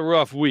 you had a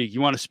rough week.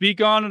 You want to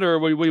speak on it, or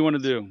what do you want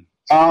to do?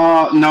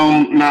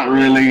 No, not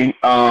really.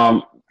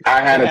 I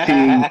had a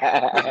team.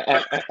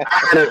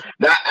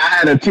 I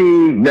had a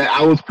team that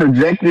I was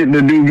projected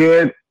to do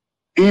good,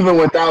 even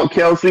without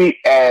Kelsey,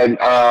 and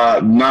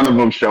none of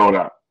them showed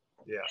up.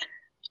 Yeah.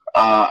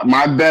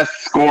 My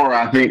best scorer,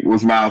 I think,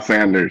 was Miles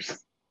Sanders.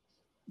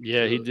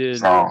 Yeah, he did.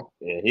 So,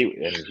 yeah,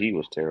 he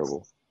was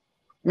terrible.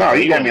 No,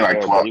 he got me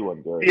like 12.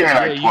 He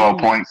had like 12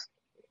 points.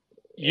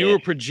 You were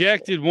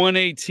projected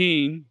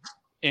 118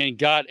 and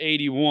got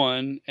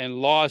 81 and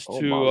lost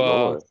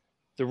to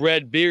the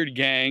Red Beard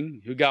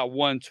Gang, who got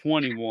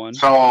 121.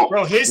 So,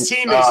 bro, his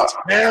team is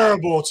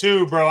terrible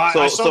too, bro.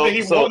 I saw that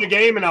he won the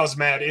game, and I was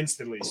mad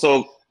instantly.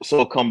 So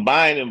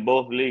combined in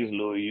both leagues,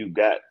 Louis, you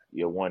got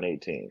your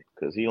 118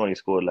 because he only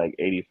scored like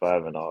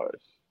 85 in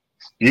ours.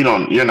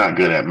 You're not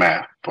good at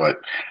math,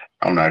 but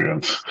I'm not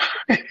good.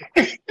 I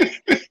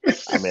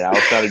mean, I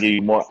was trying to give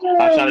you more.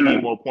 I was trying to give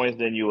you more points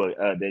than you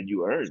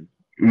earned.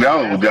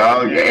 No,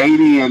 dog.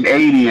 80 and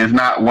 80 is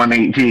not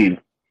 118.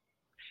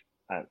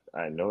 I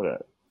know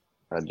that.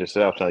 I just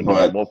said I was trying to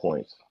give you more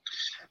points.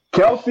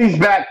 Kelsey's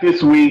back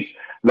this week.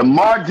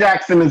 Lamar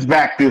Jackson is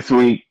back this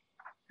week.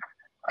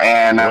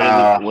 And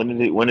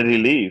when did he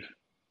leave?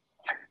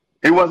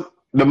 It was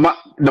the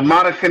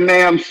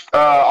Monacanam's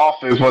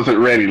offense wasn't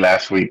ready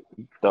last week.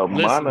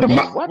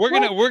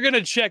 We're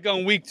gonna check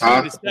on week 2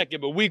 in a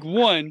second, but week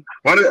 1.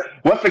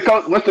 What's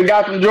the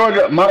guy from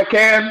Georgia?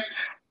 Monacan.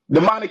 The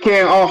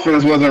Monacan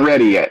offense wasn't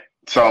ready yet.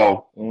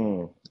 So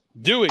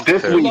Dewey,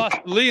 this week lost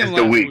Liam is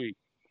the last week. week.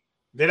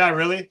 Did I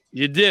really?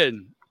 You did.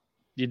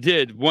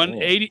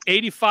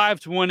 85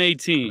 to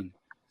 118.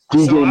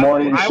 DJ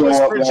Morton showed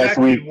up last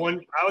week.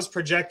 I was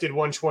projected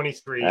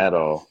 123 at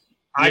all.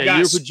 You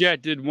were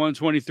projected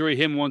 123,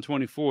 him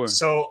 124.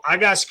 So I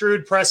got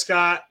screwed.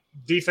 Prescott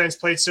defense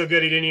played so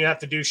good he didn't even have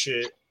to do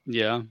shit.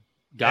 Yeah,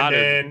 And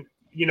then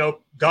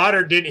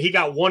Goddard didn't. He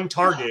got 1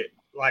 target.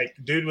 Like,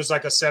 dude was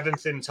like a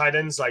 7th in tight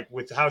ends. Like,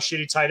 with how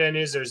shitty tight end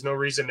is, there's no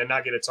reason to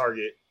not get a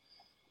target.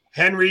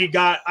 Henry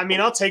got. I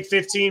mean, I'll take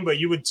 15, but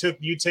you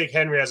take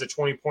Henry as a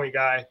 20-point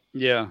guy.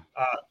 Yeah.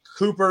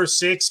 Cooper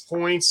 6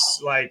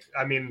 points. Like,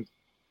 I mean,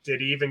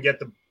 did he even get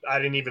the? I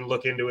didn't even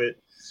look into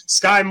it.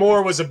 Sky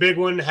Moore was a big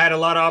one. Had a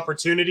lot of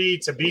opportunity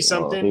to be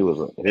something.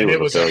 It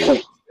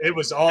It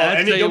was all.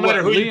 And no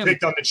matter who you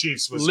picked on the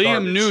Chiefs was Liam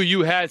garbage. knew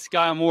you had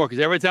Sky Moore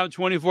because every time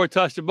 24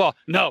 touched the ball,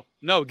 no,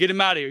 get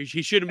him out of here.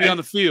 He shouldn't be on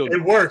the field.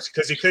 It worked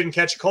because he couldn't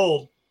catch a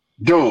cold.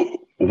 Dude,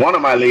 one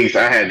of my leagues,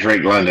 I had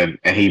Drake London,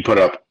 and he put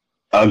up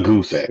a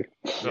goose egg.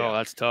 Oh,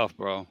 that's tough,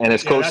 bro. And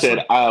his coach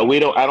said, I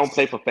don't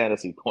play for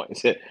fantasy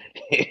points.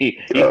 He's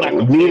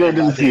not neither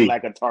does he.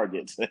 Like a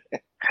target.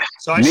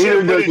 So I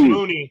should have put in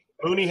Mooney.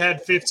 Mooney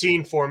had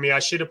 15 for me. I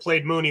should have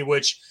played Mooney,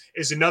 which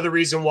is another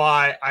reason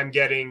why I'm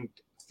getting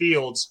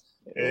Fields.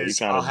 Is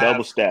you kind of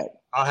double stack.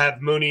 I'll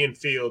have Mooney and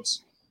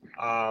Fields.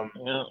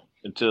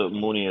 Until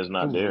Mooney is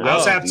not there.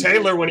 I'll have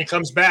Taylor when he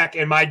comes back.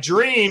 And my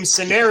dream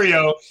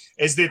scenario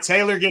is that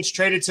Taylor gets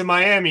traded to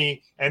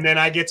Miami, and then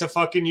I get to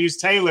fucking use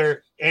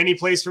Taylor, and he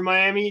plays for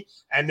Miami,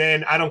 and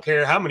then I don't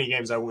care how many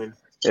games I win.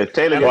 If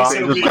Taylor well,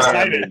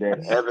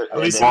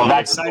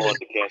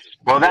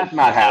 that's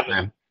not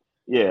happening.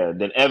 Yeah,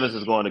 then Evans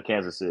is going to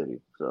Kansas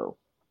City. So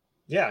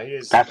yeah, he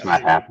is. That's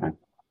not happening.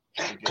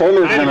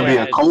 Taylor's going to be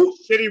a coach,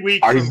 shitty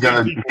week, or he's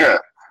going to be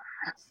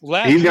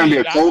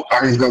a coach,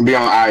 or he's going to be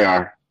on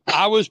IR.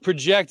 I was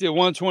projected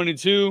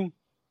 122.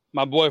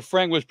 My boy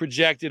Frank was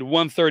projected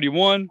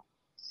 131.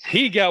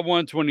 He got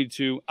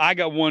 122. I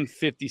got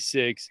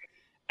 156.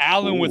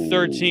 Allen with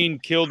 13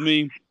 killed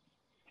me.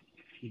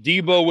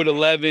 Debo with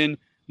 11.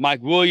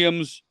 Mike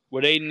Williams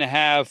with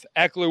 8.5.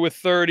 Eckler with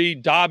 30.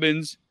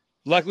 Dobbins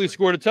luckily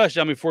scored a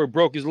touchdown before he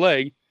broke his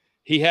leg.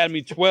 He had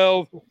me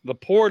 12.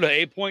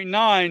 Laporta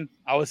 8.9.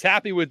 I was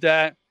happy with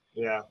that.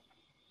 Yeah.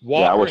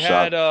 Walker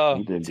had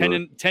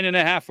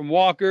 10.5 from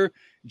Walker.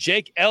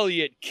 Jake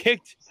Elliott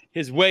kicked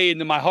his way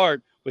into my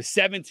heart with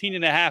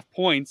 17.5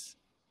 points.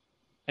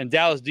 And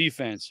Dallas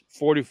defense,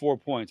 44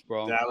 points,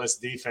 bro. Dallas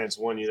defense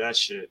won you that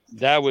shit.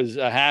 That was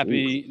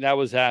happy. That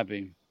was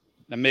happy.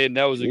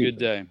 That was a good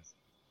day.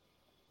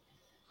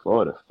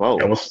 44.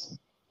 That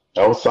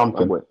was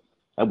something.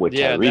 That boy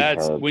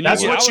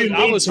that's what you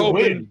need to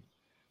win.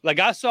 Like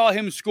I saw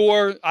him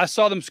score. I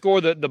saw them score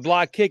the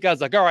block kick. I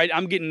was like, all right,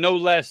 I'm getting no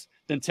less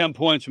than 10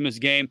 points from this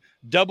game.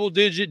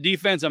 Double-digit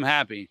defense, I'm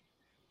happy.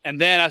 And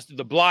then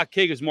the block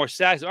kick is more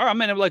sacks. All right, I'm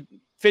in like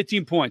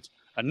 15 points.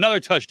 Another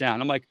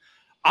touchdown. I'm like,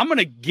 I'm going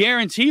to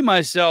guarantee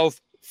myself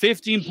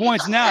 15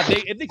 points now.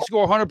 If they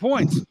score 100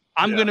 points,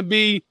 I'm going to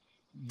be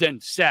then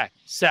sack,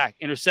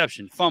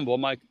 interception, fumble.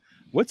 I'm like,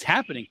 what's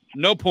happening?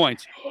 No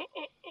points.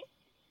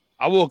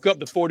 I woke up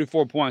to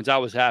 44 points. I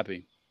was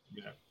happy.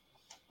 Yeah.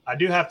 I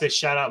do have to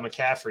shout out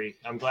McCaffrey.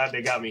 I'm glad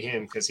they got me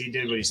him because he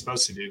did what he's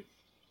supposed to do.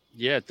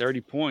 Yeah,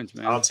 30 points,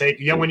 man. I'll take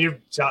when you're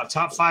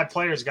top 5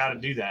 players got to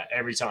do that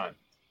every time.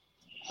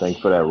 Thanks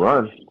for that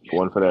run.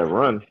 One for that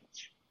run.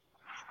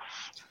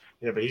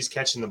 Yeah, but he's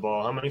catching the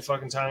ball. How many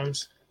fucking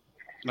times?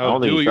 Oh,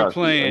 Dewey, you're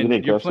playing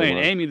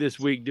Amy this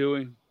week,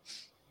 Dewey.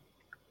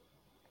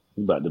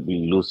 You about to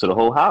be loose to the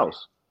whole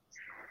house.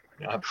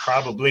 Yeah,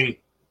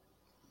 probably.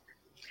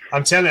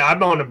 I'm telling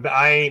you,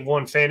 I ain't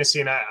won fantasy,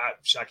 and I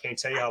can't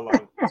tell you how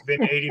long. It's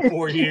been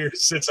 84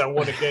 years since I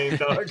won a game,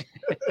 dog.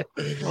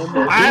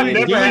 I've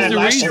never had.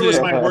 Last year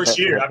was my worst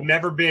year. I've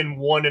never been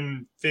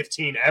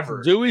 1-15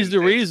 ever. Dewey's the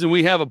reason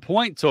we have a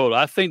point total.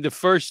 I think the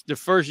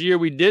first year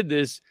we did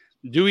this,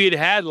 Dewey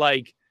had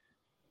like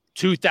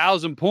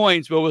 2,000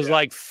 points, but was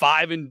like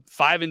 5 and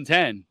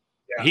 10.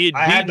 Yeah.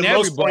 I had the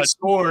most points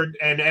scored,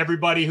 and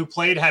everybody who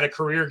played had a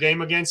career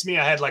game against me.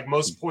 I had like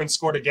most points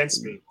scored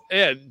against me.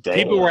 Yeah,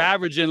 people were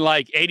averaging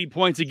like 80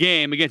 points a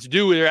game. Against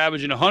Dewey, they're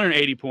averaging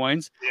 180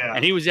 points,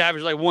 and he was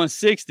averaging like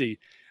 160.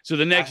 So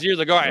the next year's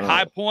like, all right,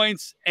 high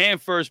points and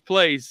first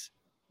place,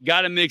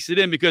 got to mix it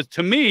in because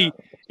to me,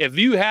 if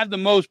you have the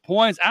most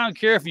points, I don't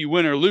care if you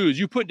win or lose.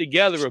 You put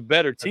together a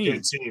better team. A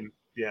good team,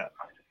 yeah.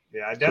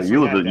 I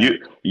definitely.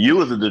 So you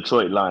was the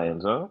Detroit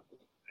Lions, huh?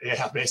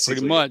 Yeah, basically.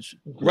 Pretty much.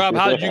 Rob,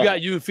 how did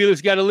you and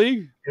Felix got a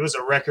league? It was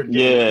a record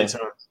game. Yeah.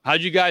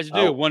 How'd you guys do?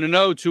 1-0,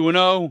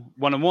 2-0,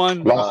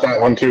 1-1? Lost that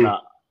 1-2.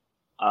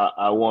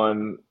 I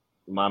won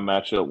my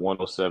matchup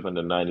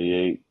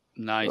 107-98.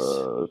 Nice.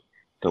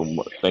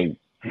 I think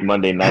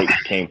Monday night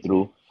came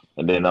through,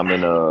 and then I'm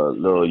in a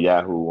little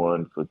Yahoo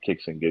one for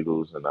kicks and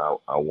giggles, and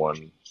I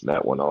won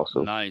that one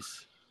also.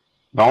 Nice.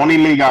 The only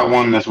league I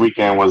won this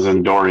weekend was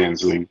in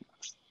Dorian's league.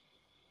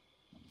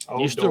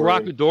 You still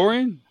rock with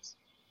Dorian?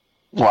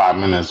 Well,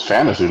 I'm in his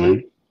fantasy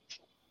league.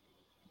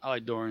 I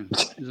like Dorian.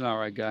 He's an all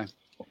right guy.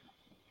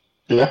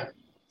 Yeah.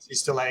 Is he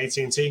still at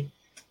AT&T?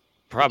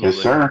 Probably. Yes,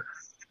 sir.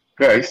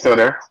 Yeah, he's still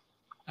there.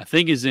 I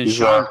think he's in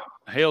Sean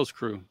Hale's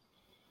crew.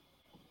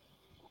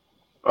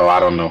 Oh, I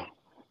don't know.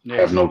 Yeah, I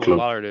have no clue.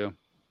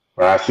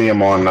 But I see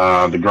him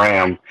on the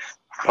gram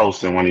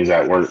posting when he's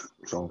at work.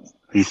 So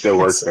he still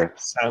works there.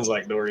 Sounds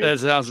like Dorian. That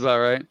sounds about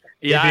right.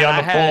 Yeah, he'd be on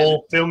the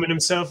pole filming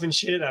himself and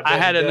shit. I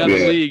had another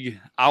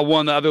league. I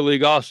won the other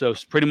league also.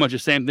 It's pretty much the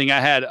same thing. I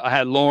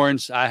had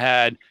Lawrence. I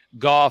had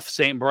Goff,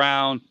 St.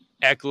 Brown,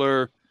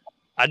 Eckler.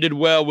 I did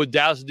well with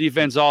Dallas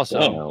defense also.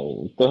 Damn,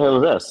 what the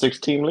hell is that?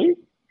 6-team league?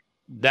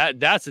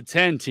 That's a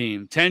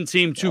 10-team.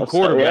 10-team, 2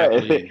 quarterback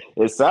league.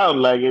 It sounds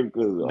like it.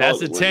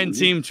 That's a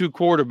 10-team, 2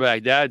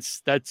 quarterback.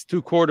 That's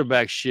 2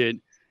 quarterback shit.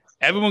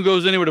 everyone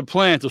goes in with a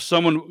plan until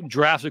someone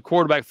drafts a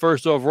quarterback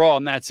first overall,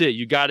 and that's it.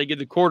 You got to get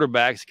the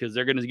quarterbacks because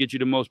they're going to get you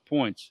the most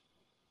points.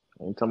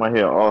 Anytime I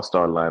hear an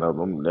all-star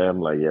lineup, I'm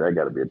like, yeah, that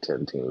got to be a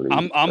 10-team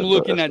league. I'm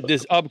looking at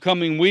this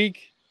upcoming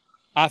week.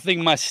 I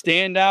think my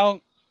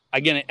standout,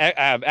 again, I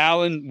have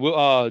Allen,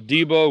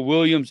 Debo,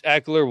 Williams,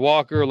 Eckler,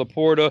 Walker,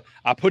 Laporta.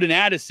 I put in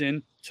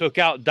Addison, took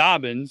out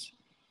Dobbins.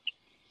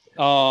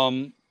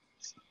 I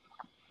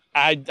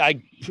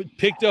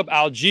picked up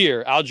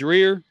Algier. I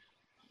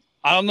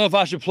don't know if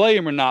I should play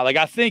him or not. Like,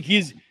 I think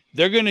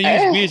they're going to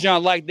use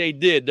Bijan like they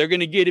did. They're going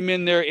to get him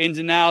in there, ins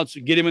and outs,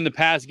 get him in the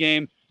pass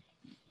game.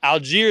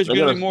 Algier is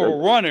going to be more of a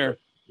runner.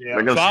 Yeah.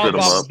 So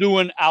I'm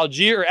doing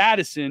Algier or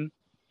Addison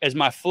as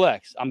my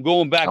flex. I'm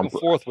going back and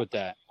forth with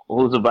that.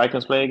 Who's the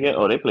Vikings playing again?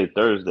 Oh, they play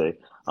Thursday.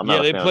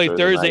 They play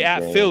Thursday at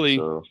game, Philly.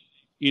 So.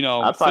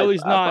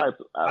 Philly's not.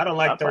 I don't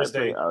like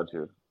Thursday.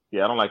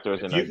 Yeah, I don't like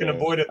Thursday. If you can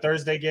avoid a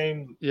Thursday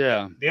game.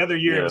 Yeah. The other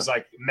year it was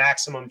like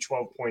maximum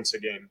 12 points a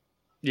game.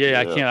 Yeah,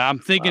 I can't. I'm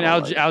thinking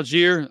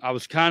Algier. I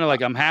was kind of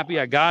like, I'm happy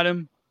I got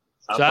him.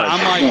 So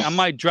I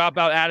might drop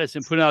out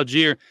Addison, put in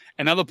Algier,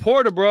 and now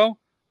Laporta, bro.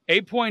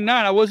 8.9.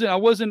 I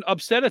wasn't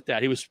upset at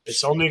that. He was.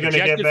 It's only going to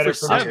get better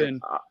for 7.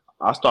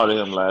 I started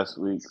him last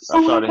week.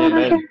 I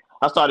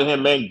started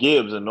him and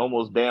Gibbs and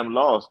almost damn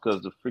lost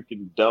because the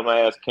freaking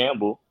dumbass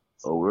Campbell.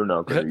 Oh, we're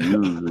not going to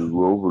use the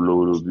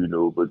overload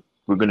of but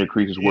we're going to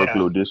increase his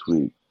workload this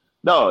week.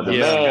 No, the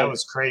man, that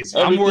was crazy.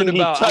 I'm worried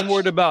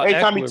about. Every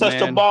time he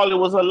touched the ball, it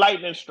was a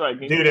lightning strike.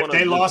 Dude, if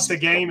they lost the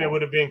game, it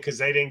would have been because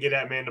they didn't get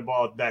that man the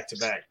ball back to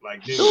back.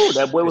 Like, dude,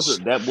 that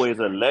boy is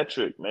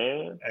electric,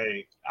 man.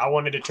 Hey, I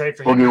wanted to trade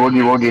for him.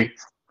 Woogie.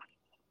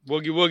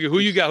 Who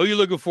you got? Who you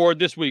looking for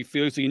this week,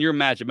 Felix? In your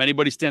matchup,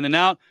 anybody standing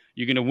out?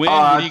 You're gonna win.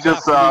 I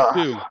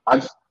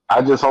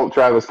just hope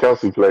Travis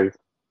Kelce plays.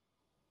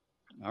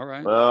 All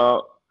right.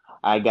 Well,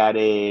 I got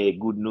a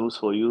good news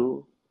for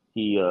you.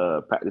 He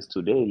practiced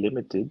today,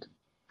 limited.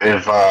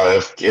 If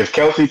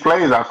Kelce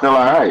plays, I feel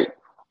all right.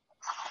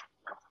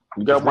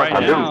 You got right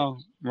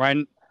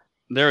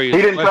there he is.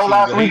 He didn't play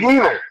last week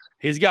either.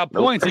 He's got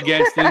points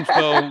against him,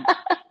 so.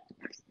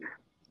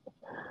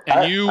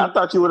 And I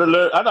thought you would have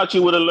learned. I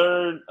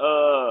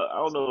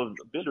don't know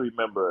if Billy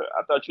remember.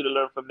 I thought you'd have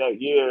learned from that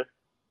year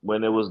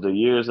when it was the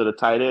years of the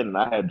tight end, and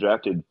I had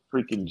drafted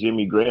freaking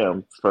Jimmy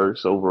Graham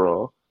first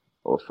overall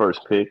or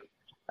first pick.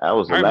 That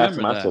was the last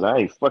time I said I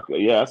ain't fucking.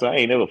 Yeah, I said I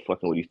ain't never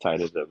fucking with these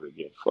tight ends ever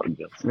again. Fuck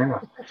them.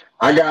 Yeah.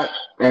 I got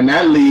in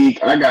that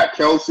league. I got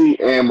Kelce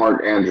and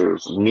Mark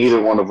Andrews.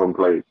 Neither one of them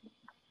played.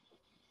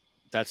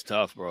 That's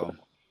tough, bro.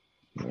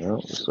 Yeah,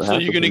 so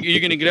you're gonna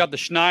get out the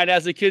schneid,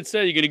 as the kids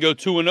say. You're gonna go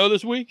 2-0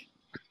 this week.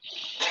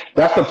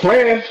 That's the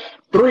plan.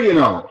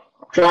 3-0. I'm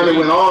trying to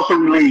win all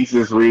 3 leagues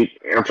this week.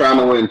 I'm trying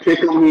to win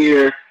Pick'em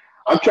here.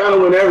 I'm trying to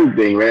win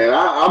everything, man.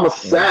 I'm a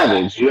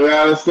savage. You know what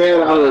I'm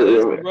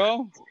saying,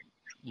 bro?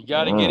 You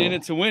got to get in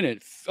it to win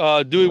it.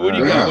 Dewey, what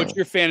do you got? What's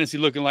your fantasy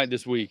looking like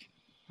this week?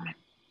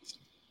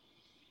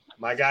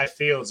 My guy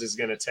Fields is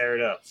going to tear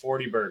it up.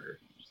 40 burger.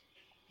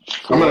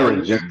 I'm going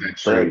to reject that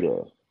trade.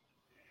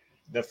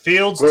 The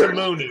Fields to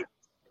Mooney.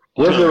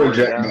 Where's the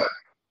reject button?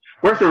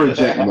 Where's the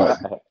reject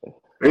button?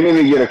 We need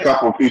to get a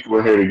couple of people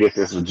in here to get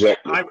this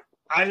rejected.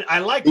 I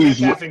like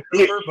Metcalf and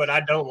Cooper, but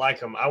I don't like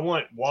him. I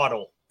want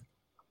Waddle.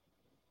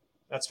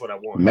 That's what I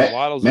want.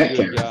 Waddle's a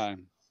good guy.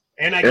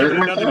 And I give it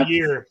another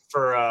year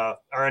for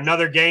or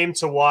another game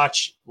to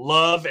watch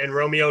Love and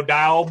Romeo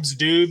Doubs,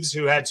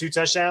 who had 2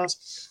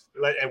 touchdowns,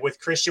 with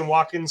Christian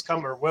Watson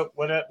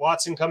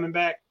coming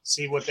back.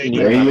 See what they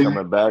do.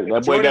 Coming back.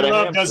 That boy Jordan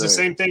Love does the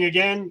same thing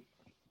again.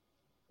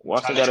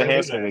 Watson got a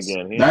hamstring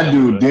again. That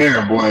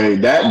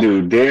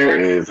dude there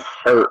is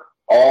hurt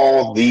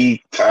all the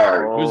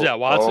time. Who's that,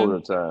 Watson? All the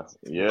time.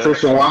 Yeah.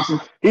 Christian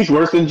Watson. He's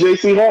worse than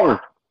J.C. Horn.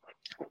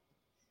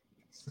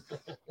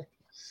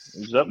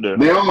 He's up there.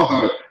 They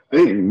all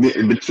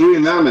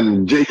between them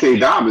and J.K.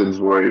 Dobbins,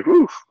 boy.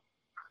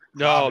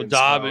 No,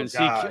 Dobbins.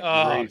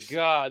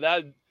 God.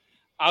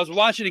 I was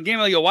watching the game.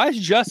 I go, why is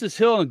Justice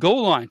Hill on the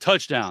goal line?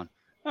 Touchdown.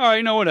 All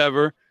right,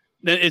 whatever.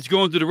 Then it's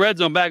going through the red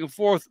zone back and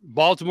forth.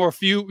 Baltimore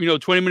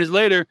 20 minutes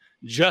later,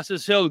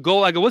 Justice Hill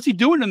goal. I go, what's he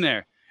doing in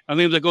there? And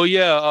Liam's like, oh,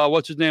 yeah,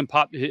 what's his name?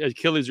 Popped his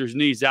Achilles or his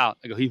knees out.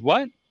 I go, he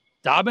what?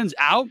 Dobbins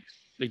out?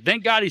 Like,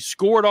 thank God he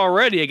scored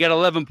already. I got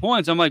 11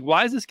 points. I'm like,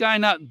 why is this guy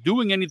not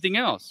doing anything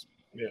else?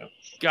 Yeah.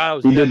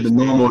 God, he did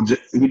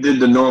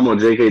the normal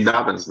J.K.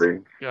 Dobbins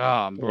thing.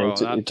 God, bro.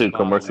 He took a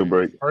commercial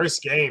break.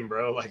 First game,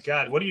 bro. Like,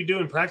 God, what do you do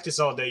in practice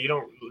all day?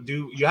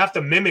 You have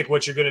to mimic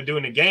what you're going to do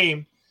in the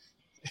game.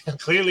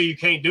 Clearly, you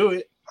can't do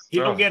it. He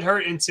don't get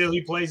hurt until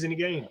he plays in the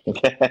game.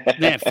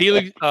 Man,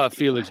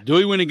 Felix,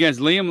 Dewey went against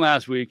Liam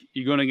last week.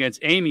 You're going against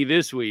Amy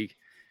this week.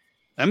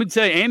 Let me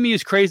tell you, Amy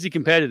is crazy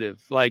competitive,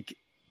 like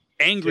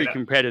angry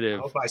competitive.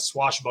 I hope I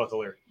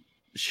swashbuckler.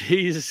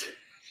 She's.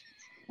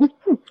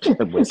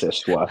 What's that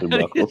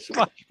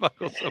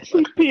swashbuckle?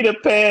 Peter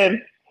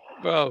Pan,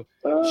 bro.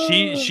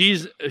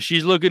 She's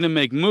looking to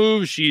make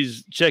moves.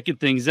 She's checking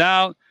things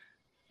out.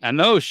 I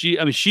know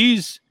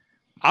she's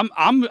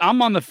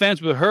I'm on the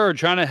fence with her,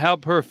 trying to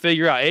help her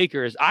figure out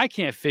Akers. I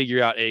can't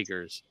figure out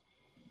Akers.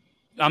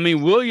 I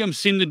mean, Williams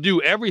seemed to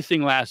do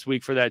everything last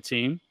week for that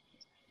team.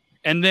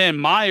 And then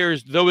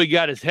Myers, though he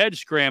got his head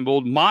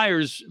scrambled,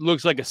 Myers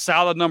looks like a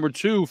solid number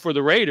 2 for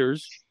the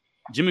Raiders.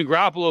 Jimmy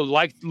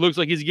Garoppolo looks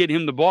like he's getting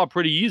him the ball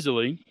pretty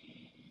easily.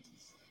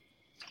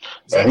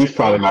 Yeah, he's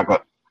probably not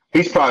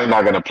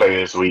going to play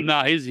this week. No,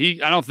 I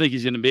don't think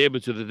he's going to be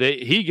able to.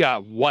 He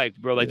got wiped,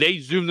 bro. Like they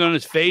zoomed on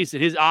his face,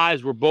 and his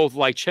eyes were both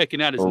like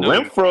checking out his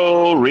nose.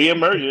 Renfro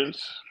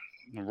reemergence.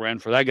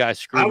 Renfro, that guy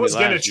screwed. I was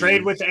going to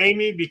trade with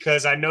Amy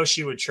because I know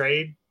she would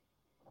trade,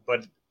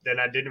 but then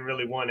I didn't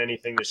really want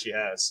anything that she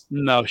has.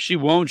 No, she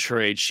won't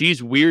trade.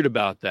 She's weird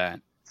about that.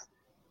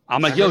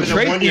 I'm like, yo,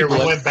 trade. 1 year we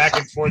went back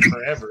and forth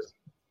forever.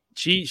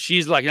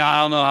 She's like, no,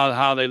 I don't know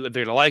how they're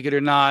gonna like it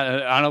or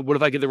not. I don't. What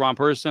if I get the wrong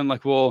person?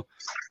 Like, well,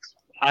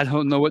 I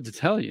don't know what to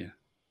tell you.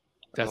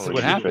 That's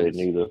what happens.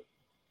 Neither.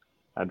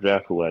 I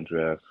draft who I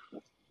draft.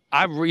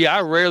 I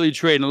rarely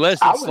trade unless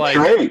it's like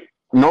trade.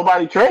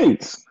 Nobody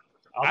trades.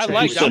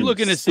 I'm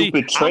looking to see.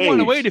 I want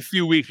to wait a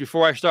few weeks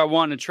before I start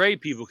wanting to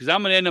trade people because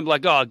I'm gonna end up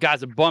like, oh,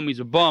 guy's a bum. He's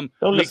a bum.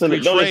 Don't listen to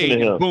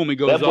him. Boom, he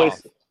goes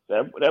off.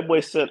 That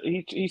boy said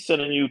he's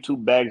sending you 2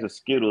 bags of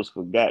Skittles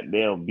for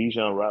goddamn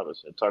Bijan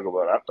Robinson. Talk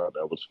about. I thought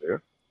that was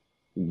fair.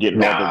 You're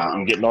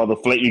getting all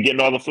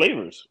the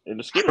flavors in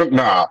the Skittles.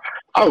 Nah,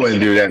 I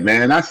wouldn't do that,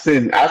 man. I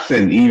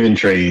send even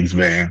trades,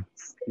 man.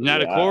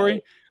 Not a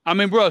Corey. I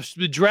mean, bro,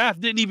 the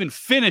draft didn't even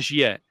finish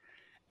yet,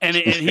 and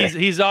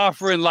he's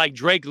offering like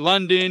Drake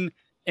London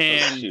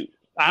and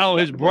I don't know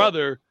his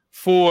brother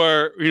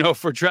for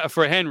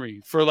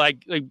Henry for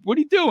like what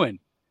are you doing?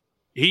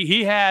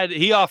 He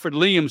offered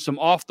Liam some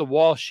off the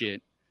wall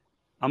shit.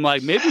 I'm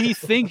like, maybe he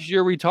thinks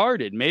you're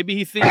retarded. Maybe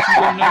he thinks you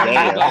don't know.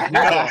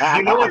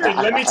 You know what?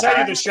 Let me tell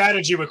you the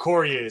strategy with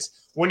Corey is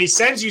when he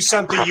sends you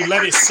something, you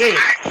let it sit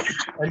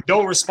and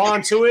don't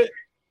respond to it.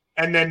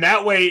 And then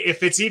that way,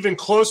 if it's even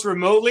close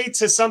remotely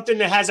to something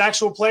that has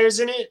actual players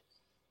in it,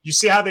 you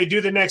see how they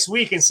do the next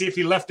week and see if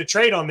he left a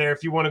trade on there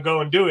if you want to go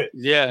and do it.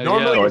 Yeah.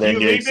 Normally, Or if then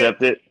you you leave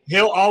accept it,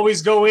 he'll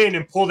always go in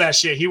and pull that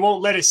shit. He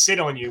won't let it sit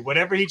on you.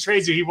 Whatever he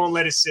trades you, he won't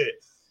let it sit.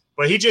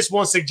 But he just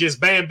wants to just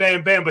bam,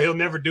 bam, bam, but he'll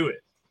never do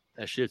it.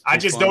 That shit's I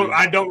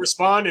don't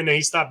respond, and then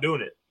he stopped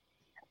doing it.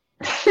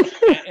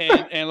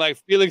 and like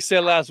Felix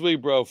said last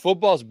week, bro,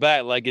 football's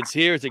back. Like it's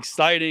here. It's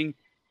exciting.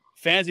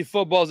 Fantasy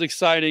football's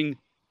exciting.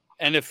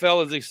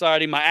 NFL is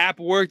exciting. My app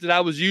worked that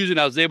I was using.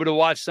 I was able to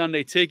watch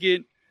Sunday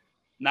Ticket.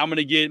 Now I'm going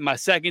to get my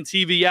second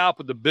TV out,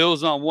 put the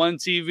Bills on one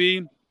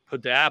TV,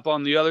 put the app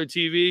on the other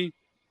TV,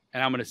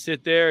 and I'm going to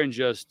sit there and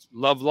just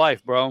love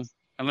life, bro.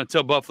 I'm going to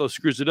tell Buffalo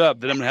screws it up.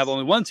 Then I'm going to have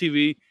only one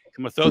TV.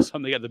 I'm going to throw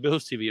something at the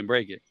Bills TV and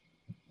break it.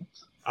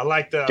 I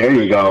like the there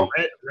you go.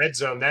 Red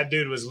Zone. That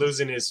dude was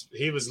losing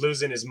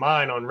his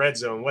mind on Red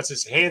Zone. What's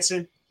his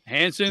Hansen?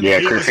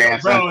 Yeah, Chris Hansen.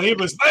 Bro, he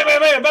was bam,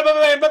 bam, bam, bam,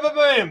 bam, bam, bam,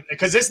 bam.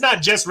 Because it's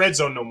not just Red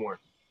Zone no more.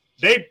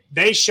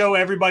 They show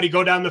everybody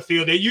go down the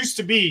field. It used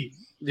to be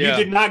you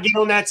did not get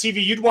on that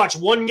TV. You'd watch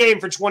one game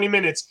for 20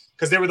 minutes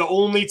because they were the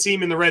only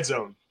team in the Red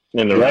Zone.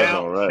 In the Red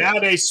Zone, right? Now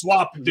they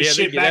swap the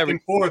shit back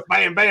and forth.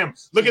 Bam, bam.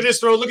 Look at this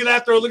throw. Look at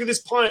that throw. Look at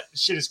this punt.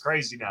 Shit is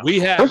crazy now.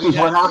 This is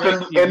what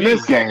happened in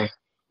this game.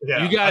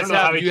 Yeah, you guys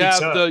have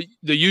the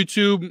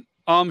YouTube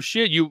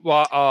shit. You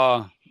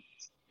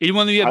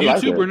anyone that you have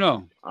YouTube or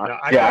no?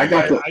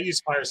 I use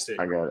Fire Stick.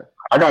 I got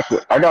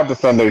it. I got the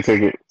Sunday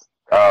Ticket.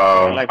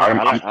 I like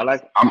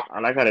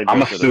how they.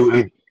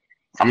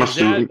 I'm a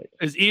student.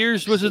 His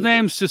ears, what's his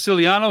name?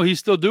 Siciliano. He's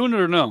still doing it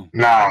or no?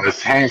 No,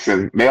 it's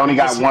Hanson. They only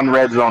got one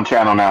Red Zone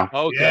channel now.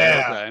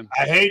 Okay.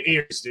 I hate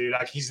ears, dude.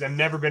 I've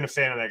never been a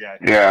fan of that guy.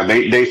 Yeah,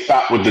 they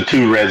stopped with the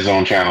 2 Red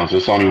Zone channels.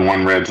 It's only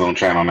one Red Zone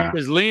channel now.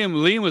 Because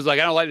Liam was like,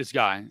 I don't like this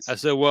guy. I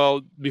said, well,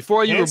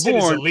 before you were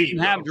born, we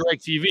didn't have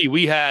DirecTV.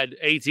 We had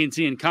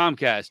AT&T and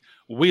Comcast.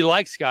 We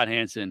liked Scott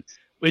Hansen.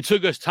 It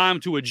took us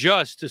time to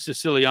adjust to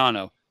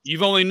Siciliano.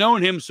 You've only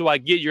known him, so I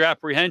get your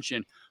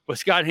apprehension. But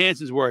Scott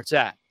Hansen's where it's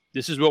at.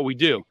 This is what we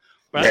do.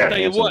 But I'll tell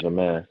you what,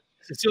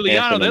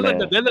 Siciliano, they let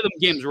them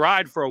games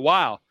ride for a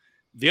while.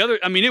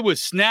 It was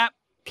snap,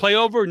 play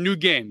over, new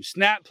game.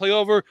 Snap, play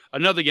over,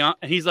 another game.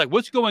 And he's like,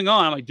 what's going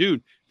on? I'm like,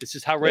 dude, this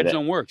is how Red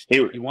Zone works.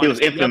 He was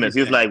infamous. He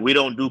was like, we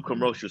don't do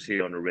commercials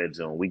here on the Red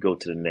Zone. We go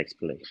to the next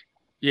play.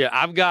 Yeah,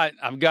 I've got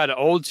an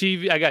old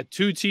TV. I got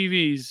 2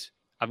 TVs.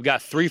 I've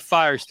got 3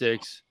 Fire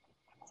Sticks.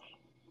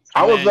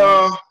 I was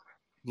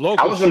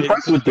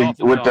impressed with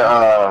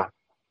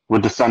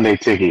the Sunday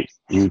Ticket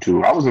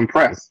YouTube. I was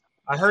impressed.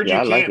 I heard you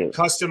can't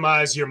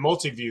customize your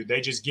multi-view.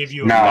 They just give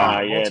you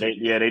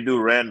they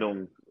do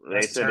random. They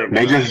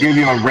just give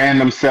you a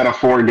random set of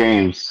 4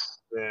 games.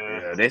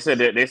 Yeah, they said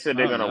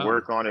they're gonna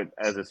work on it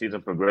as the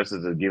season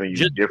progresses of giving you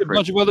just different a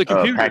bunch of other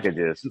computers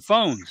packages and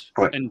phones.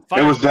 But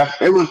it was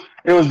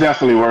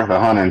definitely worth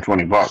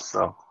 $120.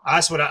 So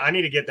that's what I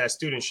need to get that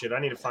student shit.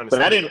 I need to find.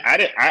 But I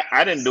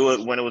didn't do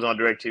it when it was on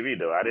DirecTV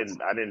though. I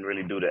didn't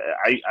really do that.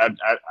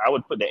 I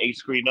would put the 8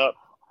 screen up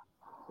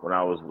when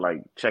I was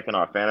like checking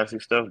our fantasy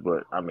stuff,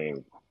 but I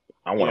mean,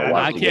 I want to Yeah,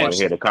 watch I the can't- game and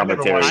hear the I never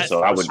commentary. watched So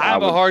the I first would. I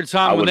have a hard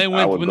time when they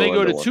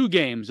go to into two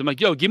games. I'm like,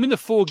 yo, give me the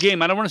full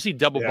game. I don't want to see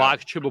double Yeah.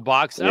 box, triple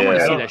box. I don't want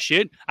to Yeah. see that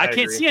shit. I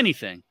can't agree. see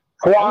anything.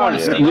 I want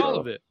to Quad, see all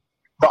of it.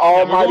 the Yeah, we're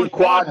almighty going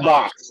quad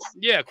box.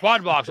 Yeah,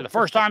 quad box for the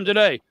first time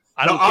today.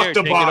 I The don't care.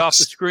 Take it Octobox. off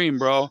the screen,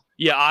 bro.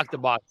 Yeah,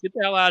 Octobox. Get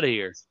the hell out of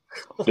here.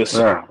 This,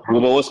 Yeah.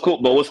 but what's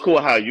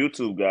cool how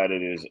YouTube got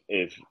it is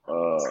if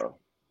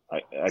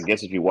I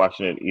guess if you're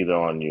watching it either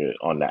on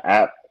the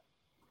app,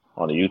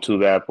 on the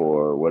YouTube app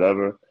or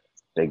whatever,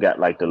 they got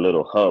like the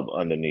little hub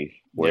underneath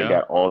where it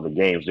got all the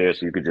games there,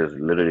 so you could just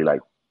literally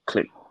like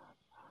click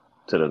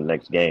to the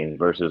next game.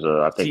 Versus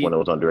I think when it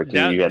was on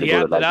DirecTV, you had to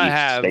go to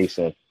like each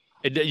station.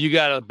 You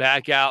got to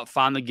back out,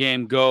 find the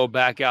game, go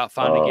back out,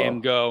 find the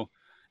game, go.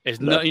 It's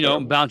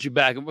no, bounce you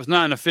back. It's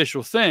not an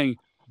official thing,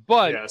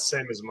 but yeah,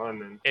 same as mine.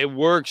 Then it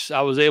works.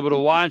 I was able to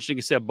watch. Like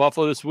I said,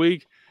 Buffalo this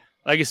week.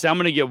 Like I said, I'm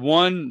going to get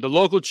the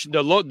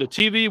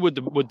TV with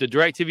the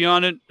DirecTV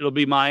on it. It'll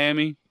be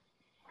Miami,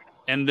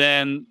 and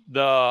then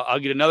I'll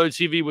get another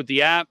TV with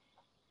the app,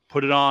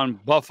 put it on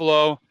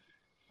Buffalo,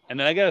 and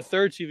then I got a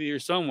third TV here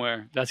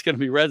somewhere. That's going to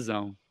be Red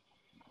Zone.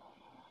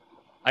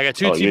 I got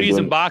two TVs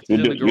and boxes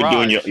in the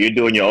garage. You're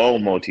doing your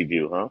own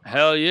multi-view, huh?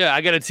 Hell yeah.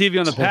 I got a TV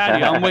on the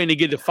patio. I'm waiting to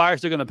get the Fire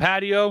Stick on the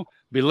patio,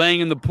 be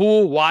laying in the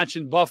pool,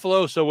 watching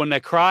Buffalo. So when they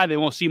cry, they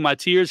won't see my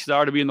tears because I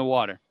already be in the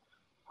water.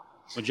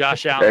 When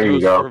Josh Allen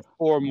goes for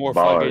 4 more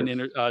fucking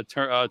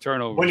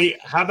turnovers.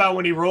 How about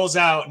when he rolls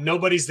out,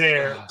 nobody's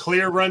there,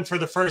 clear run for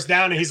the first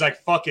down, and he's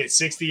like, fuck it,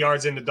 60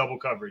 yards into double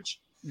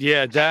coverage.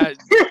 Yeah, that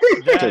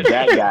to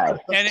that guy.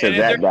 And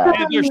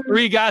if there's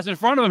 3 guys in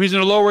front of him, he's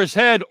going to lower his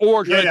head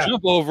or try to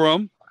jump over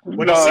him.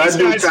 When he sees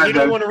guys, he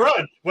don't want to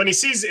run. When he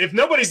sees, if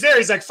nobody's there,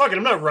 he's like, fuck it,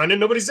 I'm not running.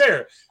 Nobody's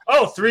there.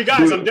 Oh, 3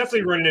 guys, I'm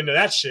definitely running into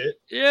that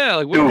shit. Yeah,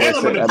 like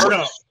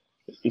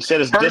he said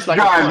it's first just like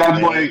drive,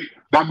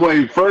 that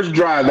boy, first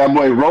drive, that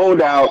boy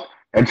rolled out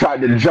and tried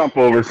to jump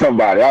over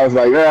somebody. I was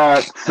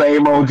like,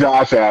 same old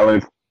Josh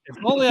Allen. If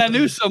only I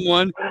knew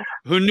someone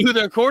who knew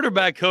their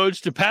quarterback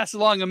coach to pass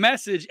along a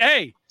message.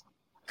 Hey,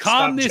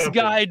 calm this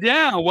guy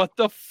down. What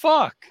the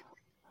fuck?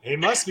 He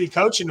must be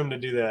coaching him to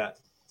do that.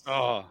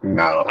 Oh he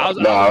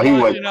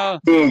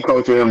ain't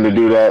coaching him to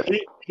do that.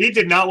 He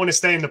did not want to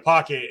stay in the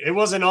pocket. It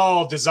wasn't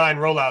all design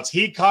rollouts.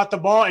 He caught the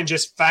ball and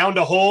just found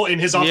a hole in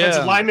his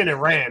offensive lineman and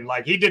ran.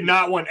 Like, he did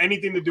not want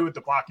anything to do with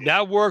the pocket.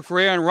 That worked for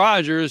Aaron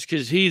Rodgers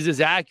because he's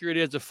as accurate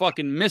as a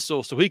fucking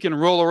missile, so he can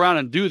roll around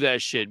and do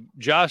that shit.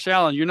 Josh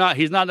Allen,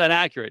 he's not that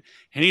accurate.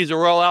 He needs to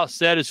roll out,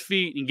 set his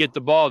feet, and get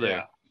the ball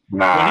there.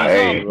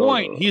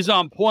 When he's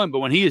on point, but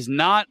when he is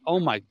not, oh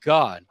my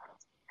God.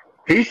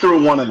 He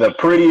threw one of the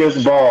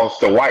prettiest balls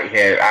to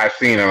Whitehead I've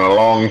seen in a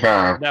long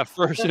time. That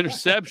first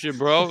interception,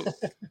 bro.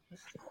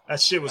 That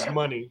shit was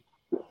money.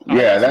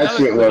 Yeah, that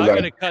shit was on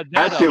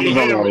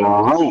the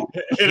road.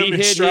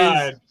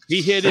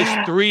 He hit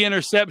his 3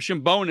 interception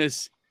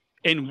bonus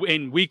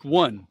in week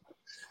 1.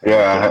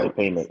 Yeah, the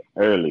payment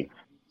early.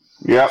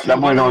 Yep,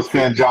 that boy gonna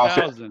send Josh.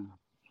 That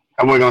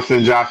boy gonna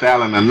send Josh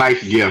Allen a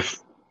nice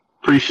gift.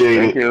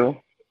 Appreciate it.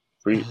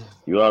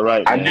 You all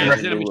right? I never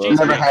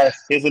had.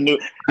 Here's a new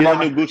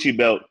Gucci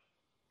belt.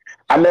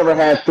 I never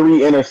had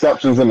 3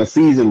 interceptions in a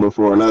season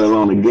before, let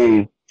alone a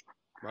game.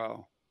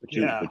 Bro.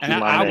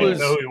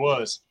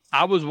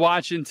 I was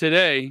watching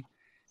today,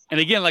 and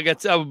again, like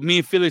me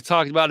and Felix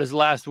talked about this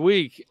last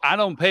week. I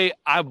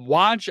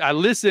watch, I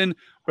listen,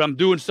 but I'm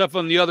doing stuff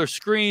on the other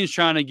screens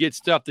trying to get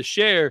stuff to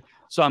share,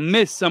 so I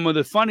miss some of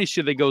the funny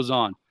shit that goes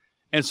on.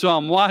 And so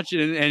I'm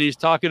watching, and he's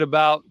talking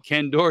about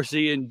Ken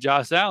Dorsey and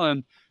Josh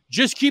Allen.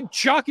 Just keep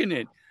chucking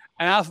it.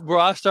 And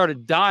I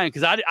started dying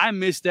because I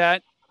missed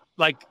that,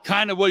 like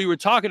kind of what you were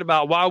talking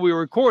about while we were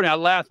recording. I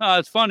laughed,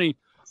 it's funny.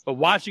 But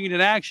watching it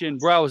in action,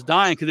 bro, I was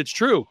dying because it's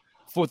true.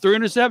 For 3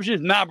 interceptions,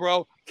 nah,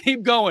 bro,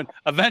 keep going.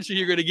 Eventually,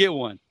 you're gonna get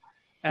one.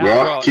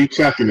 And keep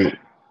chucking it.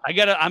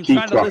 I'm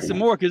trying to listen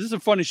more because this is some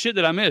funny shit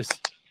that I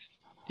missed.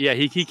 Yeah,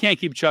 he can't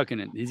keep chucking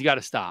it. He's got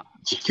to stop.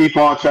 Just keep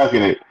on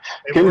chucking it.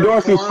 Ken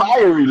Dorsey's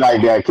fiery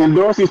like that. Ken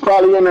Dorsey's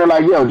probably in there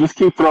like, yo, just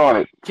keep throwing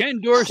it. Ken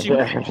Dorsey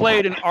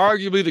played in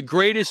arguably the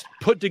greatest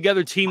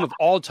put-together team of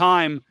all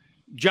time.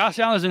 Josh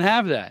Allen doesn't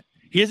have that.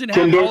 He doesn't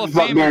have Hall of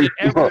Famers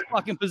at every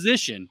fucking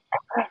position.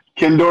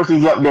 Ken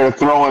Dorsey's up there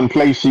throwing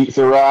play sheets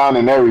around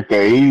and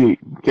everything.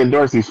 Ken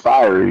Dorsey's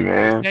fiery,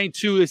 man.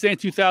 This ain't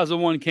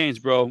 2001 Canes,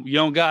 bro. You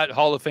don't got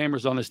Hall of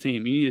Famers on this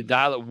team. You need to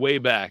dial it way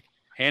back.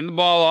 Hand the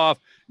ball off.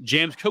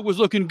 James Cook was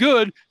looking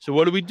good, so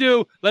what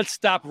do? Let's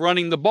stop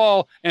running the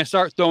ball and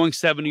start throwing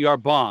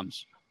 70-yard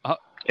bombs.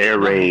 Air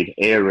raid.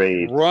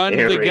 Run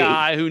the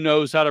guy who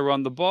knows how to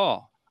run the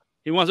ball.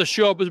 He wants to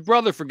show up his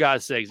brother, for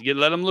God's sakes.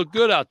 Let him look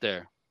good out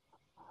there.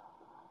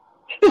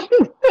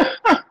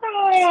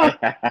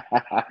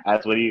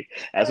 That's what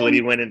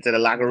he went into the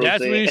locker room.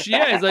 That's what he's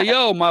like,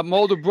 yo, my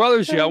older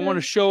brother's here. I want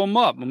to show him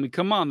up.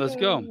 Come on, let's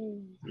go.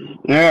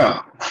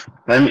 Yeah.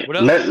 Let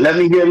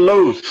me get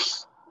loose.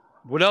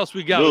 What else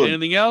we got? Dude,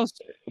 anything else?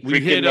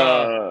 We hit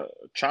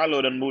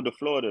Charlo done moved to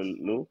Florida,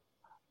 Lou.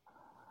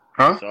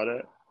 Huh? Saw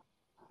that?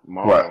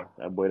 What?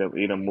 That boy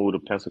he done moved to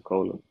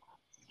Pensacola.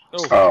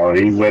 Oh,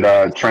 he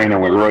with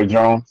training with Roy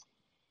Jones.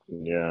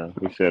 Yeah,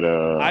 he said,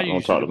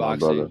 "Don't talk to my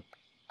brother."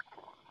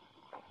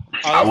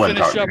 All right,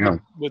 let's finish up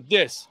with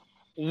this.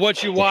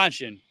 What you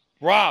watching,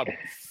 Rob?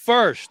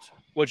 First,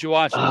 what you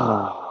watching?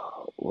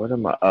 What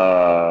am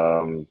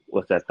I?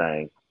 What's that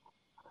thing?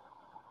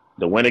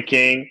 The Winter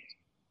King.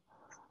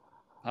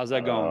 How's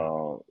that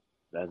going?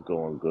 That's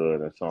going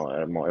good.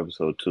 I'm on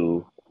episode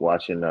 2.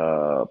 Watching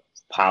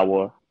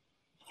Power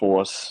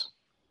Force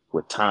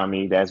with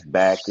Tommy. That's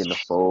back in the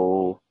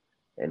fold.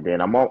 And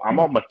then I'm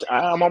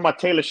on my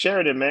Taylor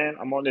Sheridan, man.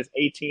 I'm on this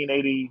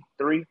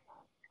 1883.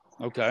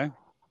 Okay.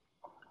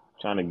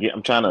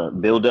 I'm trying to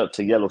build up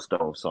to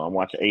Yellowstone. So I'm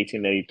watching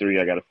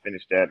 1883. I got to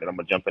finish that. Then I'm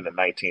gonna jump into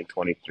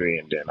 1923,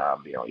 and then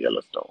I'll be on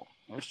Yellowstone.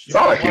 It's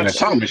all like in a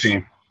time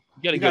machine.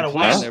 You got to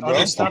watch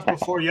other stuff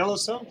before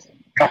Yellowstone.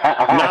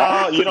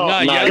 No, you don't.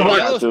 No,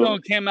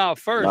 Yellowstone came out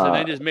first, and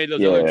they just made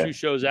those other 2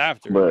 shows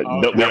after. But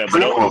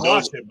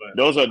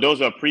those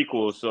are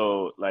prequels.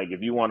 So, like,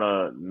 if you want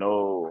to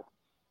know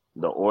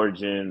the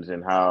origins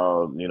and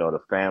how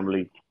the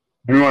family,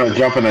 you want to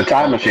jump in a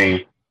time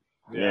machine.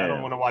 Yeah, I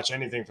don't want to watch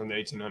anything from the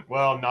 1800s.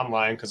 Well, I'm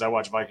lying because I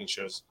watch Viking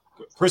shows.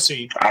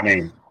 Proceed. I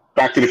mean,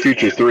 Back to the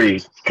Future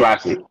 3,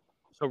 classic.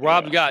 So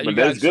Rob, you got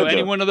so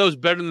any one of those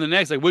better than the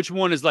next? Like, which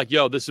one is like,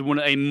 yo, this is one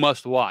a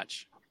must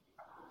watch?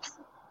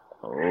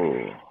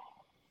 Or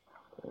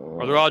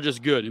they're all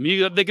just good. I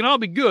mean, they can all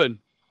be good.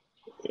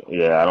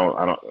 Yeah,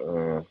 I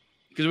don't.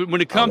 Because when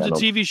it comes to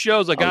TV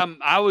shows, like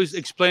I always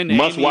explain to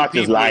must watch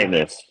is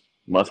Lioness.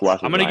 Must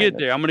watch. I'm gonna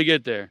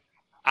get there.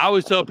 I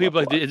always tell people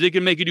like, is it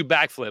can make you do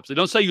backflips? They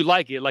don't say you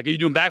like it. Like, are you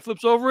doing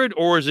backflips over it,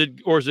 or is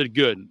it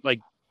good? Like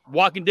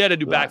Walking Dead, I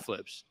do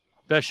backflips.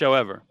 Best show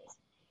ever.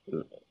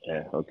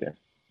 Yeah. Okay.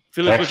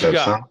 Felix, what you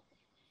got? Huh?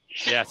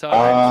 Yeah,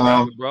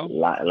 tell me, bro.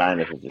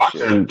 Lioness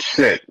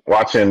is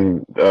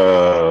watching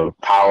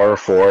Power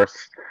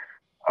Force,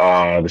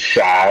 The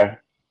Shy.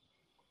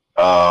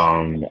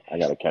 I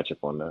gotta catch up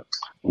on that.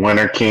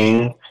 Winter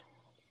King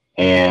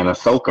and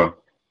Ahsoka.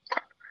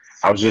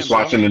 I was just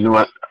watching the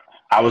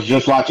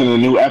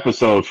new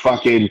episode.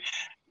 Fucking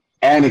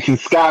Anakin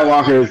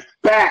Skywalker is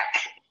back.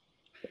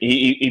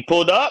 He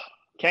pulled up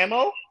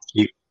camo.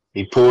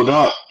 He pulled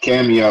up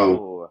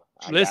cameo.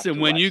 Listen,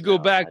 when you go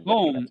back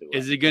home,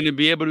 is it going to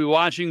be able to be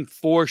watching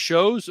 4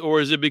 shows, or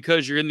is it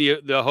because you're in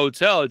the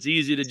hotel? It's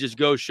easy to just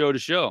go show to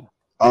show.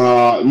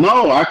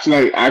 No,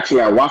 actually,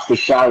 I watched The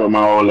Shy with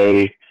my old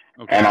lady,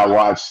 and I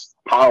watched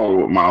Power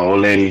with my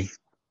old lady.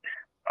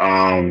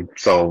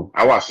 So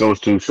I watched those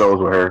 2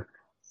 shows with her.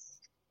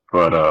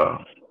 But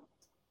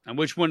and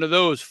which one of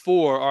those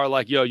 4 are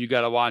like, yo, you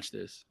got to watch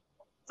this?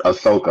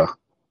 Ahsoka.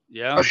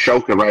 Yeah.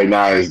 Ahsoka right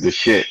now is the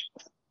shit.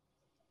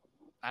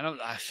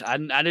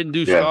 I didn't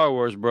do Star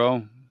Wars,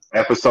 bro.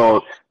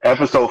 Episode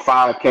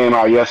 5 came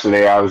out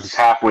yesterday. I was just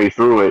halfway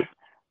through it,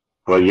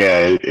 but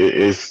yeah,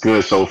 it's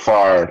good so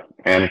far.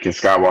 Anakin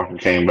Skywalker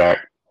came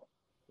back.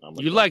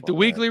 You like the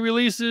weekly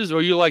releases,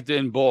 or you like the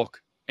in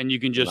bulk, and you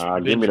can just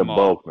give me the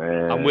bulk,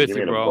 man. I'm with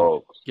you,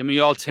 bro. Give me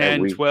all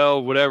 10,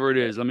 12, whatever it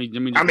is. Let me.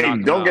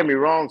 Don't get me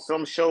wrong.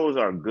 Some shows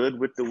are good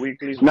with the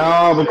weeklies.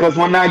 No, because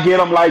when I get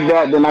them like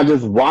that, then I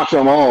just watch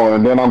them all,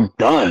 and then I'm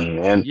done.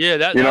 And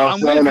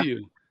I'm with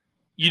you.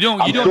 You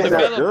don't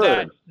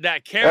develop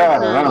that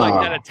character,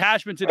 like that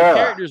attachment to the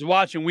characters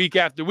watching week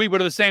after week. But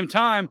at the same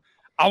time,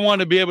 I want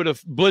to be able to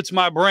blitz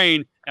my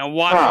brain and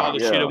watch all the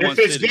shit at once.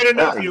 If it's good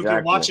enough, you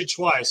can watch it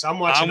twice. I'm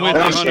watching all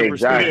 100%.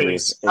 Exactly.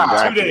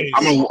 2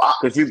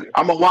 days.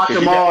 I'm gonna watch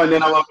them all, and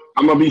then I'm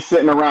gonna be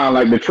sitting around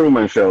like the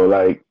Truman Show,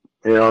 like,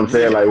 you know what I'm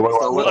saying? Like,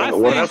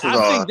 what else is on?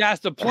 I think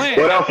that's the plan.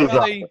 What else is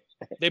on?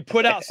 They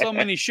put out so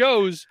many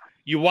shows.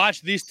 You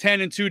watch these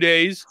 10 in 2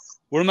 days.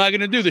 What am I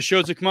going to do? The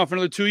shows that come out for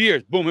another 2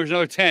 years. Boom, here's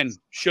another 10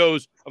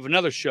 shows of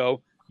another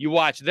show. You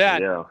watch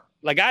that. Yeah.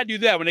 Like I do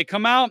that. When they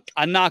come out,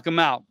 I knock them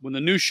out. When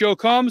the new show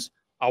comes,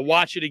 I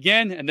watch it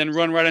again and then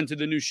run right into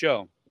the new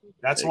show.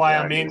 That's why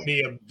I'm in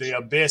the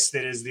abyss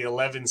that is the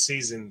 11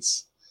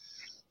 seasons.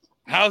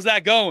 How's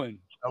that going?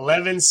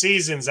 11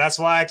 seasons. That's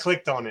why I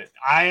clicked on it.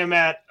 I am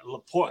at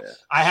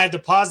I had to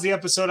pause the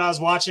episode I was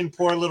watching.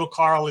 Poor little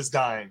Carl is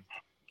dying.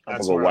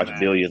 That's I'm gonna go watch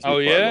Billions. Oh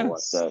yeah.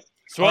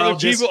 So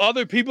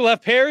other people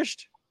have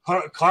perished?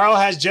 Carl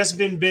has just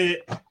been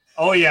bit.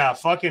 Oh yeah,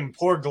 fucking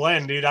poor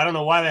Glenn, dude. I don't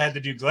know why they had to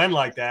do Glenn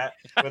like that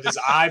with his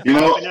eye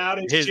popping out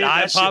and his shit.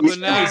 eye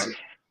popping out.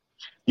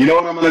 You know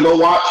what I'm gonna go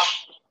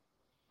watch?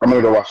 I'm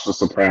gonna go watch The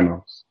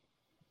Sopranos.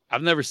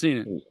 I've never seen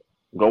it.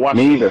 Go watch.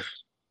 Me either.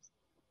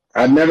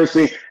 I've never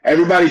seen.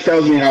 Everybody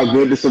tells me how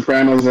good The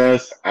Sopranos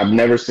is. I've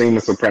never seen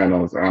The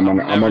Sopranos. I'm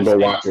gonna go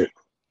watch it.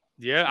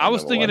 Yeah, I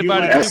was thinking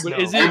about it too, but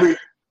is it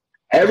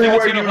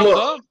everywhere you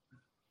look?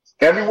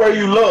 Everywhere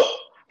you look,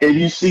 and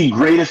you see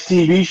greatest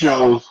TV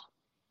shows,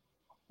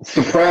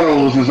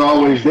 Sopranos is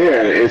always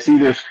there. It's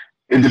either,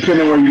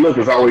 depending where you look,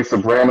 it's always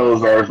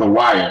Sopranos or The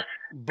Wire.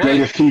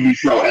 Greatest TV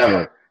show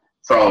ever.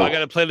 So I got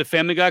to play the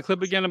Family Guy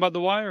clip again about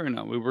The Wire, or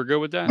no? We're good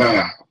with that?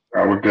 No,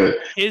 we're good.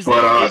 Is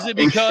it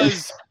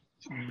because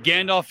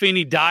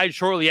Gandolfini died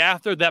shortly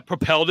after that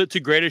propelled it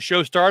to greatest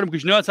show stardom?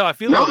 Because you know that's how I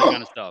feel about that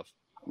kind of stuff.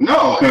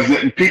 No,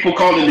 because people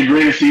called it the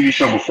greatest TV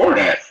show before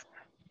that.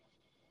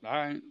 All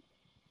right.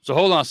 So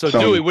hold on. So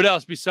Dewey, what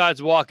else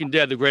besides Walking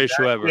Dead, the greatest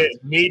show ever?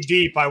 Knee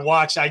deep.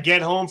 I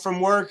get home from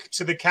work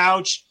to the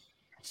couch,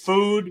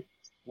 food,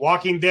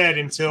 Walking Dead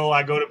until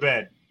I go to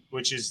bed,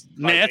 which is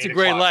man, that's a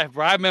great life,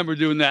 bro. I remember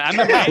doing that. I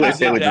remember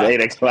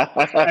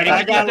and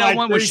I got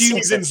like 3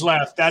 seasons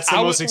left. That's the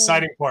most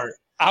exciting part.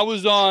 I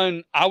was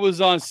on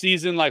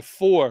season like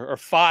 4 or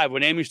 5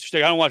 when Amy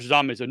started. I don't watch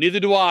zombies, so neither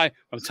do I.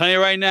 I'm telling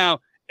you right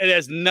now, it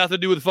has nothing to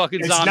do with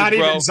fucking zombies, bro. It's not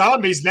even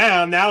zombies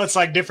now. Now it's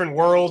like different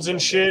worlds and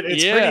shit.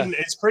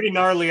 It's pretty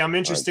gnarly. I'm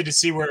interested to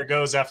see where it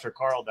goes after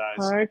Carl dies.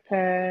 Hard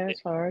pass.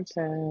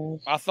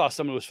 I thought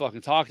someone was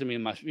fucking talking to me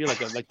in my ear, like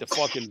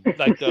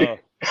the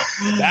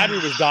battery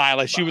was dying.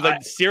 Like she was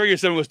like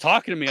serious and was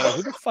talking to me. I'm like,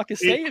 who the fuck is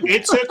saying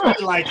it took me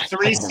like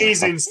 3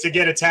 seasons to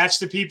get attached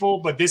to people,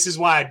 but this is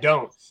why I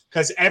don't.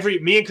 Because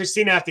me and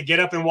Christina have to get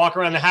up and walk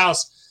around the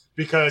house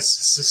because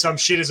some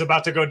shit is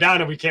about to go down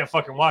and we can't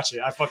fucking watch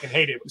it. I fucking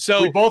hate it.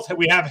 So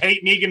we have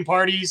hate Negan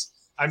parties.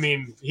 I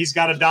mean, he's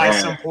got to die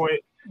at some point.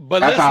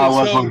 But that's how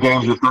I was with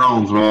Games of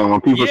Thrones, man. When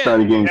people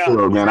started getting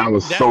killed, man, I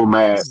was so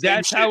mad.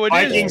 That's how it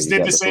is. Vikings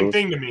did the same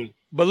thing to me.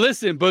 But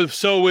listen,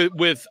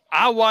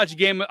 I watched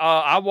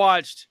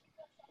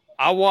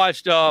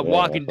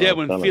Walking Dead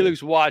when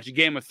Felix watched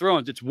Game of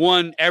Thrones. It's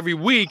one every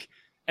week,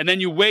 and then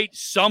you wait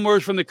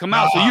summers for them to come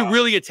out. So you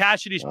really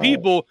attach to these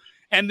people.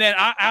 And then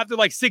after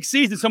like 6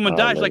 seasons, someone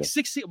dies. Like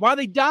 6 seasons, why are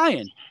they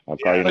dying?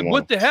 Like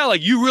what the hell?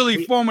 Like you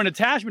really form an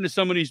attachment to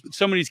some of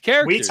these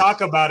characters. We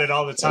talk about it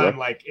all the time.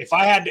 Like if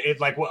I had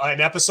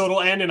an episode will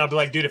end, and I'll be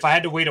like, dude, if I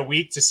had to wait a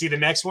week to see the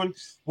next one,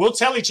 we'll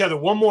tell each other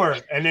one more,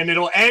 and then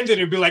it'll end,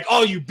 and it'll be like,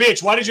 oh, you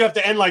bitch, why did you have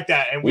to end like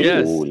that? And we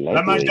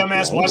let my dumb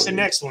ass watch the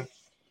next one.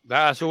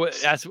 That's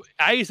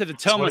I used to have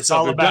to tell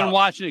myself, if done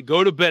watching it,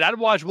 go to bed. I'd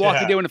watch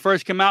Walking Dead when it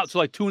first came out till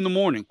like 2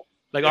 a.m.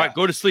 Like, all right,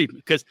 go to sleep,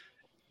 because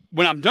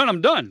when I'm done,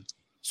 I'm done.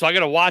 So I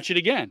got to watch it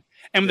again.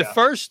 And the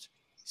first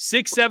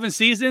 6-7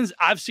 seasons,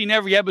 I've seen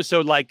every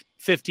episode like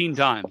 15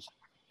 times.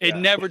 It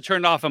never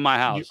turned off in my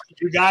house.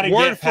 You got to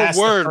get past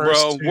word,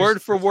 bro.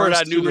 Word for word.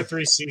 I knew 2 or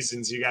 3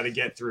 seasons you got to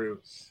get through.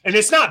 And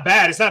it's not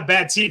bad. It's not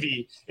bad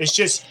TV. It's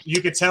just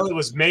you could tell it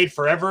was made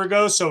forever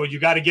ago. So you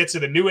got to get to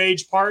the new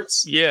age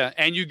parts. Yeah,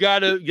 and you got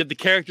to get the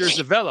characters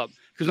developed.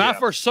 Because when I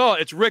first saw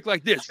it, it's Rick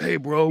like this. Hey,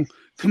 bro,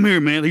 come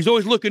here, man. He's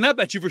always looking up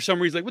at you for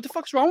some reason. Like, what the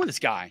fuck's wrong with this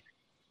guy?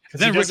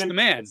 Then Rick's the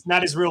man. It's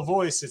not his real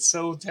voice. It's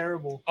so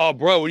terrible. Oh,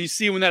 bro, when you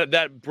see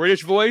that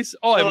British voice,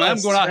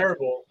 I'm going out.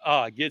 Terrible.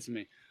 Oh, it gets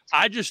me.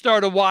 I just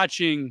started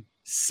watching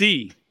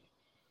C.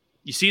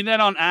 You seen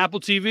that on Apple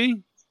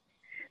TV?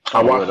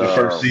 I watched the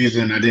first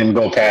season. I didn't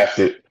go past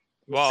it.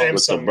 Wow.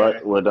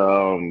 With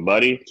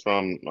Buddy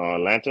from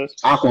Atlantis?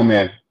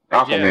 Aquaman.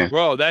 Yeah,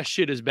 bro, that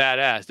shit is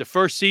badass. The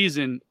first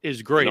season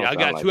is great. I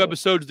got 2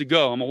 episodes to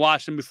go. I'm going to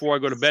watch them before I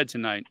go to bed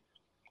tonight.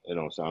 It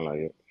don't sound like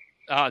it.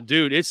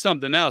 Dude, it's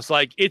something else.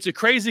 Like, it's a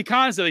crazy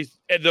concept.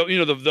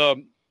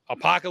 The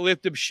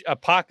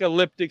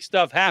apocalyptic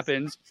stuff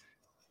happens.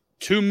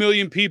 2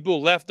 million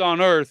people left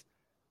on Earth.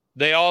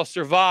 They all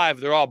survive.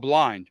 They're all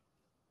blind.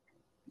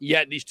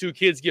 Yet these 2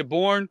 kids get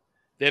born.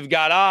 They've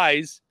got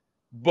eyes,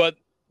 but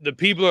the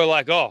people are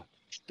like, oh,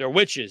 they're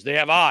witches. They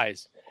have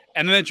eyes.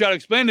 And then they try to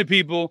explain to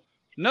people,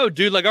 no,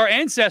 dude, like our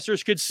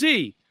ancestors could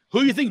see. Who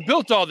do you think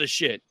built all this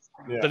shit?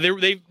 Yeah.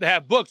 They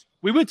have books.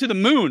 We went to the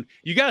moon.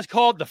 You guys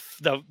call it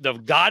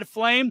the God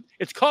flame.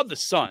 It's called the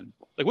sun.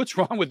 Like, what's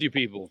wrong with you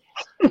people?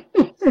 I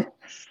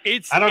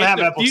don't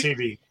have Apple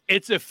TV.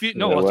 It's it's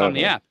on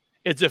the app.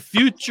 It's a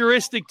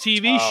futuristic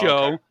TV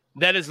show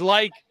that is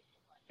like,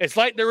 it's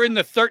like they're in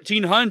the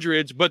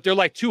 1300s, but they're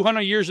like 200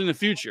 years in the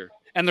future,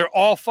 and they're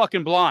all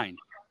fucking blind.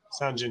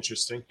 Sounds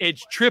interesting.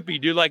 It's trippy,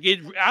 dude. Like,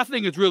 I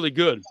think it's really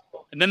good.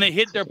 And then they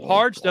hit their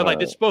parts. They're like,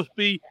 this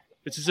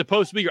is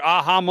supposed to be your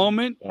aha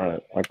moment.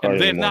 And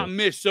they've not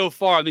missed so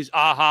far these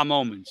aha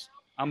moments.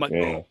 I'm like,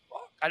 oh,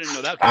 fuck. I didn't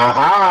know that.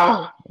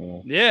 Aha.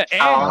 Yeah,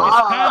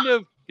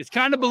 and it's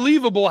kind of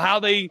believable how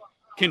they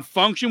can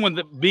function when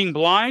being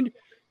blind,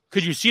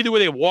 because you see the way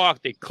they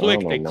walk, they click,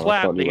 they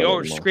clap, they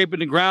are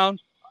scraping the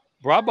ground.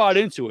 Bro, I bought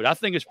into it. I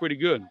think it's pretty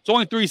good. It's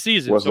only 3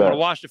 seasons, so I'm gonna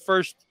watch the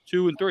first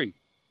 2 and 3.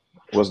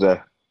 What's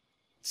that?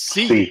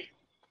 C.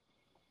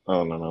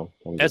 Oh no.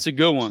 That's a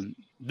good one.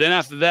 Then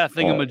after that, I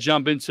think I'm gonna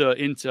jump into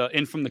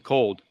In From the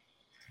Cold.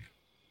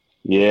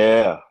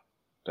 Yeah,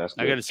 that's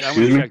good. I'm gonna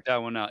check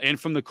that one out. In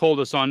From the Cold,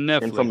 it's on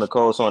Netflix. In From the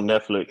Cold, it's on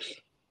Netflix.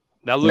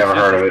 That looks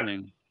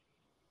interesting.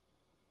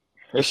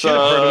 It's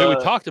heard of it.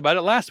 We talked about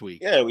it last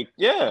week.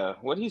 Yeah.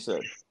 What he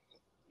said.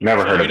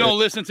 Never heard of it. You don't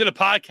listen to the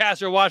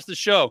podcast or watch the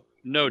show.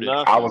 Noted.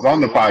 No. I was on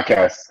the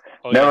podcast.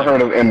 Never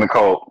heard of In the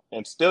Cold.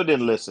 And still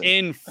didn't listen.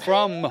 In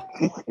From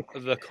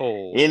the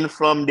Cold. In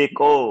From the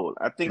Cold.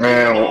 I think.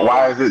 Man,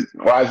 why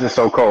is it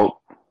so cold?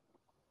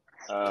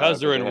 Because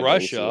they're in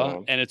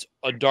Russia, and it's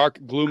a dark,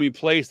 gloomy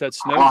place that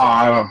snows. Oh,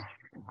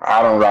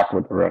 I don't rock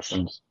with the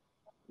Russians.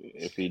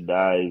 If he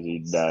dies, he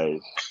dies.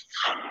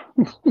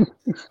 All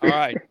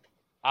right.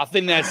 I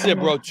think that's it,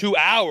 bro. 2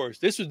 hours.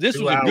 This was a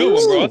good one,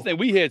 bro. I think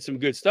we had some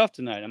good stuff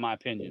tonight, in my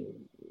opinion.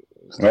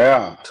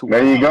 Yeah,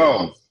 there you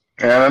go.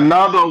 And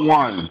another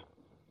one.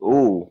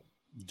 Ooh.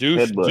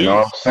 Deuce. You know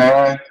what I'm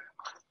saying?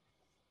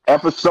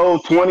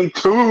 Episode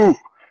 22.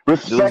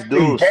 Respect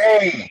the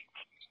game.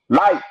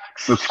 Like,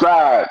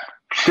 subscribe,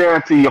 share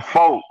it to your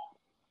folk.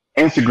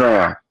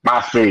 Instagram,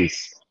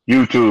 MySpace,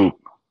 YouTube,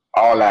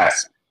 all that.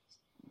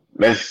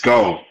 Let's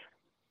go.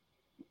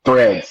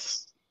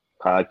 Threads.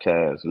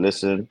 Podcast.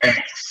 Listen.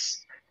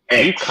 X.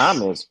 Leave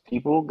comments.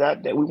 People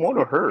got that. We want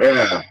to hear.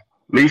 Yeah.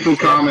 Leave some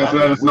comments.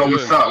 Let us know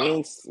what's up.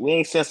 We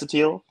ain't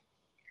sensitive.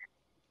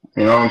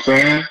 You know what I'm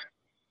saying?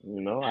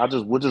 You know,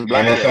 we'll just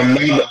black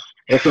and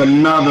it's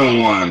another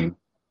one.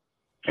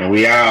 And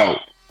we out.